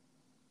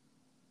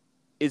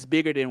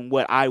bigger than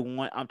what I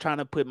want. I'm trying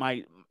to put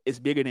my it's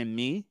bigger than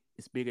me.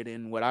 It's bigger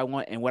than what I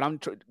want and what I'm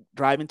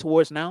driving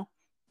towards now.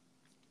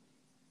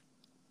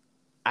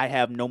 I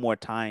have no more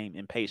time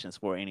and patience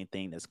for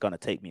anything that's gonna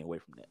take me away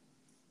from that.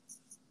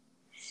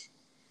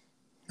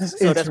 That's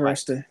So that's why.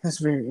 interesting. That's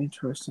very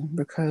interesting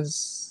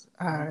because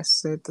Mhm. I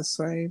said the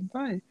same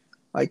thing.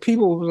 Like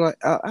people was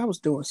like, I was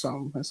doing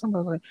something, and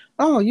somebody was like,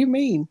 "Oh, you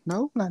mean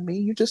no, not me.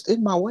 You just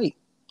in my way.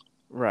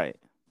 Right.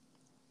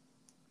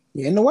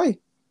 You're in the way.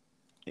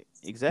 Move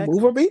or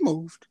Exactly. be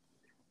moved."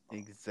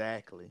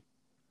 Exactly.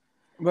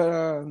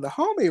 But the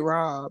homie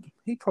Rob,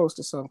 he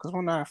posted something because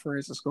one of our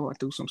friends is going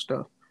through some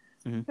stuff,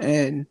 Hmm.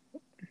 and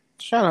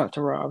shout out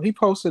to Rob. He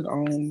posted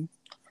on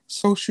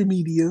social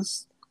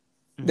medias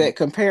Hmm. that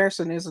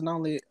comparison isn't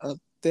only a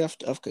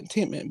theft of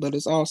contentment, but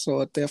it's also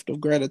a theft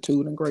of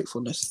gratitude and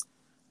gratefulness.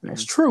 And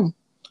that's Hmm. true.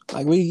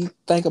 Like we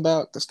think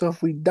about the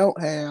stuff we don't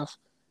have,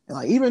 and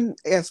like even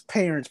as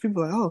parents,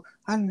 people are like, "Oh,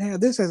 I didn't have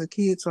this as a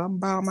kid, so I'm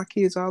buying my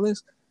kids all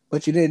this."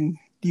 But you didn't.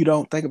 You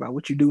don't think about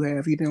what you do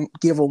have. You didn't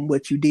give them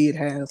what you did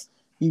have.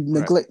 You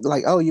Right. neglect,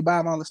 like, oh, you buy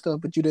them all this stuff,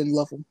 but you didn't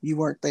love them. You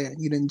weren't there.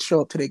 You didn't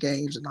show up to their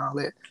games and all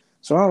that.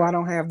 So, oh, I Right.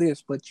 don't have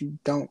this, but you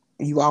don't.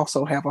 You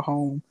also have a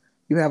home.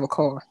 You have a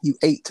car. You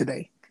ate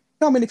today. You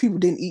know how many people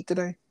didn't eat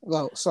today?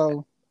 Well,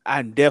 so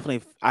I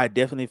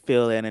definitely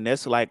feel that, and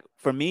that's like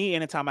for me.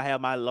 Anytime I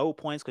have my low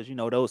points, because you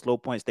know those low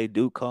points they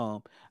do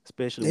come,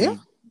 especially yeah,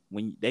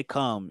 when they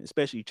come,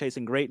 especially you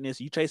chasing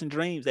greatness, you chasing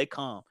dreams, they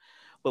come.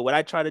 But what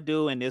I try to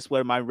do, and this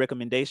where my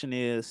recommendation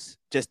is,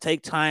 just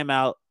take time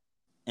out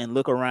and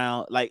look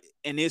around. Like,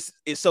 and it's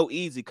so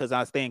easy because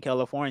I stay in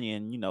California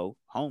and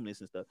homeless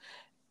and stuff.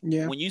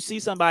 yeah, When you see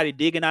somebody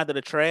digging out of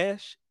the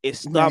trash, it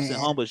stops and man,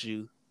 humbles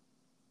you.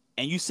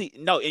 And you see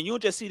no, and you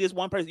don't just see this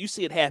one person, you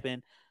see it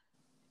happen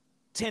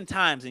 10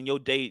 times in your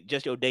day,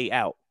 just your day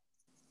out,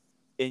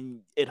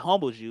 and it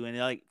humbles you. And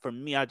like for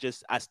me, I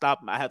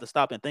stop. I have to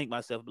stop and think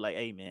myself, like,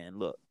 hey man,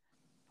 look,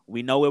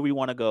 we know where we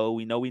want to go.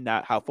 We know we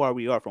not how far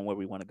we are from where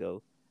we want to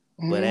go.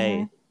 But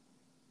mm-hmm.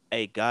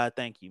 hey, God,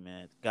 thank you,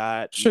 man.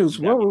 God, Shoes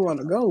you got where me we through want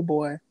a to lot. go,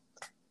 boy.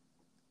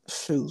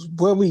 Shoes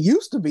where we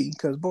used to be,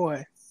 because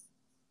boy,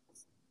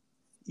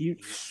 you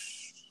Yeah,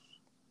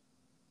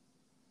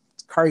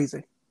 it's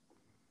crazy.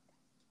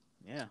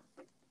 yeah.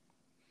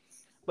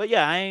 But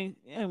yeah, I ain't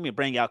gonna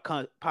bring y'all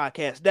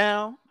podcast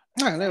down.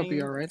 Nah, I that'll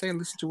be all ain't right. They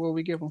listen to what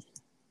we give them.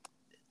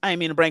 I ain't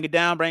mean to bring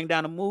down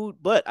the mood,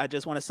 but I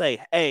just want to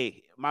say,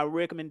 hey, my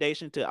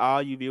recommendation to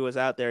all you viewers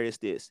out there is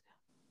this: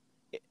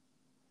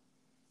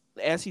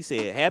 as he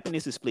said,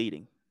 happiness is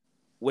fleeting.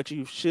 What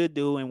you should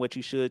do and what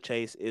you should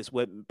chase is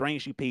what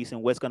brings you peace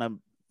and what's gonna,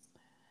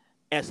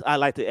 as I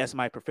like to, as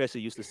my professor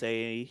used to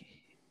say,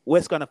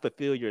 what's gonna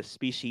fulfill your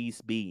species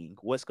being,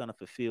 what's gonna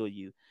fulfill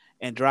you,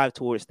 and drive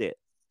towards that.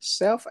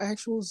 Self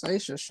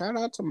actualization. Shout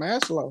out to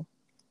Maslow.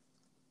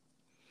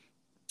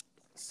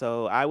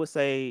 So I would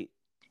say,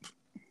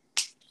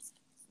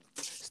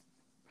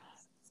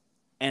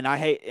 and I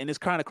hate, and it's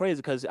kind of crazy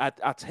because I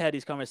had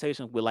these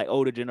conversations with like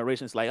older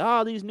generations, like,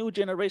 oh, these new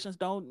generations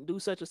don't do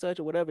such and such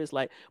or whatever. It's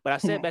like, but I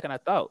sat back and I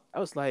thought, I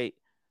was like,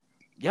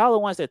 y'all the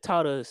ones that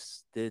taught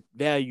us to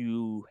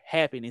value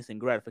happiness and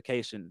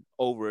gratification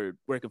over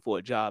working for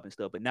a job and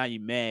stuff. But now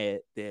you're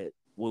mad that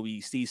when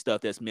we see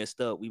stuff that's messed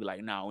up, we be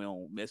like, nah, we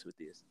don't mess with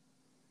this.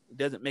 It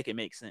doesn't make it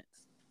make sense.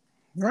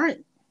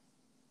 Right.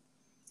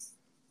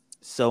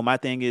 So my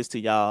thing is to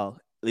y'all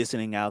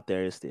listening out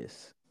there is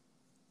this: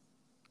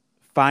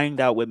 find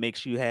out what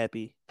makes you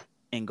happy,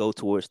 and go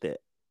towards that.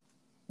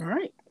 All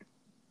right.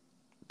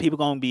 People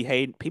gonna be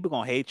hate. People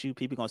gonna hate you.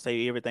 People gonna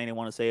say everything they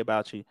want to say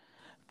about you.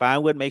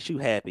 Find what makes you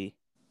happy,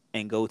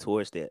 and go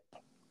towards that.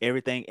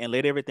 Everything and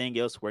let everything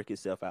else work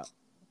itself out.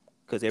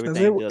 Because Because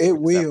everything does it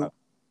work itself will. out.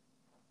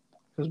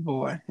 Because,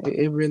 boy,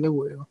 it really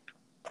will.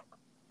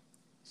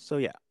 So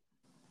yeah,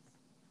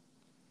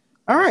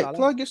 All that's right. all I.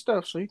 Plug your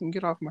stuff so you can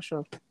get off my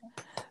show.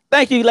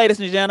 Thank you, ladies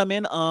and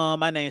gentlemen.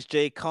 My name is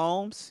Jay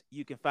Combs.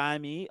 You can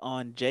find me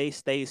on Jay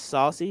Stays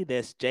Saucy.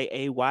 That's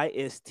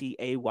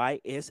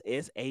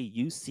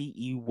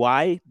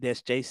JayStaysSaucey.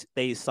 That's Jay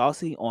Stays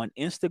Saucy on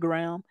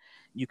Instagram.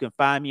 You can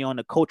find me on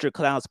the Culture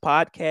Clowns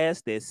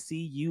podcast. That's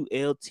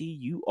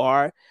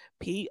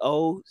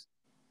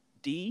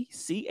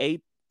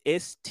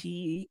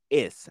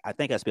CulturDCASTS. I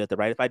think I spelled it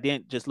right. If I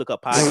didn't, just look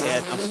up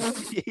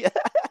podcast.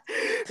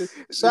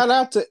 Shout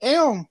out to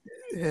M.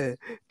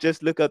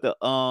 Just look up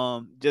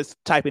the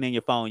just type it in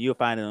your phone. You'll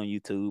find it on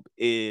YouTube.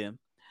 And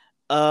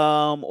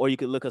or you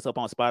could look us up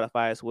on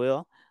Spotify as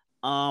well.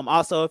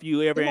 Also if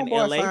you ever Give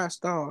my in boy LA, 5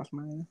 stars,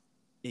 man.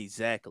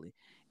 exactly.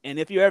 And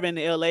if you're ever in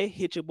LA,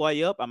 hit your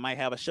boy up. I might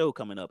have a show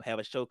coming up. Have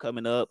a show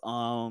coming up.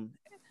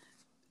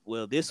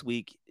 Well, this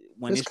week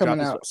when This this coming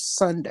drop is, out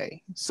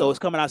Sunday. so it's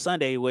So, coming out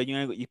Sunday. Well,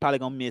 you probably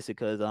gonna miss it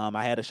because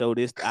I had a show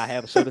this. I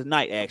have a show this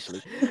night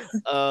actually.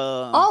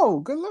 Um,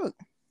 oh, good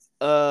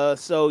luck.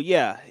 so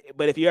yeah,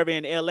 but if you're ever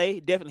in LA,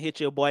 definitely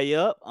hit your boy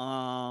up.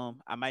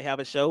 I might have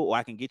a show, or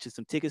I can get you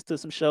some tickets to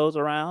some shows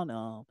around.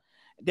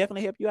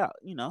 Definitely help you out,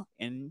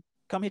 and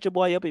come hit your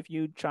boy up if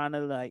you trying to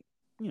like,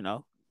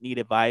 need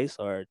advice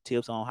or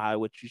tips on how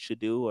what you should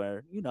do,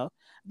 or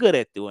good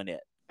at doing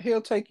that.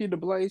 He'll take you to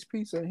Blaze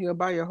Pizza. He'll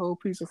buy your whole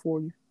pizza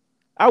for you.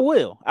 I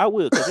will,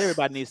 because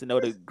everybody needs to know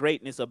the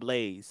greatness of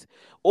Blaze.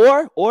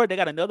 Or they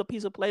got another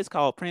pizza place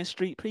called Prince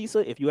Street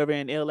Pizza. If you ever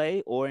in LA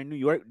or in New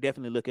York,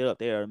 definitely look it up.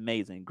 They are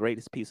amazing.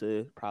 Greatest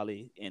pizza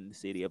probably in the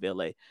city of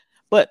LA.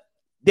 But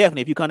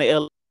definitely if you come to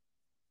LA,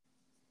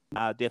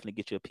 I'll definitely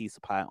get you a pizza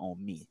pie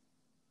on me.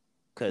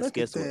 Cause Look at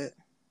guess what? that.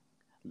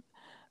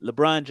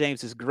 LeBron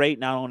James is great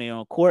not only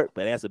on court,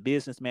 but as a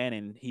businessman,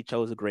 and he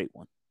chose a great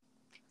one.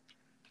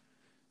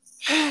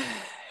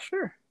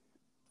 Sure.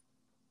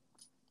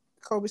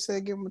 Kobe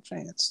said give him a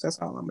chance. That's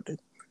all I'm gonna do.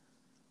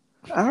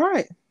 All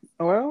right.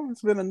 Well,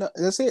 it's been enough.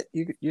 That's it.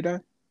 You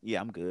done?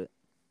 Yeah, I'm good.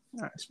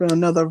 All right. It's been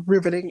another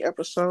riveting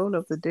episode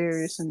of the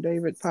Darius and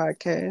David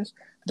podcast.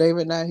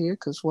 David not here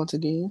because once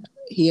again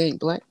he ain't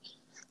black.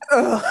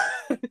 Uh,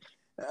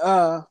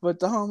 but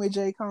the homie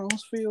J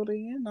Combs filled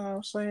in. You know what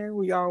I'm saying?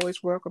 We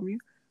always welcome you.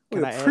 We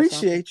Can I add something?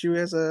 appreciate you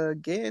as a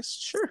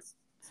guest. Sure.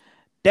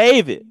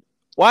 David,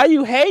 why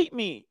you hate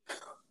me?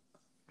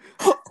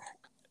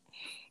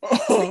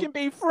 We can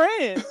be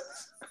friends.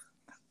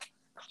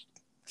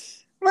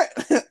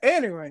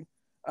 Anyway,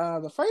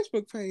 the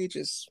Facebook page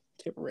is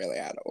temporarily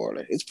out of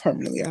order. It's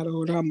permanently out of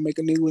order. I'm gonna make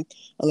a new one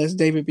unless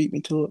David beat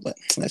me to it. But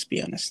let's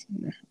be honest.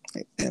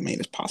 I mean,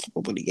 it's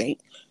possible, but he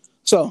ain't.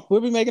 So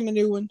we'll be making a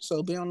new one.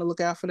 So be on the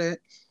lookout for that.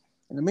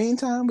 In the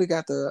meantime, we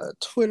got the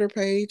Twitter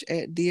page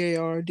at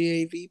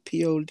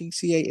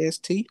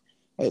DARDAVPODCAST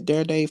at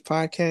Dare Dave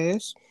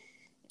Podcast.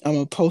 I'm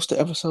gonna post the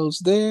episodes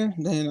there.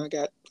 Then I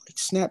got like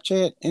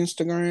Snapchat,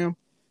 Instagram.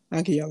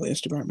 I'll give y'all the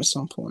Instagram at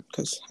some point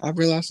because I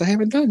realized I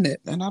haven't done that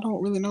and I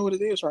don't really know what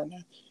it is right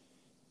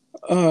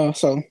now.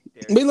 So be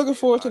Darius and looking David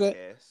forward to that.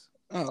 podcast.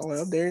 Oh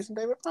well, Darius and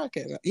David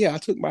podcast. Yeah, I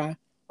took my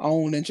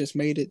own and just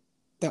made it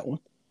that one.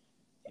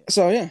 Yeah.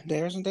 So yeah,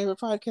 Darius and David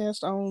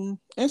podcast on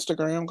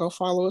Instagram. Go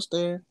follow us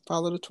there.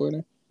 Follow the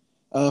Twitter.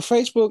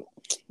 Facebook.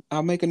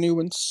 I'll make a new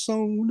one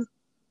soon,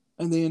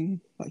 and then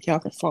like y'all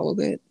can follow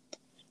that.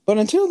 But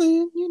until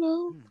then,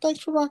 thanks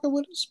for rocking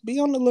with us. Be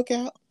on the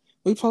lookout.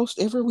 We post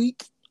every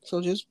week,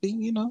 so just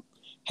be,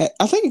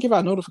 I think it give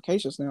out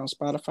notifications now on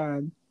Spotify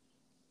and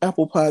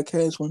Apple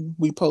Podcasts when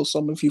we post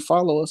something. If you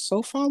follow us,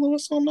 so follow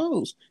us on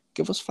those.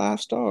 Give us 5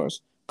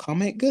 stars.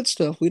 Comment good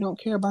stuff. We don't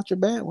care about your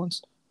bad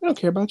ones. We don't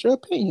care about your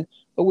opinion,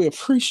 but we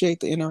appreciate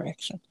the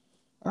interaction.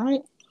 All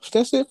right,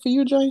 that's it for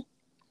you, Jay.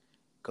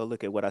 Go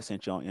look at what I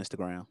sent you on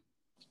Instagram.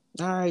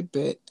 All right,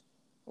 bet.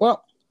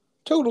 Well,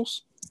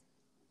 toodles.